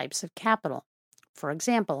of the types of capital. For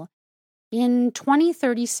example, in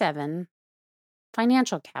 2037,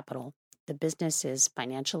 financial capital, the business is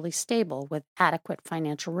financially stable with adequate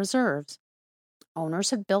financial reserves. Owners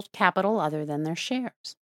have built capital other than their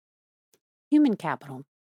shares. Human capital.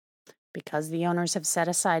 Because the owners have set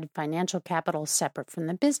aside financial capital separate from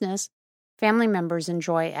the business, family members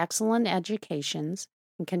enjoy excellent educations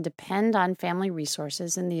and can depend on family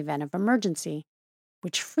resources in the event of emergency,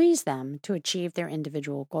 which frees them to achieve their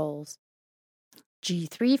individual goals.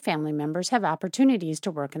 G3 family members have opportunities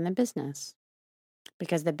to work in the business.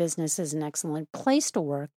 Because the business is an excellent place to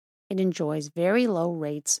work, it enjoys very low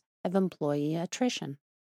rates of employee attrition.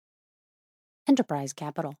 Enterprise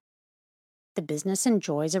capital. The business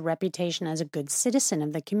enjoys a reputation as a good citizen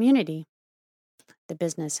of the community. The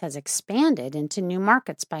business has expanded into new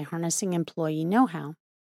markets by harnessing employee know-how.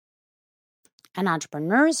 An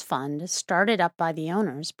entrepreneur's fund, started up by the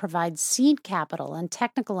owners, provides seed capital and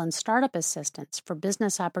technical and startup assistance for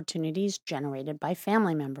business opportunities generated by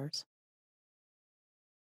family members.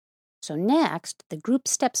 So next, the group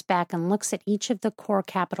steps back and looks at each of the core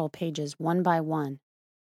capital pages one by one.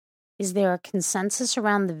 Is there a consensus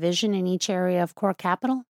around the vision in each area of core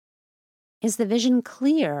capital? Is the vision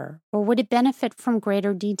clear, or would it benefit from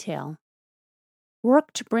greater detail?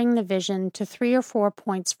 Work to bring the vision to 3 or 4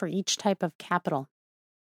 points for each type of capital.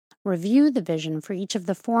 Review the vision for each of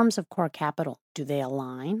the forms of core capital. Do they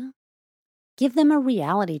align? Give them a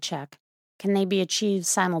reality check. Can they be achieved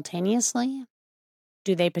simultaneously?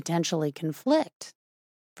 Do they potentially conflict?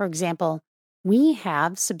 For example, we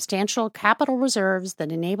have substantial capital reserves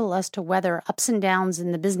that enable us to weather ups and downs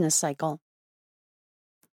in the business cycle.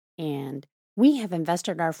 And we have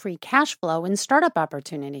invested our free cash flow in startup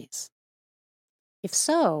opportunities. If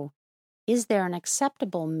so, is there an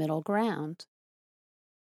acceptable middle ground?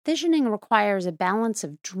 Visioning requires a balance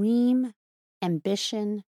of dream,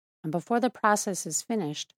 ambition, and before the process is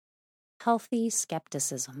finished, healthy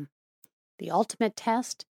skepticism. The ultimate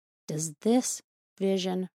test, does this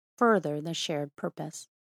vision further the shared purpose?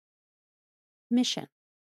 Mission.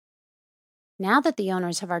 Now that the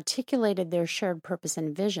owners have articulated their shared purpose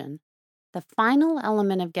and vision, the final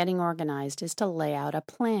element of getting organized is to lay out a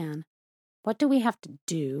plan. What do we have to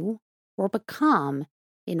do or become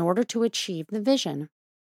in order to achieve the vision?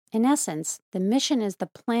 In essence, the mission is the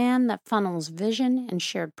plan that funnels vision and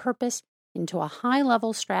shared purpose into a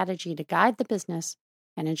high-level strategy to guide the business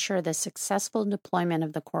and ensure the successful deployment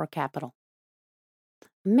of the core capital.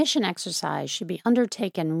 A mission exercise should be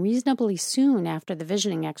undertaken reasonably soon after the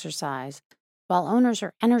visioning exercise, while owners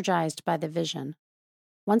are energized by the vision.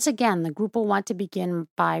 Once again, the group will want to begin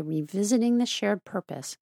by revisiting the shared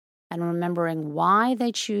purpose and remembering why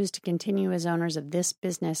they choose to continue as owners of this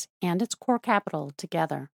business and its core capital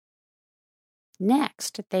together.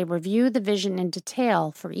 Next, they review the vision in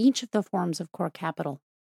detail for each of the forms of core capital.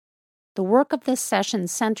 The work of this session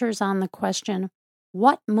centers on the question,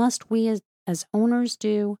 what must we as owners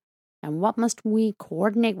do, and what must we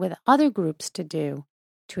coordinate with other groups to do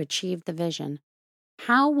to achieve the vision?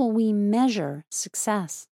 How will we measure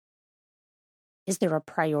success? Is there a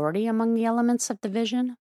priority among the elements of the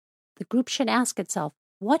vision? The group should ask itself,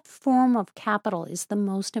 what form of capital is the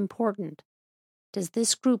most important? Does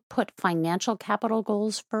this group put financial capital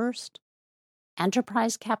goals first?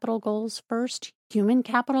 Enterprise capital goals first? Human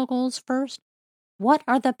capital goals first? What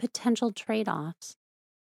are the potential trade-offs?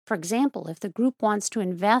 For example, if the group wants to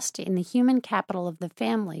invest in the human capital of the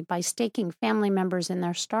family by staking family members in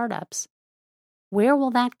their startups, where will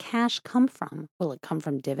that cash come from? Will it come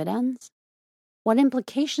from dividends? What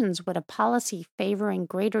implications would a policy favoring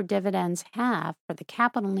greater dividends have for the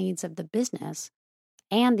capital needs of the business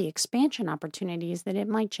and the expansion opportunities that it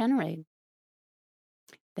might generate?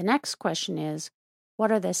 The next question is,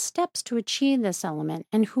 what are the steps to achieve this element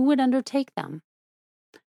and who would undertake them?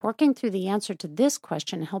 Working through the answer to this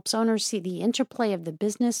question helps owners see the interplay of the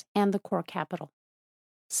business and the core capital.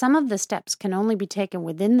 Some of the steps can only be taken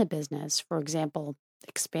within the business, for example,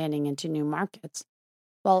 expanding into new markets,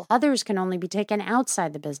 while others can only be taken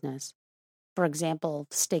outside the business. For example,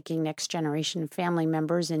 staking next-generation family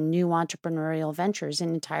members in new entrepreneurial ventures in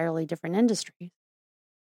entirely different industries.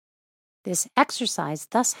 This exercise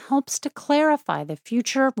thus helps to clarify the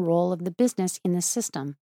future role of the business in the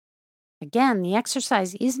system. Again, the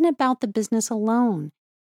exercise isn't about the business alone.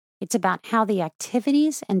 It's about how the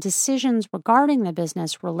activities and decisions regarding the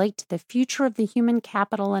business relate to the future of the human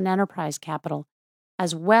capital and enterprise capital,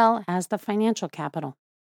 as well as the financial capital.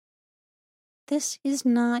 This is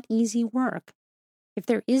not easy work. If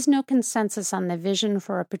there is no consensus on the vision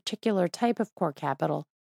for a particular type of core capital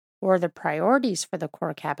or the priorities for the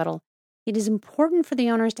core capital, it is important for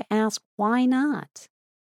the owners to ask, why not?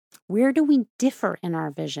 Where do we differ in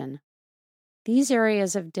our vision? These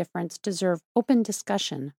areas of difference deserve open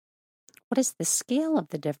discussion. What is the scale of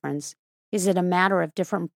the difference? Is it a matter of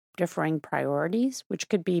differing priorities, which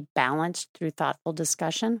could be balanced through thoughtful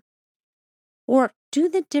discussion? Or do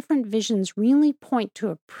the different visions really point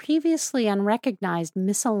to a previously unrecognized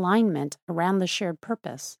misalignment around the shared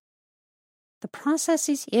purpose? The process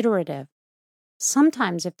is iterative.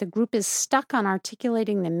 Sometimes, if the group is stuck on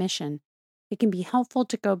articulating the mission, it can be helpful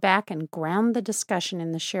to go back and ground the discussion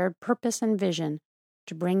in the shared purpose and vision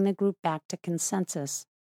to bring the group back to consensus.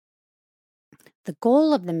 The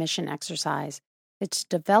goal of the mission exercise is to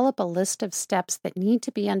develop a list of steps that need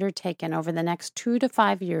to be undertaken over the next 2 to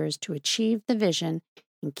 5 years to achieve the vision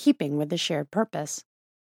in keeping with the shared purpose.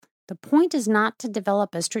 The point is not to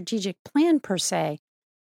develop a strategic plan per se,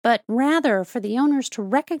 but rather for the owners to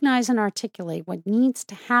recognize and articulate what needs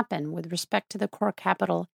to happen with respect to the core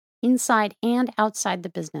capital inside and outside the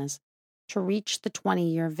business to reach the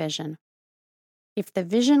 20-year vision. If the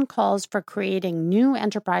vision calls for creating new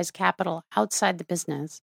enterprise capital outside the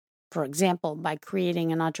business, For example, by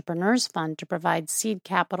creating an entrepreneur's fund to provide seed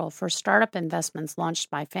capital for startup investments launched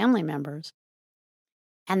by family members,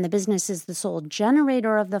 and the business is the sole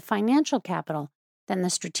generator of the financial capital, then the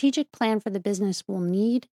strategic plan for the business will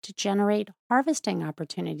need to generate harvesting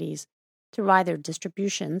opportunities through either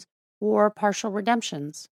distributions or partial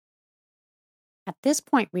redemptions. At this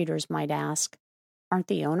point, readers might ask, aren't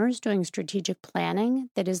the owners doing strategic planning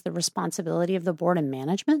that is the responsibility of the board and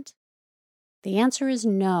management? The answer is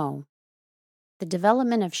no. The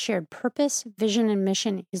development of shared purpose, vision, and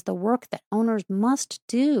mission is the work that owners must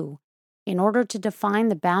do in order to define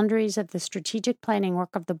the boundaries of the strategic planning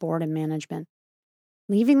work of the board and management.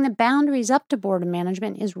 Leaving the boundaries up to board and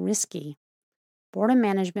management is risky. Board and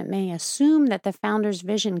management may assume that the founder's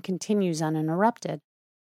vision continues uninterrupted.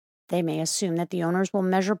 They may assume that the owners will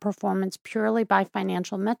measure performance purely by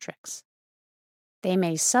financial metrics. They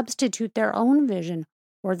may substitute their own vision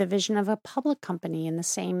or the vision of a public company in the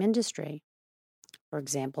same industry. For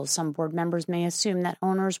example, some board members may assume that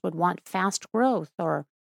owners would want fast growth or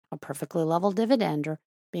a perfectly level dividend or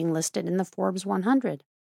being listed in the Forbes 100.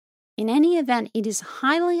 In any event, it is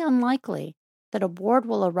highly unlikely that a board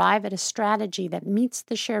will arrive at a strategy that meets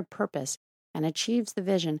the shared purpose and achieves the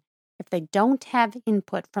vision if they don't have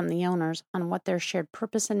input from the owners on what their shared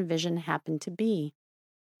purpose and vision happen to be.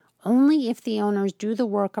 Only if the owners do the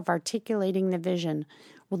work of articulating the vision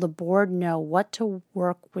will the board know what to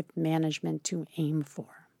work with management to aim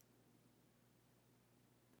for.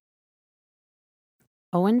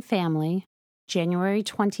 Owen Family, January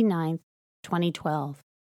 29, 2012.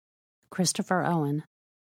 Christopher Owen.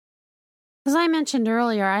 As I mentioned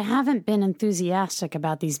earlier, I haven't been enthusiastic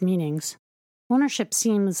about these meetings. Ownership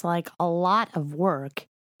seems like a lot of work,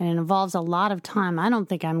 and it involves a lot of time I don't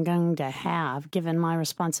think I'm going to have, given my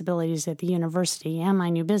responsibilities at the university and my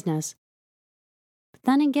new business. But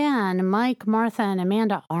then again, Mike, Martha, and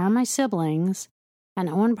Amanda are my siblings, and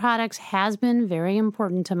Owen Products has been very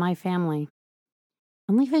important to my family.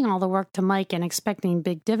 And leaving all the work to Mike and expecting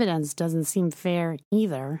big dividends doesn't seem fair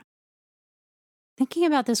either. Thinking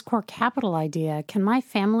about this core capital idea, can my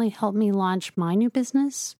family help me launch my new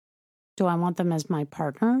business? Do I want them as my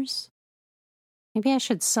partners? Maybe I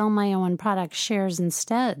should sell my Owen Products shares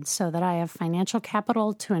instead so that I have financial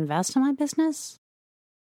capital to invest in my business?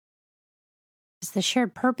 Is the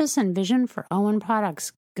shared purpose and vision for Owen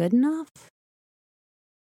Products good enough?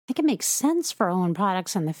 I think it makes sense for Owen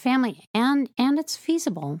Products and the family, and it's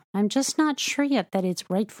feasible. I'm just not sure yet that it's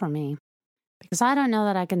right for me, because I don't know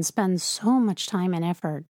that I can spend so much time and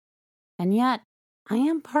effort. And yet, I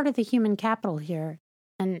am part of the human capital here,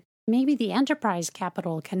 and maybe the enterprise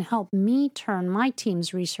capital can help me turn my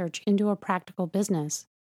team's research into a practical business.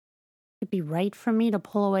 Would it be right for me to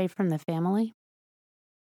pull away from the family?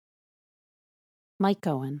 Mike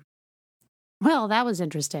Owen. Well, that was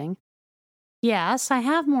interesting. Yes, I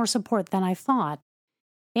have more support than I thought.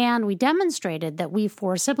 And we demonstrated that we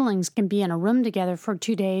 4 siblings can be in a room together for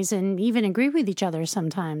 2 days and even agree with each other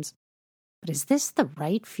sometimes. But is this the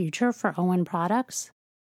right future for Owen Products?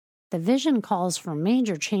 The vision calls for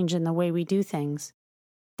major change in the way we do things.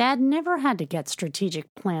 Dad never had to get strategic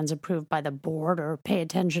plans approved by the board or pay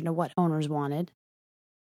attention to what owners wanted.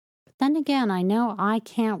 But then again, I know I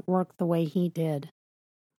can't work the way he did.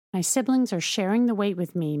 My siblings are sharing the weight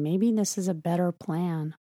with me. Maybe this is a better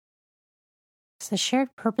plan. Is the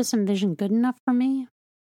shared purpose and vision good enough for me?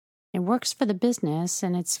 It works for the business,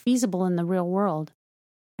 and it's feasible in the real world.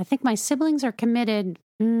 I think my siblings are committed,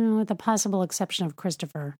 with the possible exception of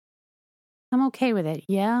Christopher. I'm okay with it.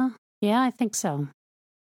 Yeah, I think so.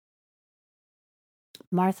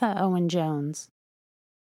 Martha Owen Jones.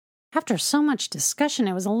 After so much discussion,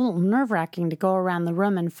 it was a little nerve-wracking to go around the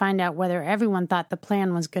room and find out whether everyone thought the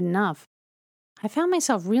plan was good enough. I found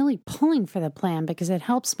myself really pulling for the plan because it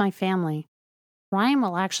helps my family. Ryan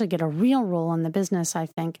will actually get a real role in the business, I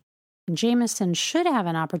think, and Jameson should have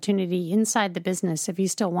an opportunity inside the business if he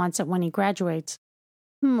still wants it when he graduates,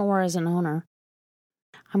 or as an owner.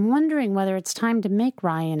 I'm wondering whether it's time to make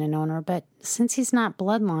Ryan an owner, but since he's not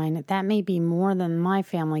bloodline, that may be more than my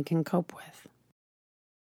family can cope with.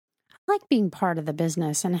 I like being part of the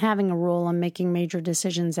business and having a role in making major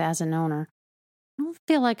decisions as an owner. I don't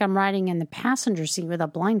feel like I'm riding in the passenger seat with a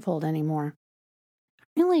blindfold anymore.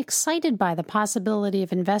 I'm really excited by the possibility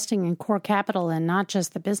of investing in core capital and not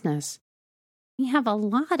just the business. We have a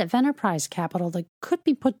lot of enterprise capital that could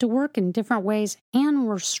be put to work in different ways, and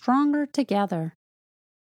we're stronger together.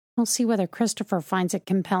 We'll see whether Christopher finds it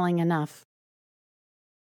compelling enough.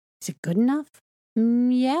 Is it good enough?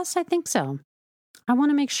 Yes, I think so. I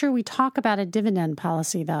want to make sure we talk about a dividend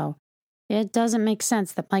policy, though. It doesn't make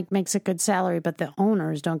sense that Mike makes a good salary, but the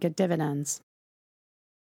owners don't get dividends.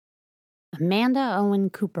 Amanda Owen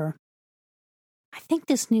Cooper. I think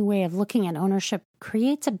this new way of looking at ownership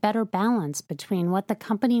creates a better balance between what the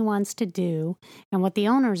company wants to do and what the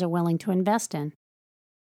owners are willing to invest in.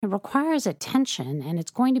 It requires attention and it's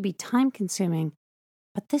going to be time-consuming,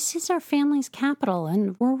 but this is our family's capital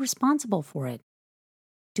and we're responsible for it.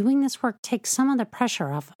 Doing this work takes some of the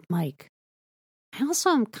pressure off of Mike. I also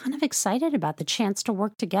am kind of excited about the chance to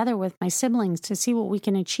work together with my siblings to see what we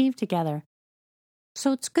can achieve together.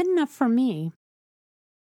 So it's good enough for me.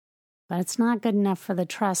 But it's not good enough for the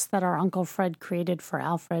trust that our Uncle Fred created for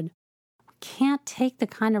Alfred. We can't take the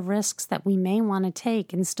kind of risks that we may want to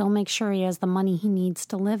take and still make sure he has the money he needs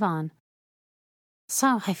to live on.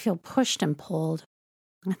 So I feel pushed and pulled.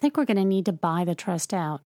 I think we're going to need to buy the trust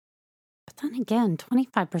out. But then again,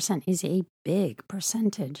 25% is a big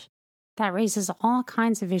percentage. That raises all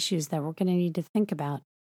kinds of issues that we're going to need to think about.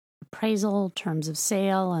 Appraisal, terms of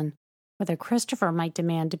sale, and whether Christopher might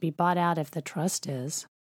demand to be bought out if the trust is.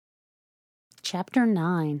 Chapter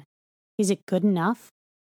 9. Is it good enough?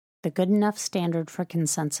 The good enough standard for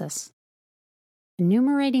consensus.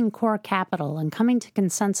 Enumerating core capital and coming to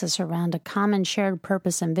consensus around a common shared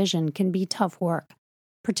purpose and vision can be tough work,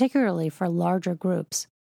 particularly for larger groups.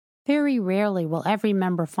 Very rarely will every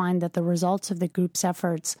member find that the results of the group's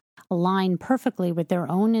efforts align perfectly with their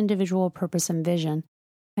own individual purpose and vision,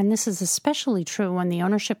 and this is especially true when the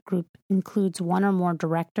ownership group includes one or more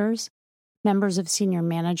directors, members of senior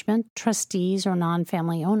management, trustees, or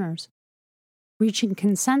non-family owners. Reaching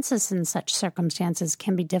consensus in such circumstances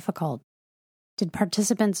can be difficult. Did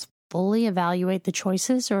participants fully evaluate the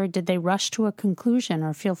choices, or did they rush to a conclusion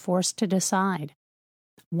or feel forced to decide?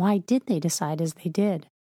 Why did they decide as they did?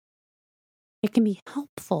 It can be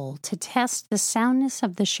helpful to test the soundness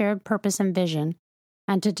of the shared purpose and vision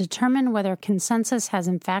and to determine whether consensus has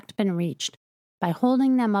in fact been reached by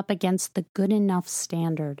holding them up against the good enough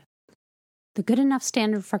standard. The good enough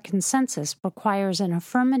standard for consensus requires an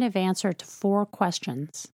affirmative answer to 4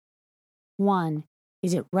 questions. 1.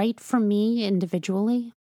 Is it right for me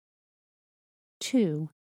individually? 2.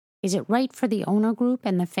 Is it right for the owner group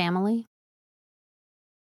and the family?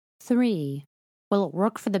 3. Will it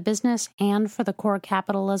work for the business and for the core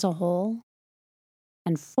capital as a whole?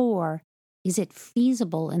 And 4. Is it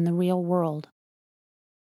feasible in the real world?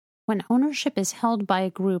 When ownership is held by a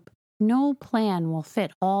group, no plan will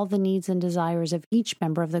fit all the needs and desires of each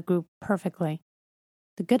member of the group perfectly.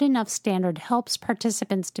 The good enough standard helps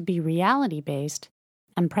participants to be reality-based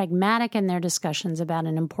and pragmatic in their discussions about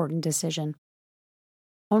an important decision.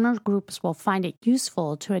 Owner groups will find it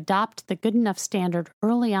useful to adopt the good enough standard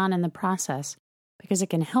early on in the process because it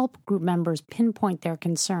can help group members pinpoint their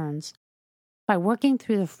concerns. By working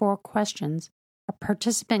through the 4 questions, a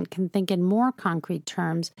participant can think in more concrete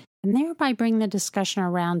terms and thereby bring the discussion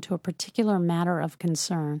around to a particular matter of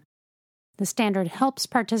concern. The standard helps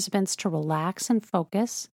participants to relax and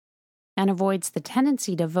focus and avoids the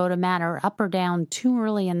tendency to vote a matter up or down too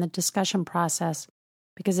early in the discussion process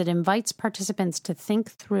because it invites participants to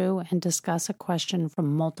think through and discuss a question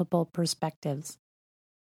from multiple perspectives.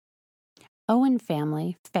 Owen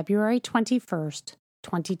Family, February 21st,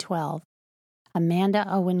 2012. Amanda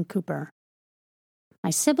Owen Cooper. My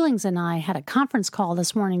siblings and I had a conference call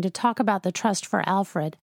this morning to talk about the trust for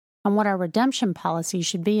Alfred and what our redemption policy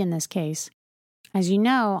should be in this case. As you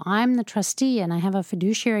know, I'm the trustee and I have a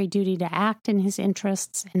fiduciary duty to act in his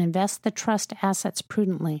interests and invest the trust assets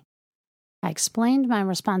prudently. I explained my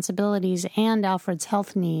responsibilities and Alfred's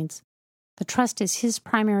health needs. The trust is his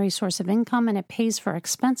primary source of income and it pays for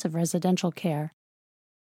expensive residential care.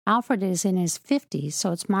 Alfred is in his 50s,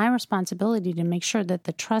 so it's my responsibility to make sure that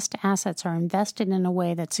the trust assets are invested in a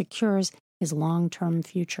way that secures his long-term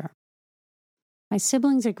future. My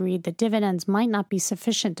siblings agreed that dividends might not be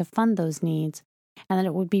sufficient to fund those needs, and that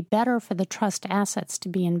it would be better for the trust assets to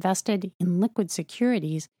be invested in liquid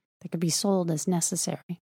securities that could be sold as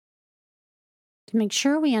necessary. To make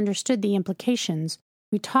sure we understood the implications,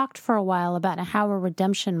 we talked for a while about how a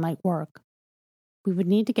redemption might work. We would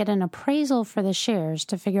need to get an appraisal for the shares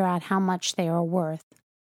to figure out how much they are worth.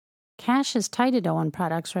 Cash is tight at Owen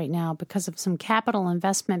Products right now because of some capital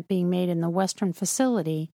investment being made in the Western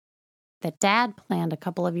facility that Dad planned a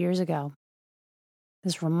couple of years ago.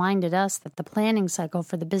 This reminded us that the planning cycle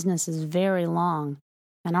for the business is very long,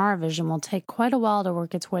 and our vision will take quite a while to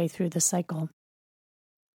work its way through the cycle.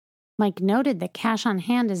 Mike noted that cash on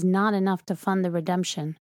hand is not enough to fund the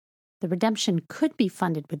redemption. The redemption could be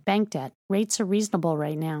funded with bank debt. Rates are reasonable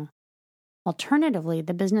right now. Alternatively,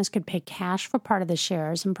 the business could pay cash for part of the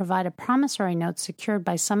shares and provide a promissory note secured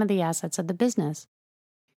by some of the assets of the business.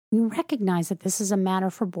 We recognize that this is a matter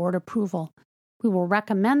for board approval. We will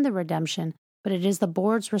recommend the redemption, but it is the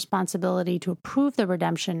board's responsibility to approve the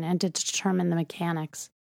redemption and to determine the mechanics.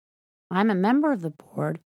 I'm a member of the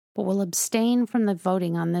board, but will abstain from the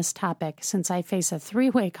voting on this topic since I face a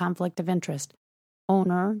three-way conflict of interest: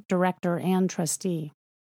 owner, director, and trustee.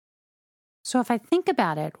 So if I think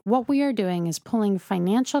about it, what we are doing is pulling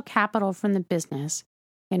financial capital from the business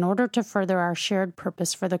in order to further our shared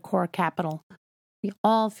purpose for the core capital. We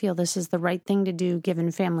all feel this is the right thing to do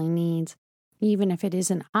given family needs, even if it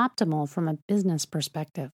isn't optimal from a business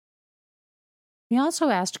perspective. We also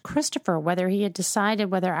asked Christopher whether he had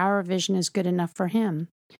decided whether our vision is good enough for him.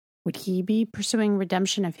 Would he be pursuing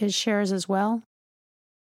redemption of his shares as well?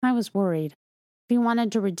 I was worried. If he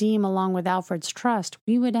wanted to redeem along with Alfred's trust,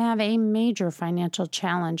 we would have a major financial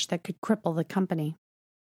challenge that could cripple the company.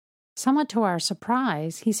 Somewhat to our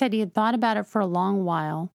surprise, he said he had thought about it for a long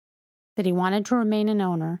while, that he wanted to remain an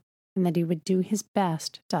owner, and that he would do his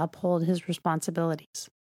best to uphold his responsibilities.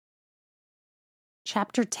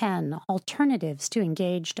 Chapter 10: Alternatives to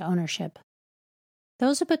Engaged Ownership.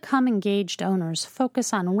 Those who become engaged owners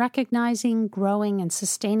focus on recognizing, growing, and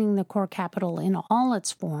sustaining the core capital in all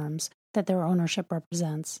its forms that their ownership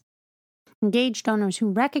represents. Engaged owners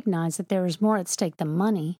who recognize that there is more at stake than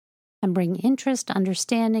money and bring interest,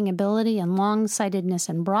 understanding, ability, and long-sightedness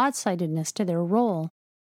and broad-sightedness to their role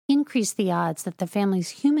increase the odds that the family's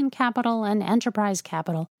human capital and enterprise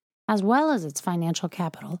capital, as well as its financial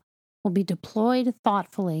capital, will be deployed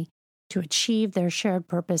thoughtfully to achieve their shared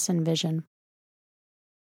purpose and vision.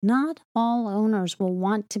 Not all owners will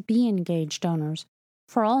want to be engaged owners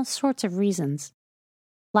for all sorts of reasons.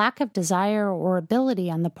 Lack of desire or ability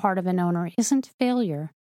on the part of an owner isn't failure.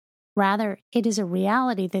 Rather, it is a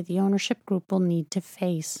reality that the ownership group will need to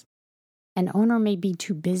face. An owner may be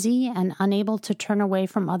too busy and unable to turn away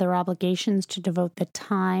from other obligations to devote the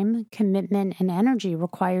time, commitment, and energy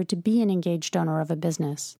required to be an engaged owner of a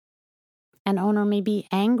business. An owner may be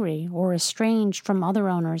angry or estranged from other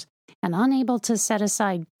owners and unable to set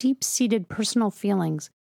aside deep-seated personal feelings,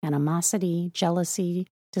 animosity, jealousy,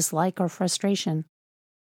 dislike, or frustration.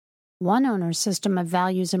 One owner's system of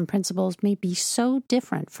values and principles may be so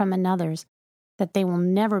different from another's that they will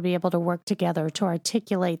never be able to work together to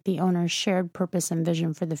articulate the owner's shared purpose and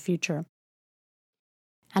vision for the future.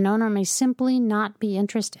 An owner may simply not be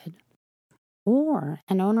interested, or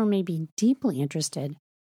an owner may be deeply interested,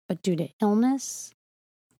 but due to illness,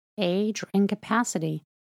 age, or incapacity,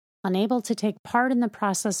 unable to take part in the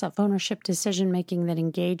process of ownership decision-making that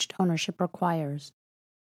engaged ownership requires.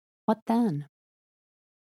 What then?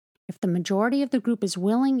 If the majority of the group is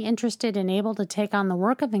willing, interested, and able to take on the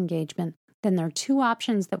work of engagement, then there are two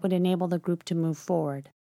options that would enable the group to move forward: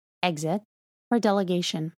 exit or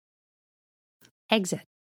delegation. Exit.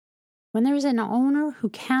 When there is an owner who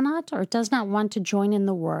cannot or does not want to join in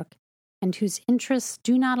the work and whose interests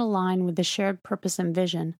do not align with the shared purpose and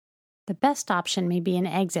vision, the best option may be an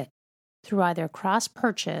exit through either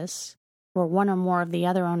cross-purchase, where one or more of the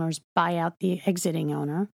other owners buy out the exiting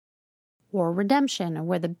owner, or redemption,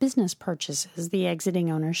 where the business purchases the exiting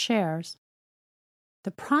owner's shares.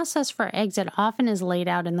 The process for exit often is laid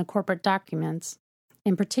out in the corporate documents,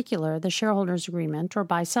 in particular the shareholders' agreement or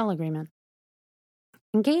buy-sell agreement.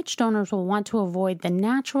 Engaged owners will want to avoid the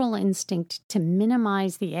natural instinct to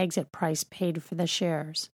minimize the exit price paid for the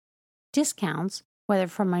shares. Discounts, whether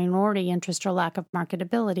for minority interest or lack of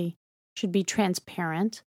marketability, should be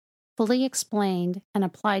transparent, fully explained, and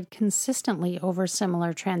applied consistently over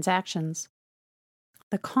similar transactions.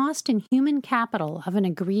 The cost in human capital of an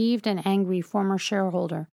aggrieved and angry former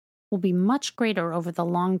shareholder will be much greater over the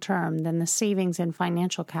long term than the savings in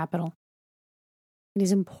financial capital. It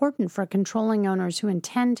is important for controlling owners who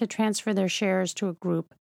intend to transfer their shares to a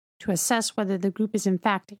group to assess whether the group is in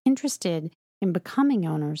fact interested in becoming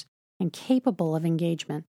owners and capable of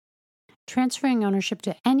engagement. Transferring ownership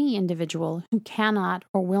to any individual who cannot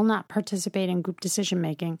or will not participate in group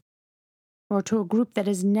decision-making, or to a group that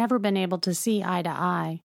has never been able to see eye to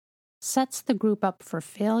eye, sets the group up for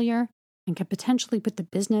failure and can potentially put the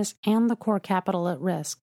business and the core capital at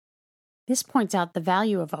risk. This points out the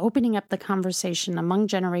value of opening up the conversation among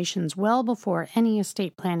generations well before any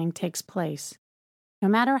estate planning takes place. No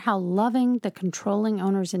matter how loving the controlling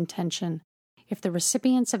owner's intention, if the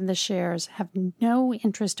recipients of the shares have no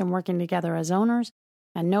interest in working together as owners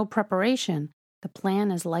and no preparation, the plan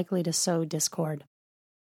is likely to sow discord.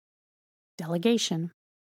 Delegation.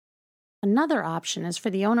 Another option is for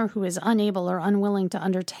the owner who is unable or unwilling to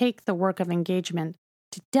undertake the work of engagement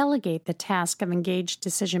to delegate the task of engaged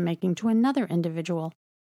decision-making to another individual,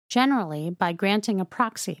 generally by granting a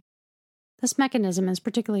proxy. This mechanism is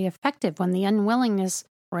particularly effective when the unwillingness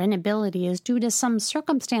or inability is due to some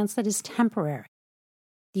circumstance that is temporary.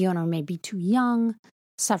 The owner may be too young,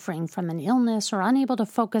 suffering from an illness, or unable to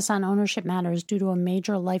focus on ownership matters due to a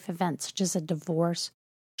major life event such as a divorce,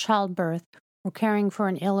 childbirth, or caring for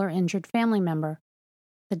an ill or injured family member.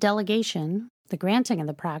 The delegation, the granting of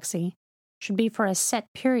the proxy, should be for a set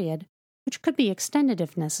period, which could be extended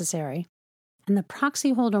if necessary, and the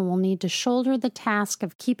proxy holder will need to shoulder the task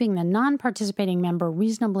of keeping the non-participating member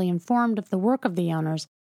reasonably informed of the work of the owners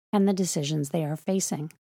and the decisions they are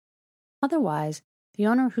facing. Otherwise, the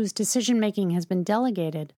owner whose decision-making has been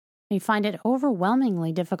delegated may find it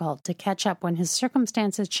overwhelmingly difficult to catch up when his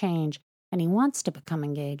circumstances change and he wants to become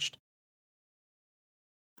engaged.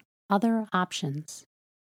 Other options.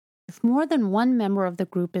 If more than one member of the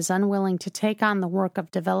group is unwilling to take on the work of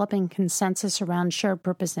developing consensus around shared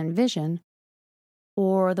purpose and vision,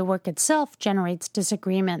 or the work itself generates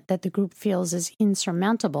disagreement that the group feels is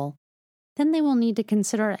insurmountable, then they will need to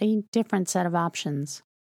consider a different set of options.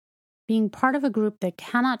 Being part of a group that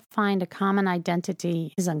cannot find a common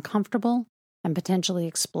identity is uncomfortable and potentially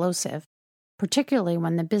explosive, particularly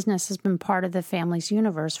when the business has been part of the family's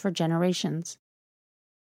universe for generations.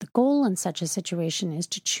 The goal in such a situation is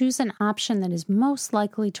to choose an option that is most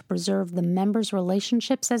likely to preserve the members'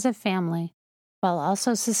 relationships as a family while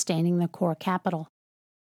also sustaining the core capital.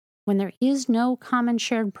 When there is no common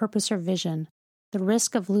shared purpose or vision, the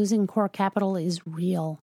risk of losing core capital is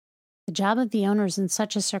real. The job of the owners in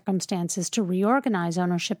such a circumstance is to reorganize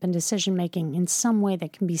ownership and decision-making in some way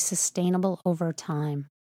that can be sustainable over time.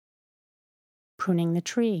 Pruning the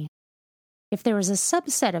tree. If there is a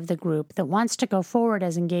subset of the group that wants to go forward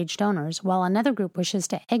as engaged owners while another group wishes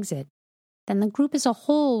to exit, then the group as a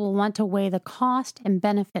whole will want to weigh the cost and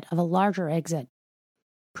benefit of a larger exit.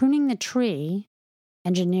 Pruning the tree,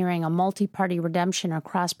 engineering a multi-party redemption or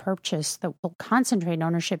cross-purchase that will concentrate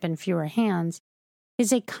ownership in fewer hands,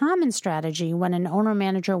 is a common strategy when an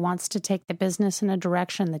owner-manager wants to take the business in a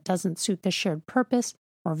direction that doesn't suit the shared purpose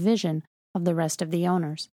or vision of the rest of the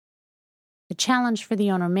owners. The challenge for the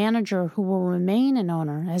owner-manager who will remain an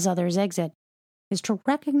owner as others exit is to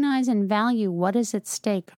recognize and value what is at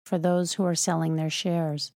stake for those who are selling their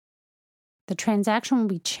shares. The transaction will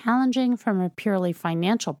be challenging from a purely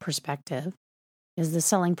financial perspective. Is the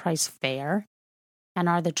selling price fair? And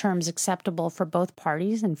are the terms acceptable for both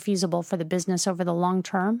parties and feasible for the business over the long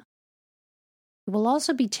term? It will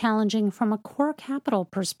also be challenging from a core capital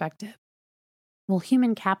perspective. Will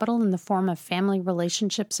human capital in the form of family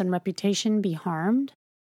relationships and reputation be harmed?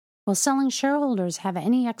 Will selling shareholders have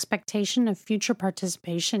any expectation of future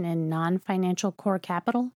participation in non-financial core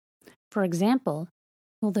capital? For example,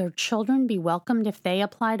 will their children be welcomed if they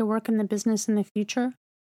apply to work in the business in the future?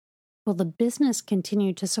 Will the business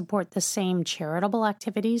continue to support the same charitable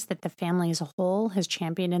activities that the family as a whole has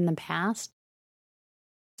championed in the past?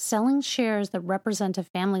 Selling shares that represent a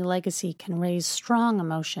family legacy can raise strong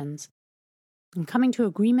emotions, and coming to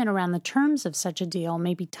agreement around the terms of such a deal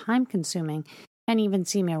may be time-consuming and even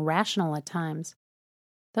seem irrational at times.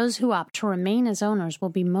 Those who opt to remain as owners will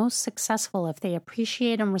be most successful if they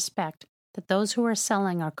appreciate and respect that those who are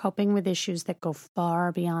selling are coping with issues that go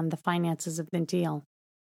far beyond the finances of the deal.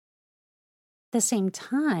 At the same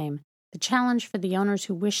time, the challenge for the owners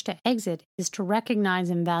who wish to exit is to recognize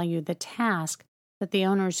and value the task that the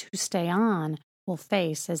owners who stay on will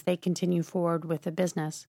face as they continue forward with the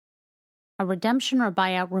business. A redemption or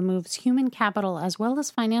buyout removes human capital as well as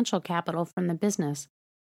financial capital from the business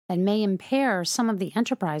and may impair some of the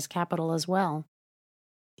enterprise capital as well.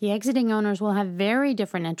 The exiting owners will have very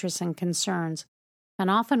different interests and concerns, and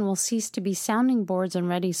often will cease to be sounding boards and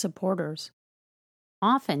ready supporters.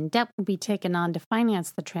 Often, debt will be taken on to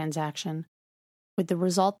finance the transaction, with the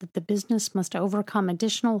result that the business must overcome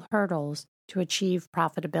additional hurdles to achieve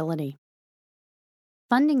profitability.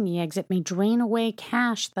 Funding the exit may drain away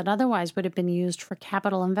cash that otherwise would have been used for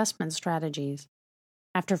capital investment strategies.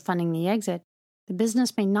 After funding the exit, the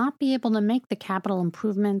business may not be able to make the capital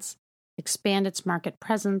improvements, expand its market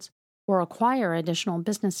presence, or acquire additional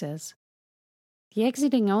businesses. The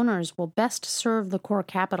exiting owners will best serve the core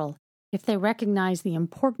capital if they recognize the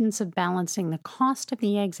importance of balancing the cost of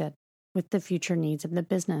the exit with the future needs of the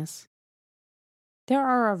business. There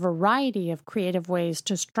are a variety of creative ways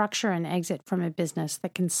to structure an exit from a business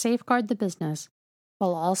that can safeguard the business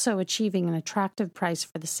while also achieving an attractive price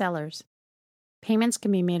for the sellers. Payments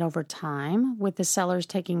can be made over time, with the sellers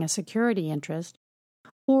taking a security interest,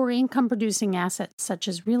 or income-producing assets such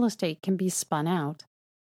as real estate can be spun out.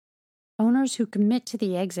 Owners who commit to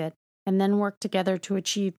the exit and then work together to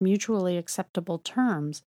achieve mutually acceptable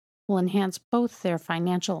terms will enhance both their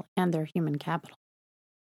financial and their human capital.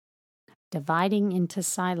 Dividing into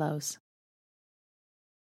silos.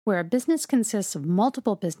 Where a business consists of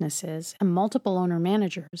multiple businesses and multiple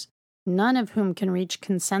owner-managers, none of whom can reach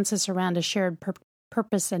consensus around a shared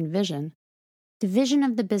purpose and vision, division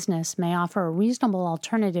of the business may offer a reasonable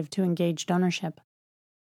alternative to engaged ownership.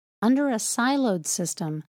 Under a siloed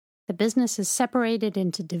system, the business is separated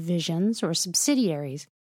into divisions or subsidiaries,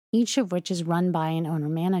 each of which is run by an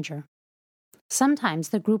owner-manager. Sometimes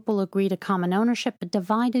the group will agree to common ownership but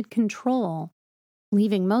divided control,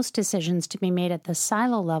 leaving most decisions to be made at the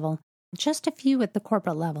silo level and just a few at the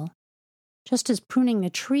corporate level. Just as pruning the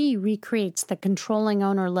tree recreates the controlling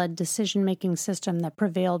owner-led decision-making system that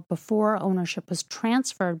prevailed before ownership was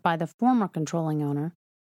transferred by the former controlling owner,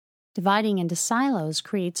 dividing into silos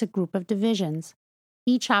creates a group of divisions,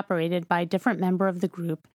 each operated by a different member of the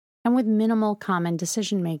group and with minimal common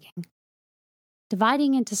decision-making.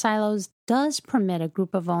 Dividing into silos does permit a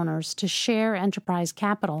group of owners to share enterprise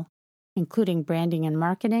capital, including branding and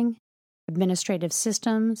marketing, administrative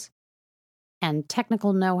systems, and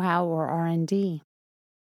technical know-how or R&D.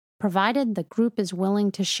 Provided the group is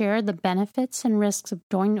willing to share the benefits and risks of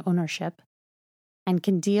joint ownership and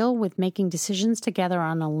can deal with making decisions together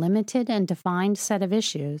on a limited and defined set of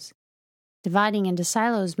issues, dividing into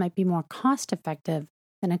silos might be more cost-effective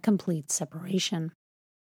than a complete separation.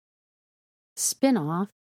 Spin-off,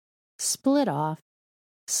 split off,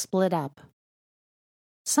 split up.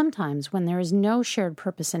 Sometimes, when there is no shared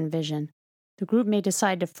purpose and vision, the group may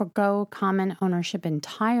decide to forgo common ownership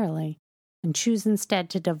entirely and choose instead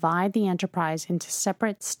to divide the enterprise into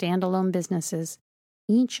separate standalone businesses,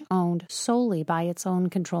 each owned solely by its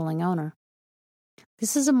own controlling owner.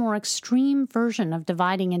 This is a more extreme version of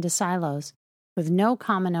dividing into silos, with no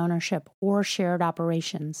common ownership or shared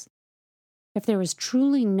operations. If there is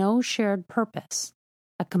truly no shared purpose,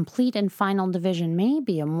 a complete and final division may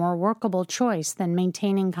be a more workable choice than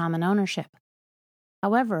maintaining common ownership.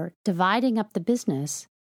 However, dividing up the business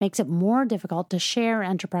makes it more difficult to share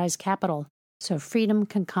enterprise capital, so freedom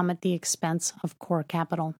can come at the expense of core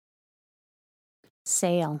capital.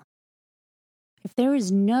 Sale. If there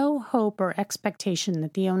is no hope or expectation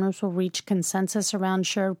that the owners will reach consensus around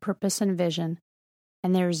shared purpose and vision,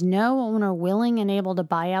 and there is no owner willing and able to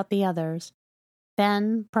buy out the others,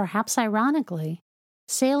 then, perhaps ironically,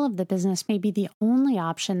 sale of the business may be the only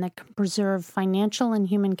option that can preserve financial and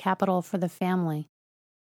human capital for the family,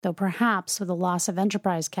 though perhaps with the loss of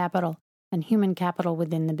enterprise capital and human capital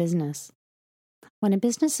within the business. When a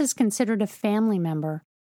business is considered a family member,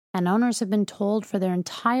 and owners have been told for their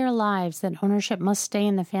entire lives that ownership must stay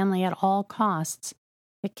in the family at all costs,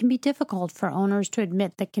 it can be difficult for owners to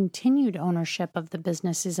admit that continued ownership of the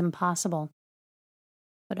business is impossible.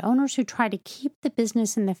 But owners who try to keep the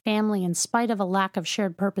business in the family in spite of a lack of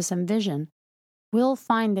shared purpose and vision will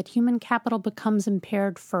find that human capital becomes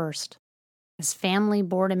impaired first, as family,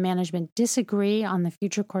 board, and management disagree on the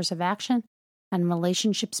future course of action and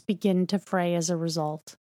relationships begin to fray as a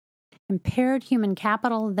result. Impaired human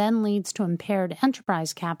capital then leads to impaired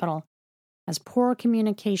enterprise capital, as poor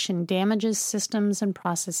communication damages systems and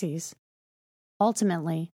processes.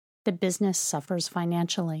 Ultimately, the business suffers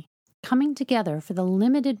financially. Coming together for the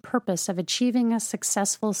limited purpose of achieving a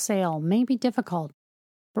successful sale may be difficult,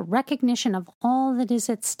 but recognition of all that is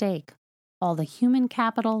at stake, all the human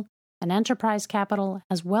capital and enterprise capital,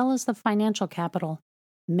 as well as the financial capital,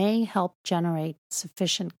 may help generate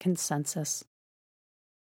sufficient consensus.